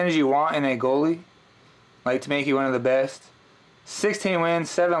save percentage you want in a goalie. Like to make you one of the best. 16 wins,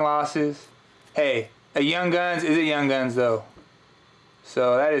 7 losses. Hey, a Young Guns is a Young Guns though.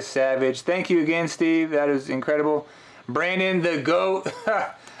 So that is savage. Thank you again, Steve. That is incredible. Brandon the GOAT.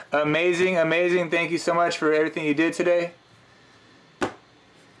 Amazing, amazing. Thank you so much for everything you did today.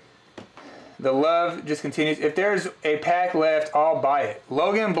 The love just continues. If there's a pack left, I'll buy it.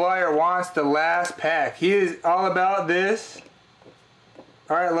 Logan Blyer wants the last pack. He is all about this.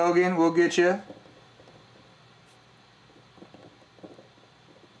 All right, Logan, we'll get you.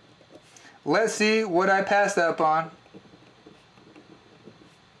 Let's see what I passed up on.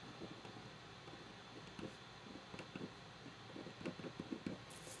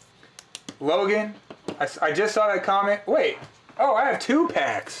 Logan, I just saw that comment. Wait. Oh, I have 2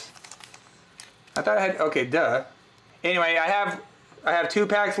 packs. I thought I had, okay, duh. Anyway, I have 2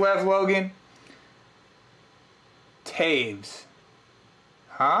 packs left, Logan. Taves.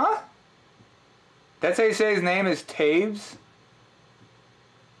 Huh? That's how you say his name is Taves?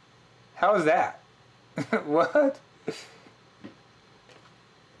 How is that? What?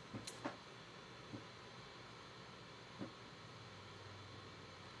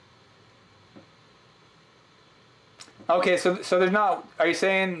 Okay, so there's not, are you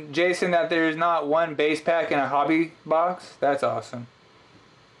saying, Jason, that there's not one base pack in a hobby box? That's awesome.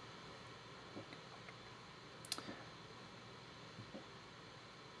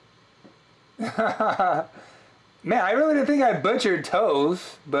 Man, I really didn't think I butchered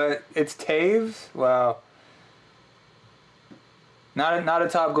toes, but it's Taves? Wow. Not a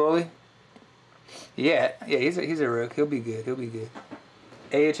top goalie? Yeah, he's a rook. He'll be good. He'll be good.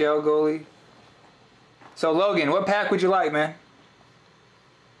 AHL goalie. So Logan, what pack would you like, man?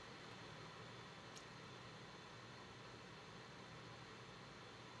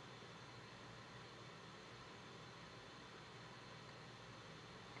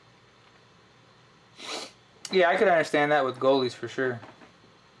 Yeah, I could understand that with goalies for sure.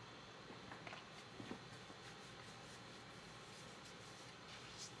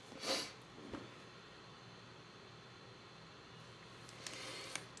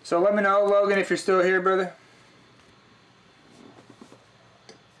 So let me know, Logan, if you're still here, brother.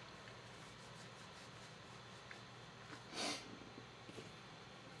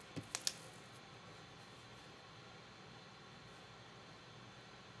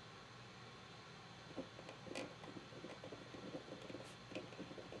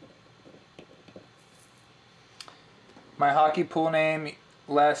 My hockey pool name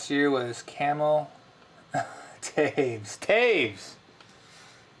last year was Camel Taves. Taves!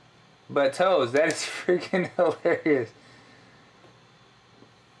 But toes, that is freaking hilarious.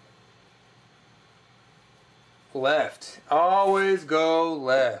 Left. Always go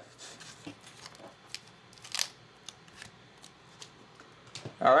left.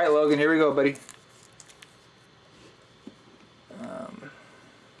 Alright, Logan, here we go, buddy.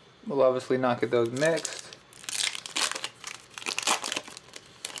 We'll obviously not get those mixed.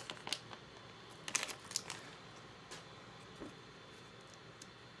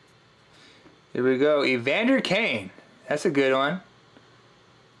 Here we go. Evander Kane. That's a good one.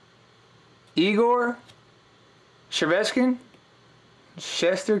 Igor Shesterkin.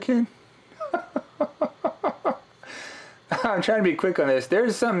 Shesterkin. I'm trying to be quick on this.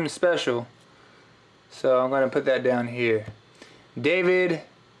 There's something special. So I'm going to put that down here. David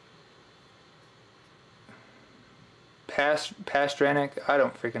Pastranac. I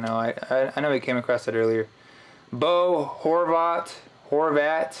don't freaking know. I know we came across that earlier. Bo Horvat.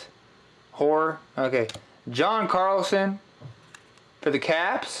 Okay. John Carlson for the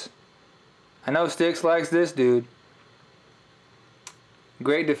Caps. I know Sticks likes this dude.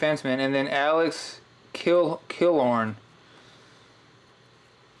 Great defenseman. And then Alex Killorn.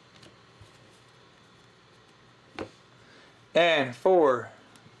 And for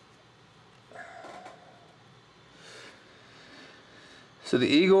So the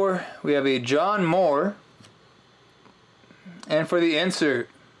Igor, we have a John Moore. And for the insert,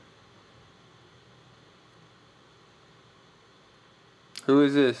 who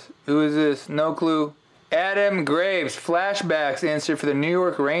is this? Who is this? No clue. Adam Graves, flashbacks insert for the New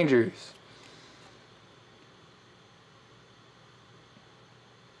York Rangers.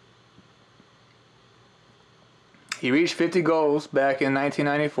 He reached 50 goals back in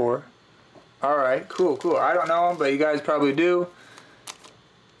 1994. Alright, cool, cool. I don't know him, but you guys probably do.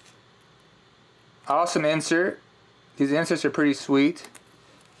 Awesome insert. These inserts are pretty sweet.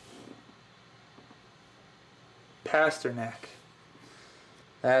 Pasternak.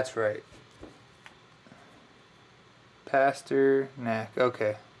 That's right. Pasternak.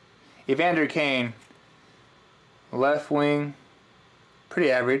 Okay. Evander Kane. Left wing. Pretty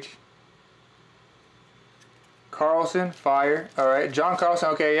average. Carlson, fire. Alright, John Carlson,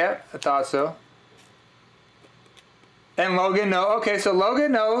 okay, yep, I thought so. And Logan, no. Okay, so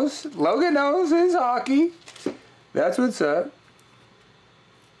Logan knows. Logan knows his hockey. That's what's up.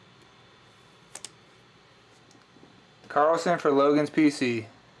 Carlson for Logan's PC.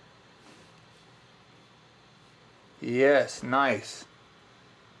 Yes, nice.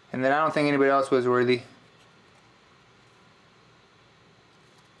 And then I don't think anybody else was worthy.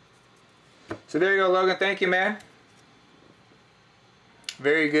 So there you go, Logan. Thank you, man.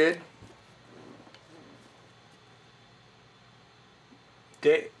 Very good.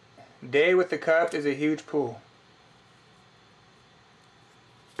 Day with the cup is a huge pool.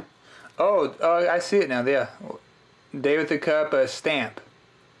 Oh, I see it now. Yeah. Day with the cup, a stamp.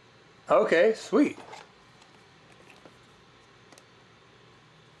 Okay, sweet.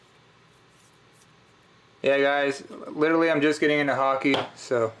 Yeah, guys. Literally, I'm just getting into hockey,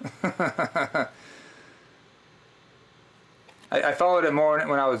 so... I followed it more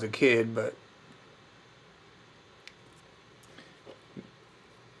when I was a kid, but...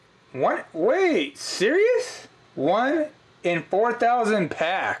 Wait, serious? 1 in 4,000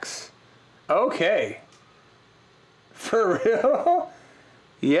 packs. Okay. For real?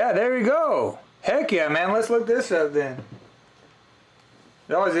 Yeah, there we go. Heck yeah, man. Let's look this up then.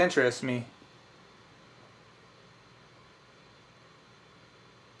 It always interests me.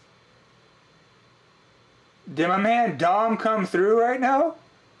 Did my man Dom come through right now?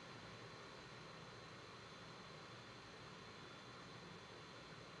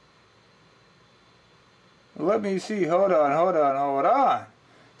 Let me see. Hold on.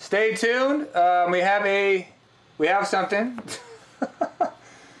 Stay tuned. We have something.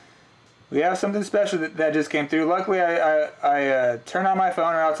 We have something special that just came through. Luckily, I turned on my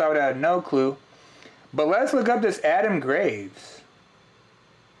phone, or else I would have had no clue. But let's look up this Adam Graves.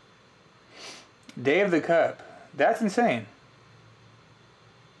 Day of the Cup. That's insane.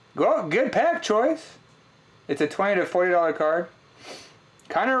 Good pack choice. It's a $20 to $40 card.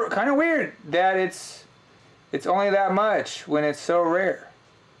 Kind of weird that it's only that much when it's so rare.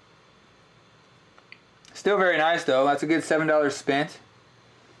 Still very nice though. That's a good $7 spent.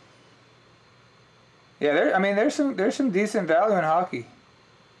 Yeah, there's some decent value in hockey.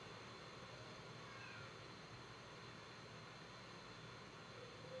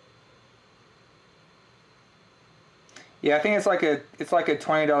 Yeah, I think it's like a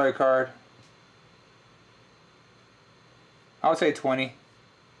 $20 card. I would say 20.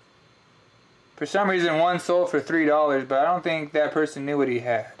 For some reason, one sold for $3, but I don't think that person knew what he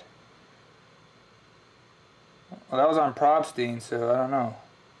had. Well, that was on Propstein, so I don't know.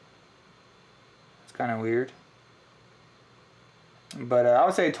 It's kind of weird. But I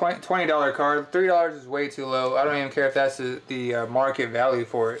would say $20 card. $3 is way too low. I don't even care if that's the market value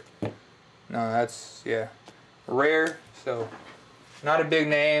for it. No, that's, yeah, rare. So, not a big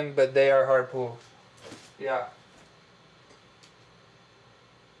name, but they are hard pulls. Yeah.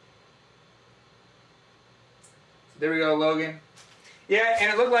 There we go, Logan. Yeah,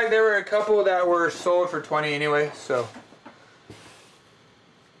 and it looked like there were a couple that were sold for 20 anyway, so.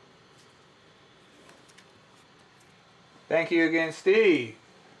 Thank you again, Steve.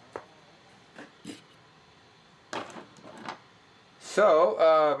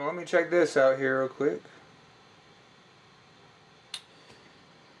 So, let me check this out here real quick.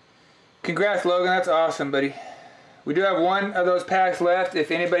 Congrats, Logan. That's awesome, buddy. We do have one of those packs left if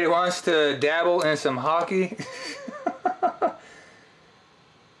anybody wants to dabble in some hockey.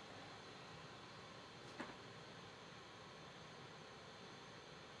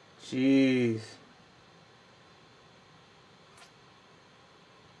 Jeez.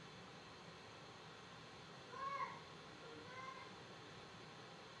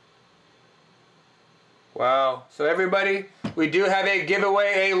 Wow. So everybody, we do have a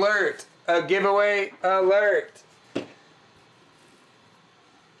giveaway alert. A giveaway alert.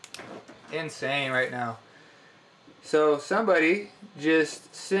 insane right now. So somebody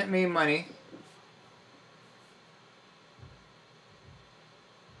just sent me money.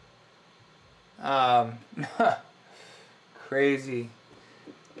 Crazy.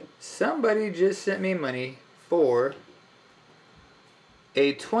 Somebody just sent me money for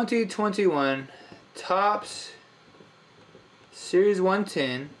a 2021 Topps Series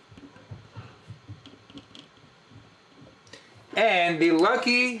 110. And the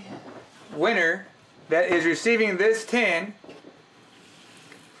lucky winner that is receiving this tin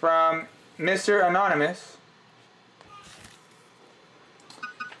from Mr. Anonymous.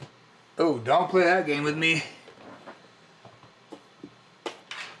 Oh, don't play that game with me.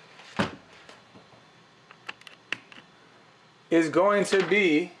 Is going to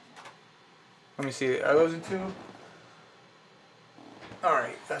be, let me see, are those the two?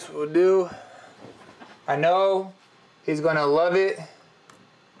 Alright, that's what we'll do. I know he's gonna love it.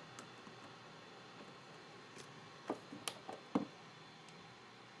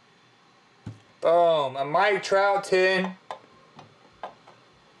 Boom, a Mike Trout tin.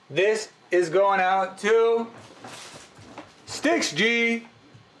 This is going out to Sticks G.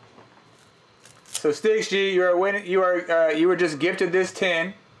 So Sticks G, you are winning. You were just gifted this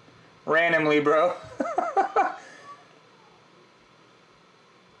tin randomly, bro.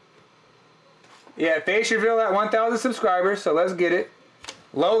 Yeah, face reveal at 1,000 subscribers. So let's get it.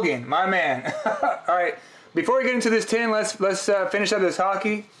 Logan, my man. All right, before we get into this tin, let's finish up this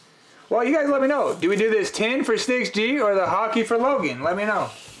hockey. Well, you guys let me know. Do we do this tin for Sticks G or the hockey for Logan? Let me know.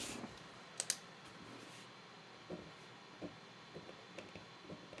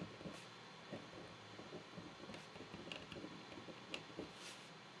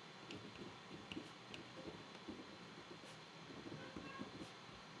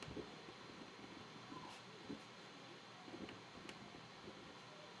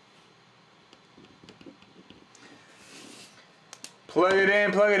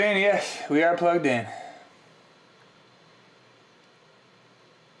 Plug it in, yes, we are plugged in.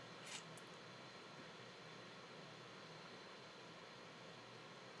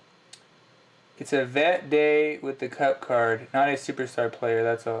 It's a vet day with the cup card, not a superstar player,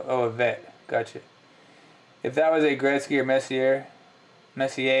 that's all. Oh, a vet, gotcha. If that was a Gretzky or Messier,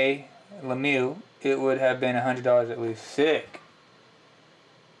 Lemieux, it would have been $100 at least. Sick.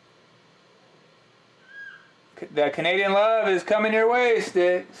 That Canadian love is coming your way,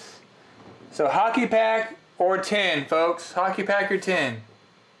 Sticks. So hockey pack or tin, folks. Hockey pack or tin.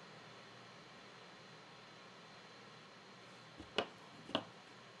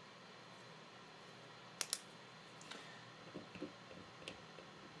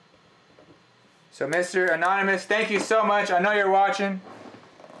 So Mr. Anonymous, thank you so much. I know you're watching.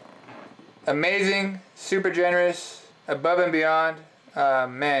 Amazing, super generous, above and beyond.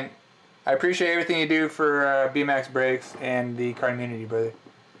 Man, I appreciate everything you do for BMAX Breaks and the card community, brother.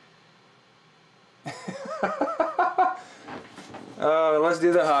 Oh, let's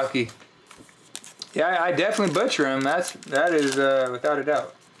do the hockey. Yeah, I definitely butcher him. That is without a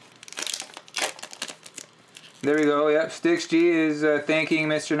doubt. There we go. Yep, Sticks G is thanking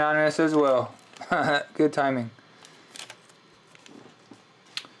Mr. Anonymous as well. Good timing.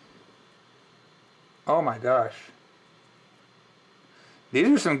 Oh my gosh. These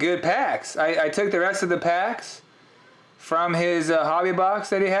are some good packs. I took the rest of the packs from his hobby box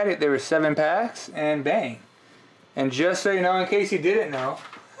that he had. There were 7 packs, and bang. And just so you know, in case you didn't know,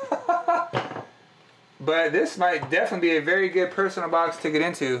 but this might definitely be a very good personal box to get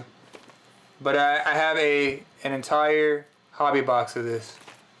into. But I have an entire hobby box of this.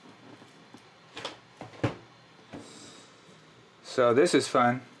 So this is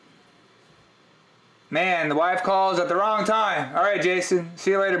fun. Man, the wife calls at the wrong time. All right, Jason.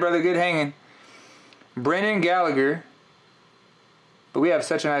 See you later, brother. Good hanging. Brendan Gallagher. But we have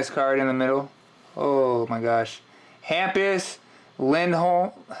such a nice card in the middle. Oh, my gosh. Hampus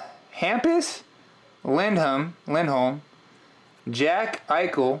Lindholm. Hampus Lindholm. Jack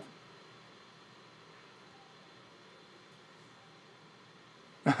Eichel.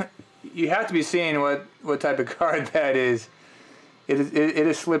 You have to be seeing what type of card that is. It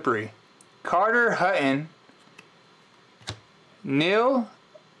is slippery. Carter Hutton, Neil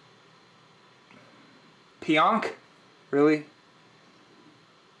Pionk, really?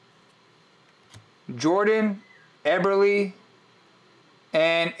 Jordan Eberle,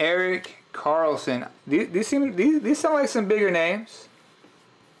 and Eric Carlson. These sound like some bigger names.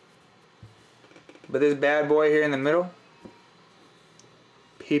 But this bad boy here in the middle,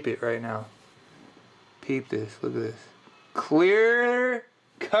 peep it right now. Peep this, look at this. Clear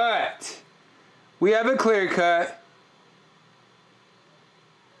cut. We have a clear cut.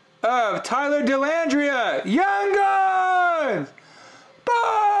 of Tyler Delandria, Young Guns! Boom!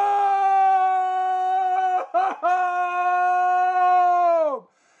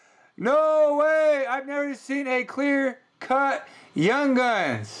 No way! I've never seen a clear-cut Young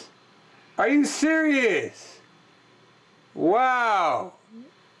Guns. Are you serious? Wow!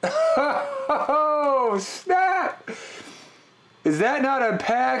 Oh, snap! Is that not a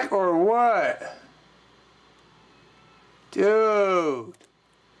pack or what? Dude.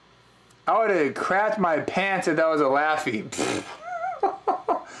 I would have crapped my pants if that was a Laffy.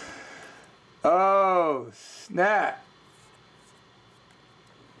 Oh, snap.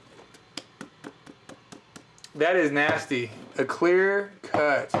 That is nasty. A clear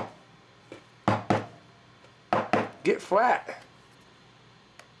cut. Get flat.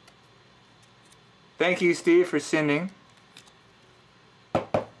 Thank you, Steve, for sending.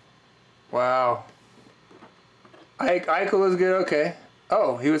 Wow. Eichel is good, okay.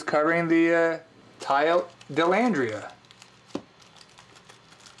 Oh, he was covering the Tile Delandria.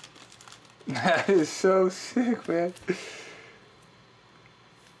 That is so sick, man.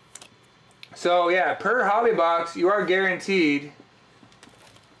 So yeah, per hobby box, you are guaranteed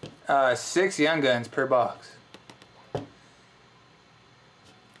 6 Young Guns per box.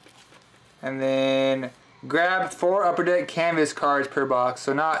 And then grab 4 Upper Deck canvas cards per box.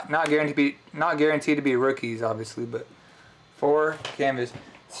 So not guaranteed to be rookies, obviously, but 4 canvas.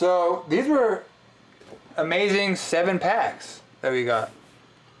 So these were amazing 7 packs that we got.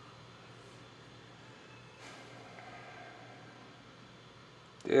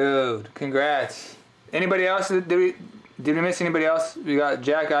 Dude, congrats. Anybody else? Did we miss anybody else? We got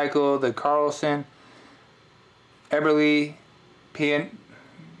Jack Eichel, the Carlson, Eberle, Penis,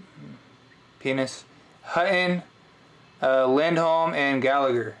 Hutton, Lindholm, and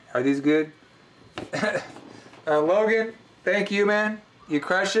Gallagher. Are these good? Logan, thank you, man. You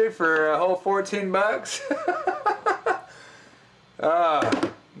crushed it for a whole 14 bucks.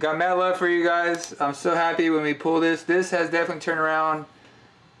 Got mad love for you guys. I'm so happy when we pull this. This has definitely turned around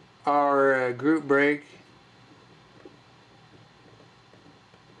our group break.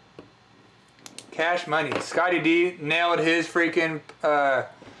 Cash money. Scotty D nailed his freaking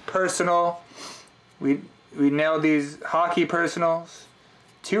personal. We nailed these hockey personals.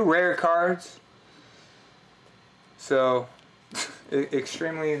 2 rare cards. So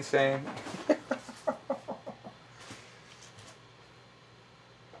extremely insane.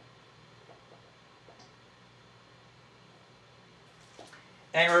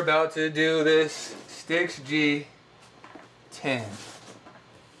 And we're about to do this Sticks G10.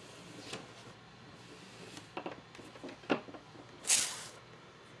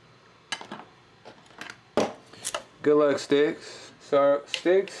 Good luck, Sticks. So,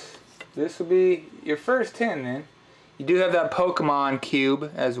 Sticks, this will be your first 10 then. You do have that Pokemon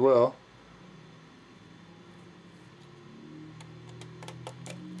cube as well.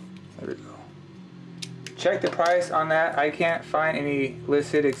 There we go. Check the price on that. I can't find any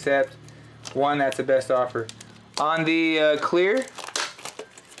listed except one that's the best offer. On the clear, is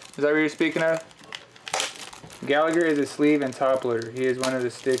that what you're speaking of? Gallagher is a sleeve and top loader. He is one of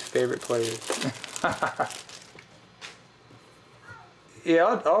the Sticks' favorite players.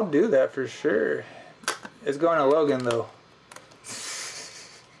 Yeah, I'll do that for sure. It's going to Logan though.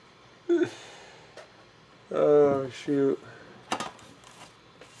 Oh shoot.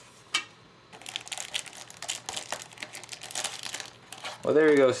 Well,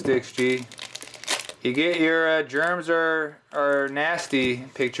 there you go, Sticks G. You get your germs are nasty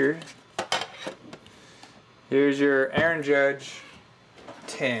picture. Here's your Aaron Judge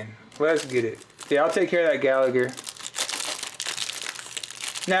 10. Let's get it. Yeah, I'll take care of that Gallagher.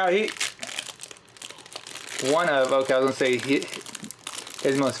 Now okay, I was gonna say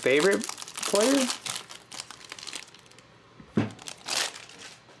his most favorite player.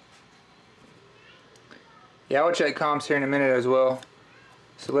 Yeah, I'll check comps here in a minute as well.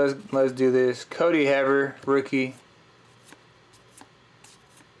 So let's do this. Cody Hever, rookie.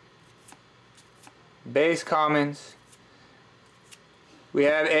 Base commons. We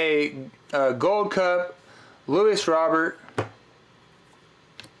have a Gold Cup, Lewis Robert.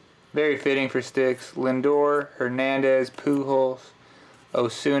 Very fitting for Sticks. Lindor, Hernandez, Pujols,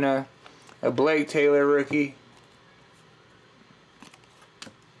 Osuna, a Blake Taylor rookie,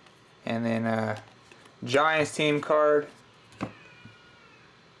 and then Giants team card.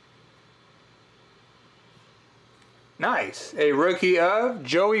 Nice. A rookie of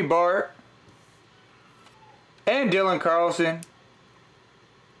Joey Bart and Dylan Carlson.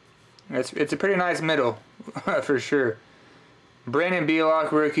 It's a pretty nice middle for sure. Brandon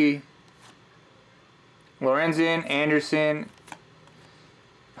Bealock rookie. Lorenzen, Anderson.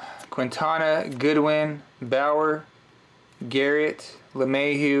 Quintana, Goodwin, Bauer, Garrett,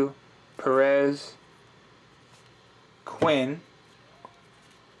 LeMahieu, Perez, Quinn,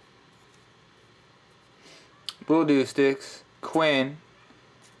 Blue Dew Sticks, Quinn,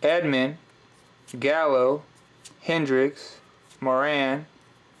 Edmond, Gallo, Hendricks, Moran,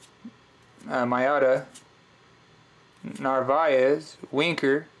 Mayada, Narvaez,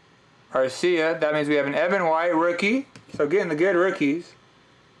 Winker, Arcia. That means we have an Evan White rookie. So getting the good rookies.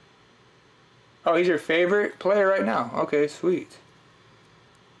 Oh, he's your favorite player right now. Okay, sweet.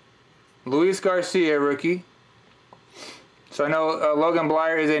 Luis Garcia, rookie. So I know Logan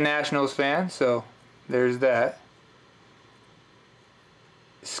Blyer is a Nationals fan, so there's that.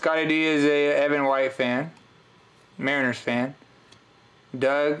 Scotty D is a Evan White fan. Mariners fan.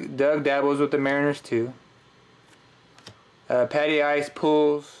 Doug dabbles with the Mariners too. Patty Ice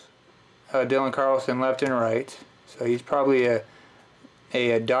pulls Dylan Carlson left and right. So he's probably a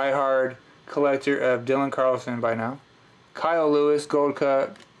diehard collector of Dylan Carlson by now. Kyle Lewis, Gold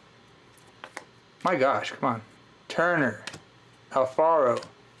Cup. My gosh, come on. Turner, Alfaro,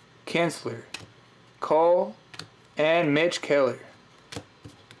 Kinsler, Cole, and Mitch Keller.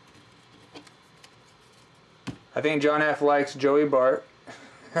 I think John F. likes Joey Bart.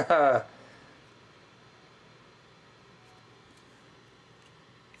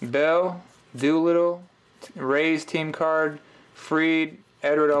 Bell, Doolittle, Rays team card, Freed,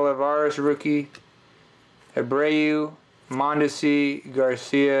 Edward Olivares rookie, Abreu, Mondesi,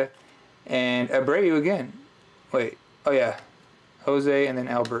 Garcia, and Abreu again. Wait, oh yeah, Jose and then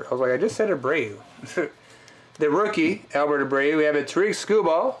Albert. I was like, I just said Abreu. The rookie, Albert Abreu. We have a Tariq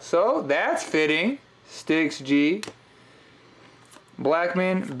Skubal, so that's fitting. Sticks G.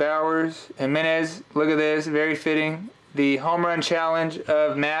 Blackman, Bowers, Jimenez. Look at this, very fitting. The home run challenge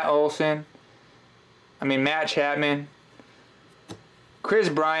of Matt Chapman. Chris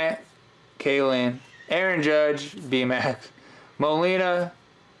Bryant, Kalen. Aaron Judge, B-Max. Molina,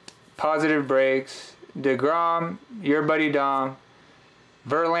 positive breaks. DeGrom, your buddy Dom.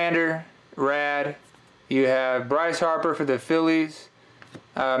 Verlander, Rad. You have Bryce Harper for the Phillies.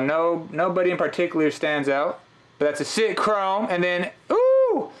 Nobody in particular stands out, but that's a sit chrome, and then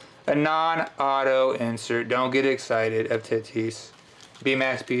a non-auto insert. Don't get excited of Tatis.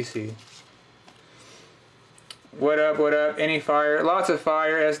 B-Max PC. What up? What up? Any fire? Lots of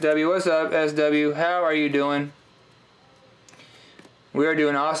fire. SW, what's up? SW, how are you doing? We are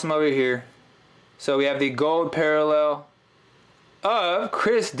doing awesome over here. So we have the gold parallel of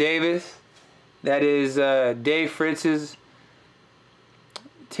Chris Davis. That is Dave Fritz's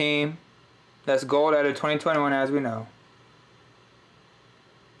team. That's gold out of 2021, as we know.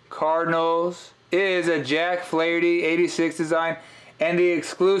 Cardinals is a Jack Flaherty 86 design, and the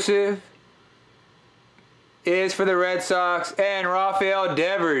exclusive is for the Red Sox and Rafael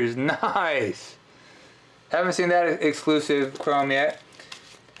Devers. Nice. Haven't seen that exclusive chrome yet.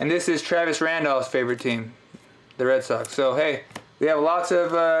 And this is Travis Randall's favorite team, the Red Sox. So hey, we have lots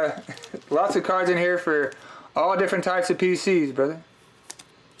of cards in here for all different types of PCs, brother.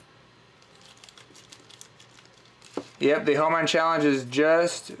 Yep, the home run challenge is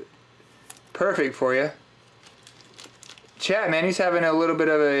just perfect for you. Chapman, he's having a little bit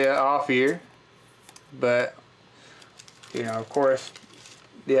of a off year, but you know, of course,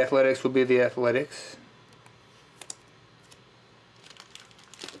 the Athletics will be the Athletics.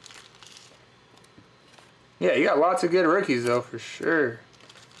 Yeah, you got lots of good rookies though, for sure.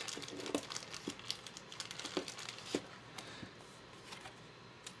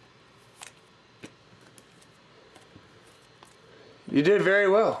 You did very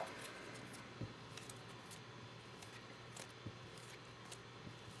well.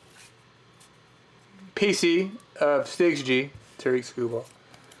 PC of Sticks G, Tariq Skubal.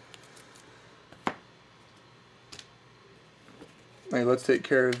 Wait, let's take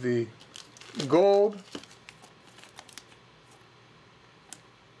care of the gold.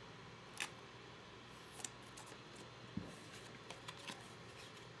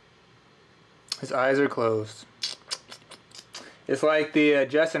 His eyes are closed. It's like the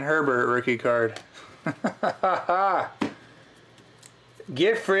Justin Herbert rookie card.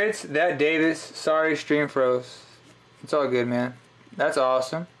 Get Fritz, that Davis. Sorry, stream froze. It's all good, man. That's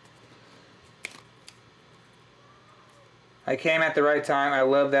awesome. I came at the right time. I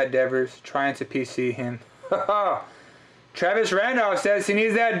love that Devers. Trying to PC him. Travis Randolph says he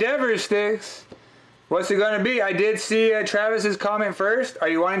needs that Devers sticks. What's it going to be? I did see Travis's comment first. Are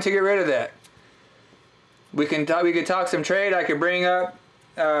you wanting to get rid of that? We could talk some trade. I could bring up,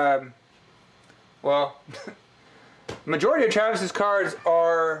 well, majority of Travis's cards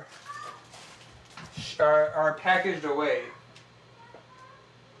are packaged away.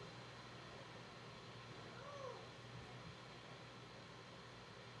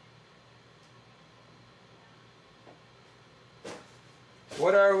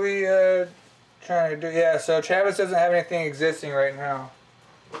 What are we trying to do? Yeah, so Travis doesn't have anything existing right now.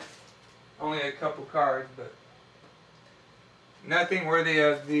 Only a couple cards, but nothing worthy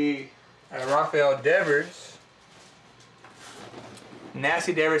of the Rafael Devers.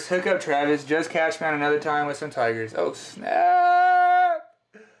 Nasty Devers, hook up Travis. Just catch me on another time with some Tigers. Oh, snap!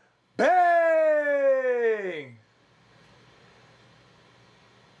 Bang!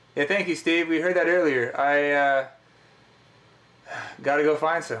 Yeah, thank you, Steve. We heard that earlier. I gotta go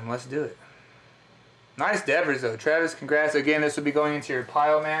find some. Let's do it. Nice Devers, though. Travis, congrats. Again, this will be going into your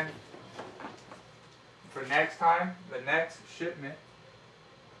pile, man. For next time, the next shipment.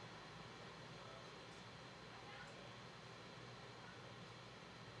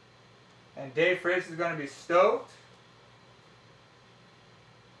 And Dave Fritz is going to be stoked.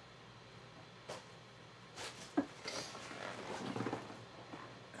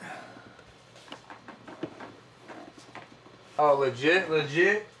 Oh,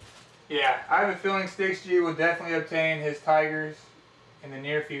 legit. Yeah, I have a feeling Stix G will definitely obtain his Tigers in the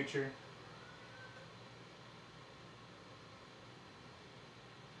near future.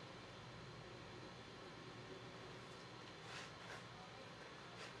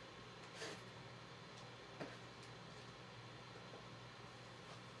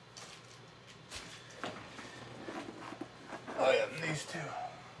 Oh yeah, these two.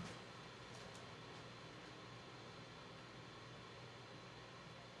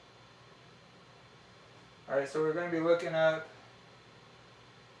 Alright, so we're going to be looking up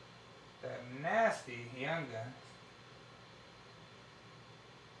that nasty Young Guns.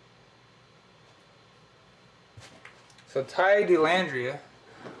 So Ty DeLandria.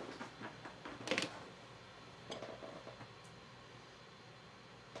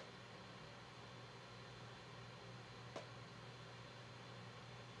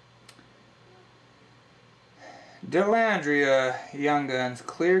 DeLandria Young Guns,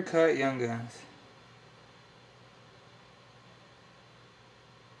 clear cut Young Guns.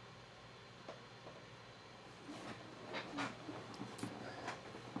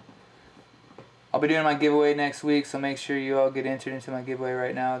 I'll be doing my giveaway next week, so make sure you all get entered into my giveaway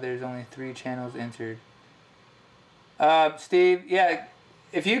right now. There's only 3 channels entered. Steve, yeah,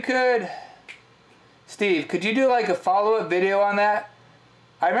 if you could, Steve, could you do like a follow-up video on that?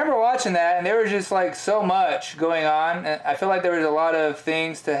 I remember watching that, and there was just like so much going on. And I feel like there was a lot of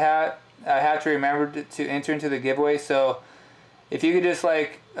things to have to remember to enter into the giveaway. So if you could just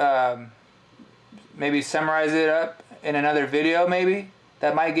like maybe summarize it up in another video, maybe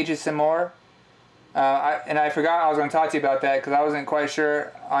that might get you some more. I forgot I was going to talk to you about that because I wasn't quite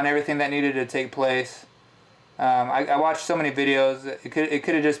sure on everything that needed to take place. I watched so many videos. It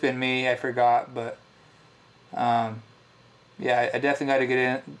could have just been me. I forgot, but yeah, I definitely got to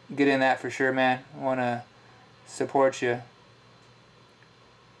get in that for sure, man. I want to support you.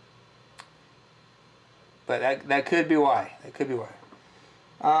 But that could be why. That could be why.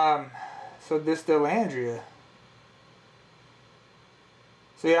 So this DeLandria.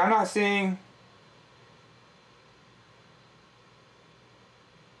 So yeah, I'm not seeing.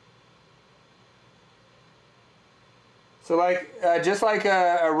 So like, just like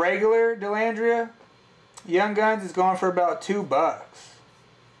a regular DeLandria Young Guns is going for about $2.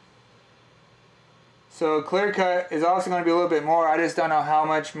 So clear cut is also going to be a little bit more. I just don't know how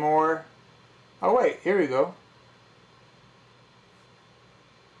much more. Oh wait, here we go.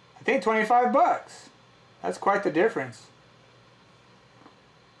 I think $25. That's quite the difference.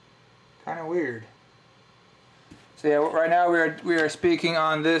 Kind of weird. So yeah, right now we are speaking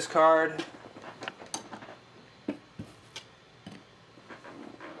on this card.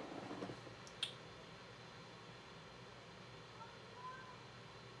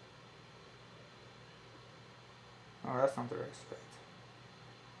 Oh, that's not the right spec.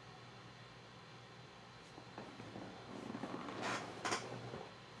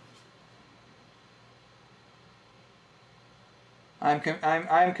 I'm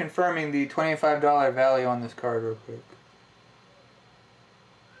confirming the $25 value on this card real quick.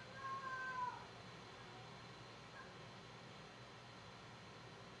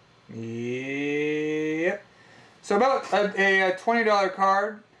 Yep. So about a $20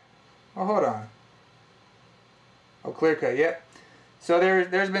 card. Oh, hold on. Oh, clear cut, yep. So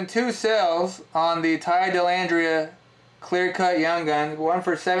there's been 2 sales on the Ty DeLandria clear cut Young Gun. One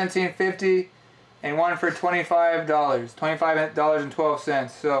for $17.50 and one for $25. $25.12.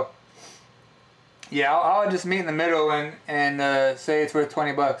 So yeah, I'll just meet in the middle and say it's worth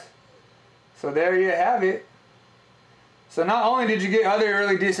 $20. So there you have it. So not only did you get other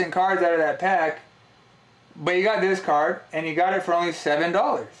really decent cards out of that pack, but you got this card and you got it for only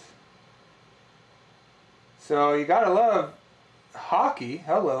 $7. So you gotta love Hockey,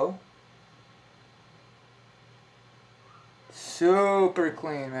 hello. Super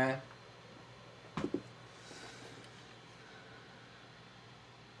clean, man.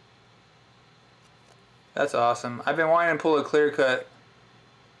 That's awesome. I've been wanting to pull a clear cut.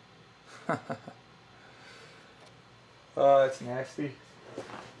 Oh, that's nasty.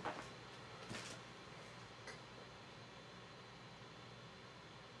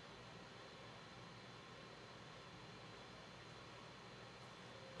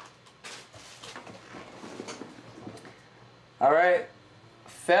 All right,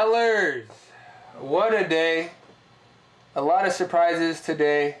 fellers, what a day. A lot of surprises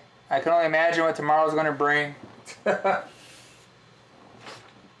today. I can only imagine what tomorrow's going to bring.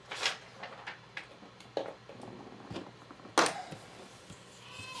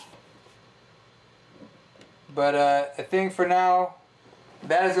 But I think for now,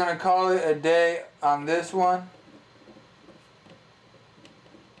 that is going to call it a day on this one.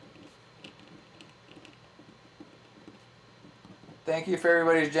 Thank you for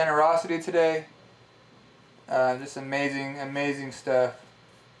everybody's generosity today. Just amazing, amazing stuff.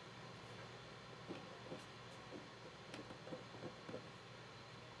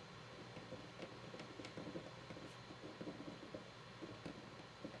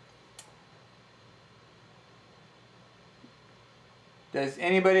 Does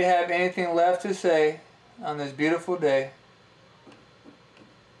anybody have anything left to say on this beautiful day?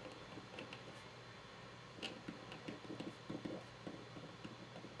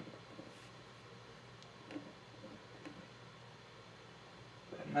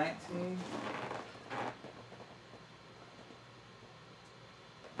 At 19.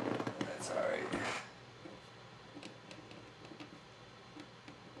 That's all right.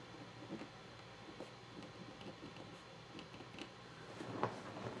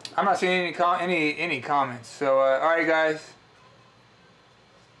 I'm not seeing any comments. So all right, guys.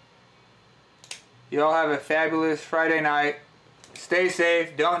 You all have a fabulous Friday night. Stay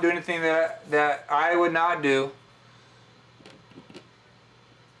safe. Don't do anything that I would not do.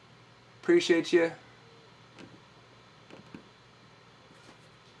 Appreciate you.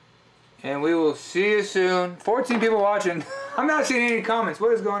 And we will see you soon. 14 people watching. I'm not seeing any comments.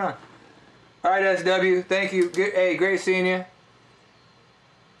 What is going on? All right, SW. Thank you. Hey, great seeing you.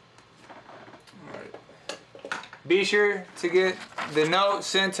 Be sure to get the note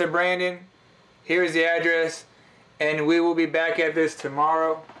sent to Brandon. Here's the address. And we will be back at this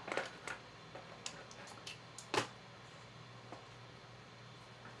tomorrow.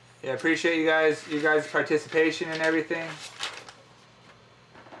 Yeah, appreciate you guys' participation and everything.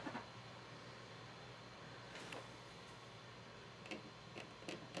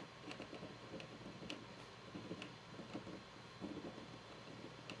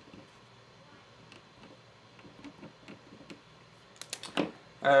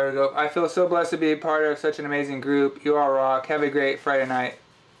 There we go. I feel so blessed to be a part of such an amazing group. You all rock. Have a great Friday night.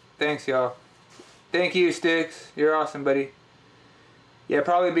 Thanks, y'all. Thank you, Sticks. You're awesome, buddy. Yeah,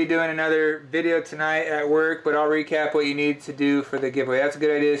 probably be doing another video tonight at work, but I'll recap what you need to do for the giveaway. That's a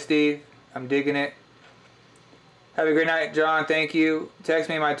good idea, Steve. I'm digging it. Have a great night, John. Thank you. Text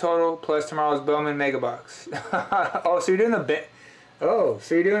me my total plus tomorrow's Bowman Mega Box. Oh, so you're doing so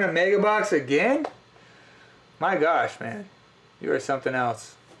you're doing a Mega Box again? My gosh, man. You are something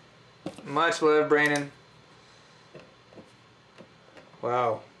else. Much love, Brandon.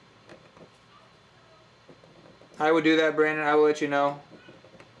 Wow. I would do that, Brandon. I will let you know.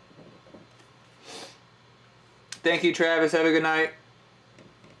 Thank you, Travis. Have a good night.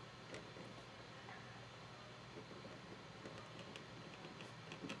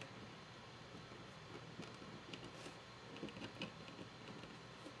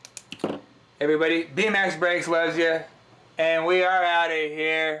 Everybody, BMX Brakes loves you. And we are out of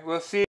here. We'll see you.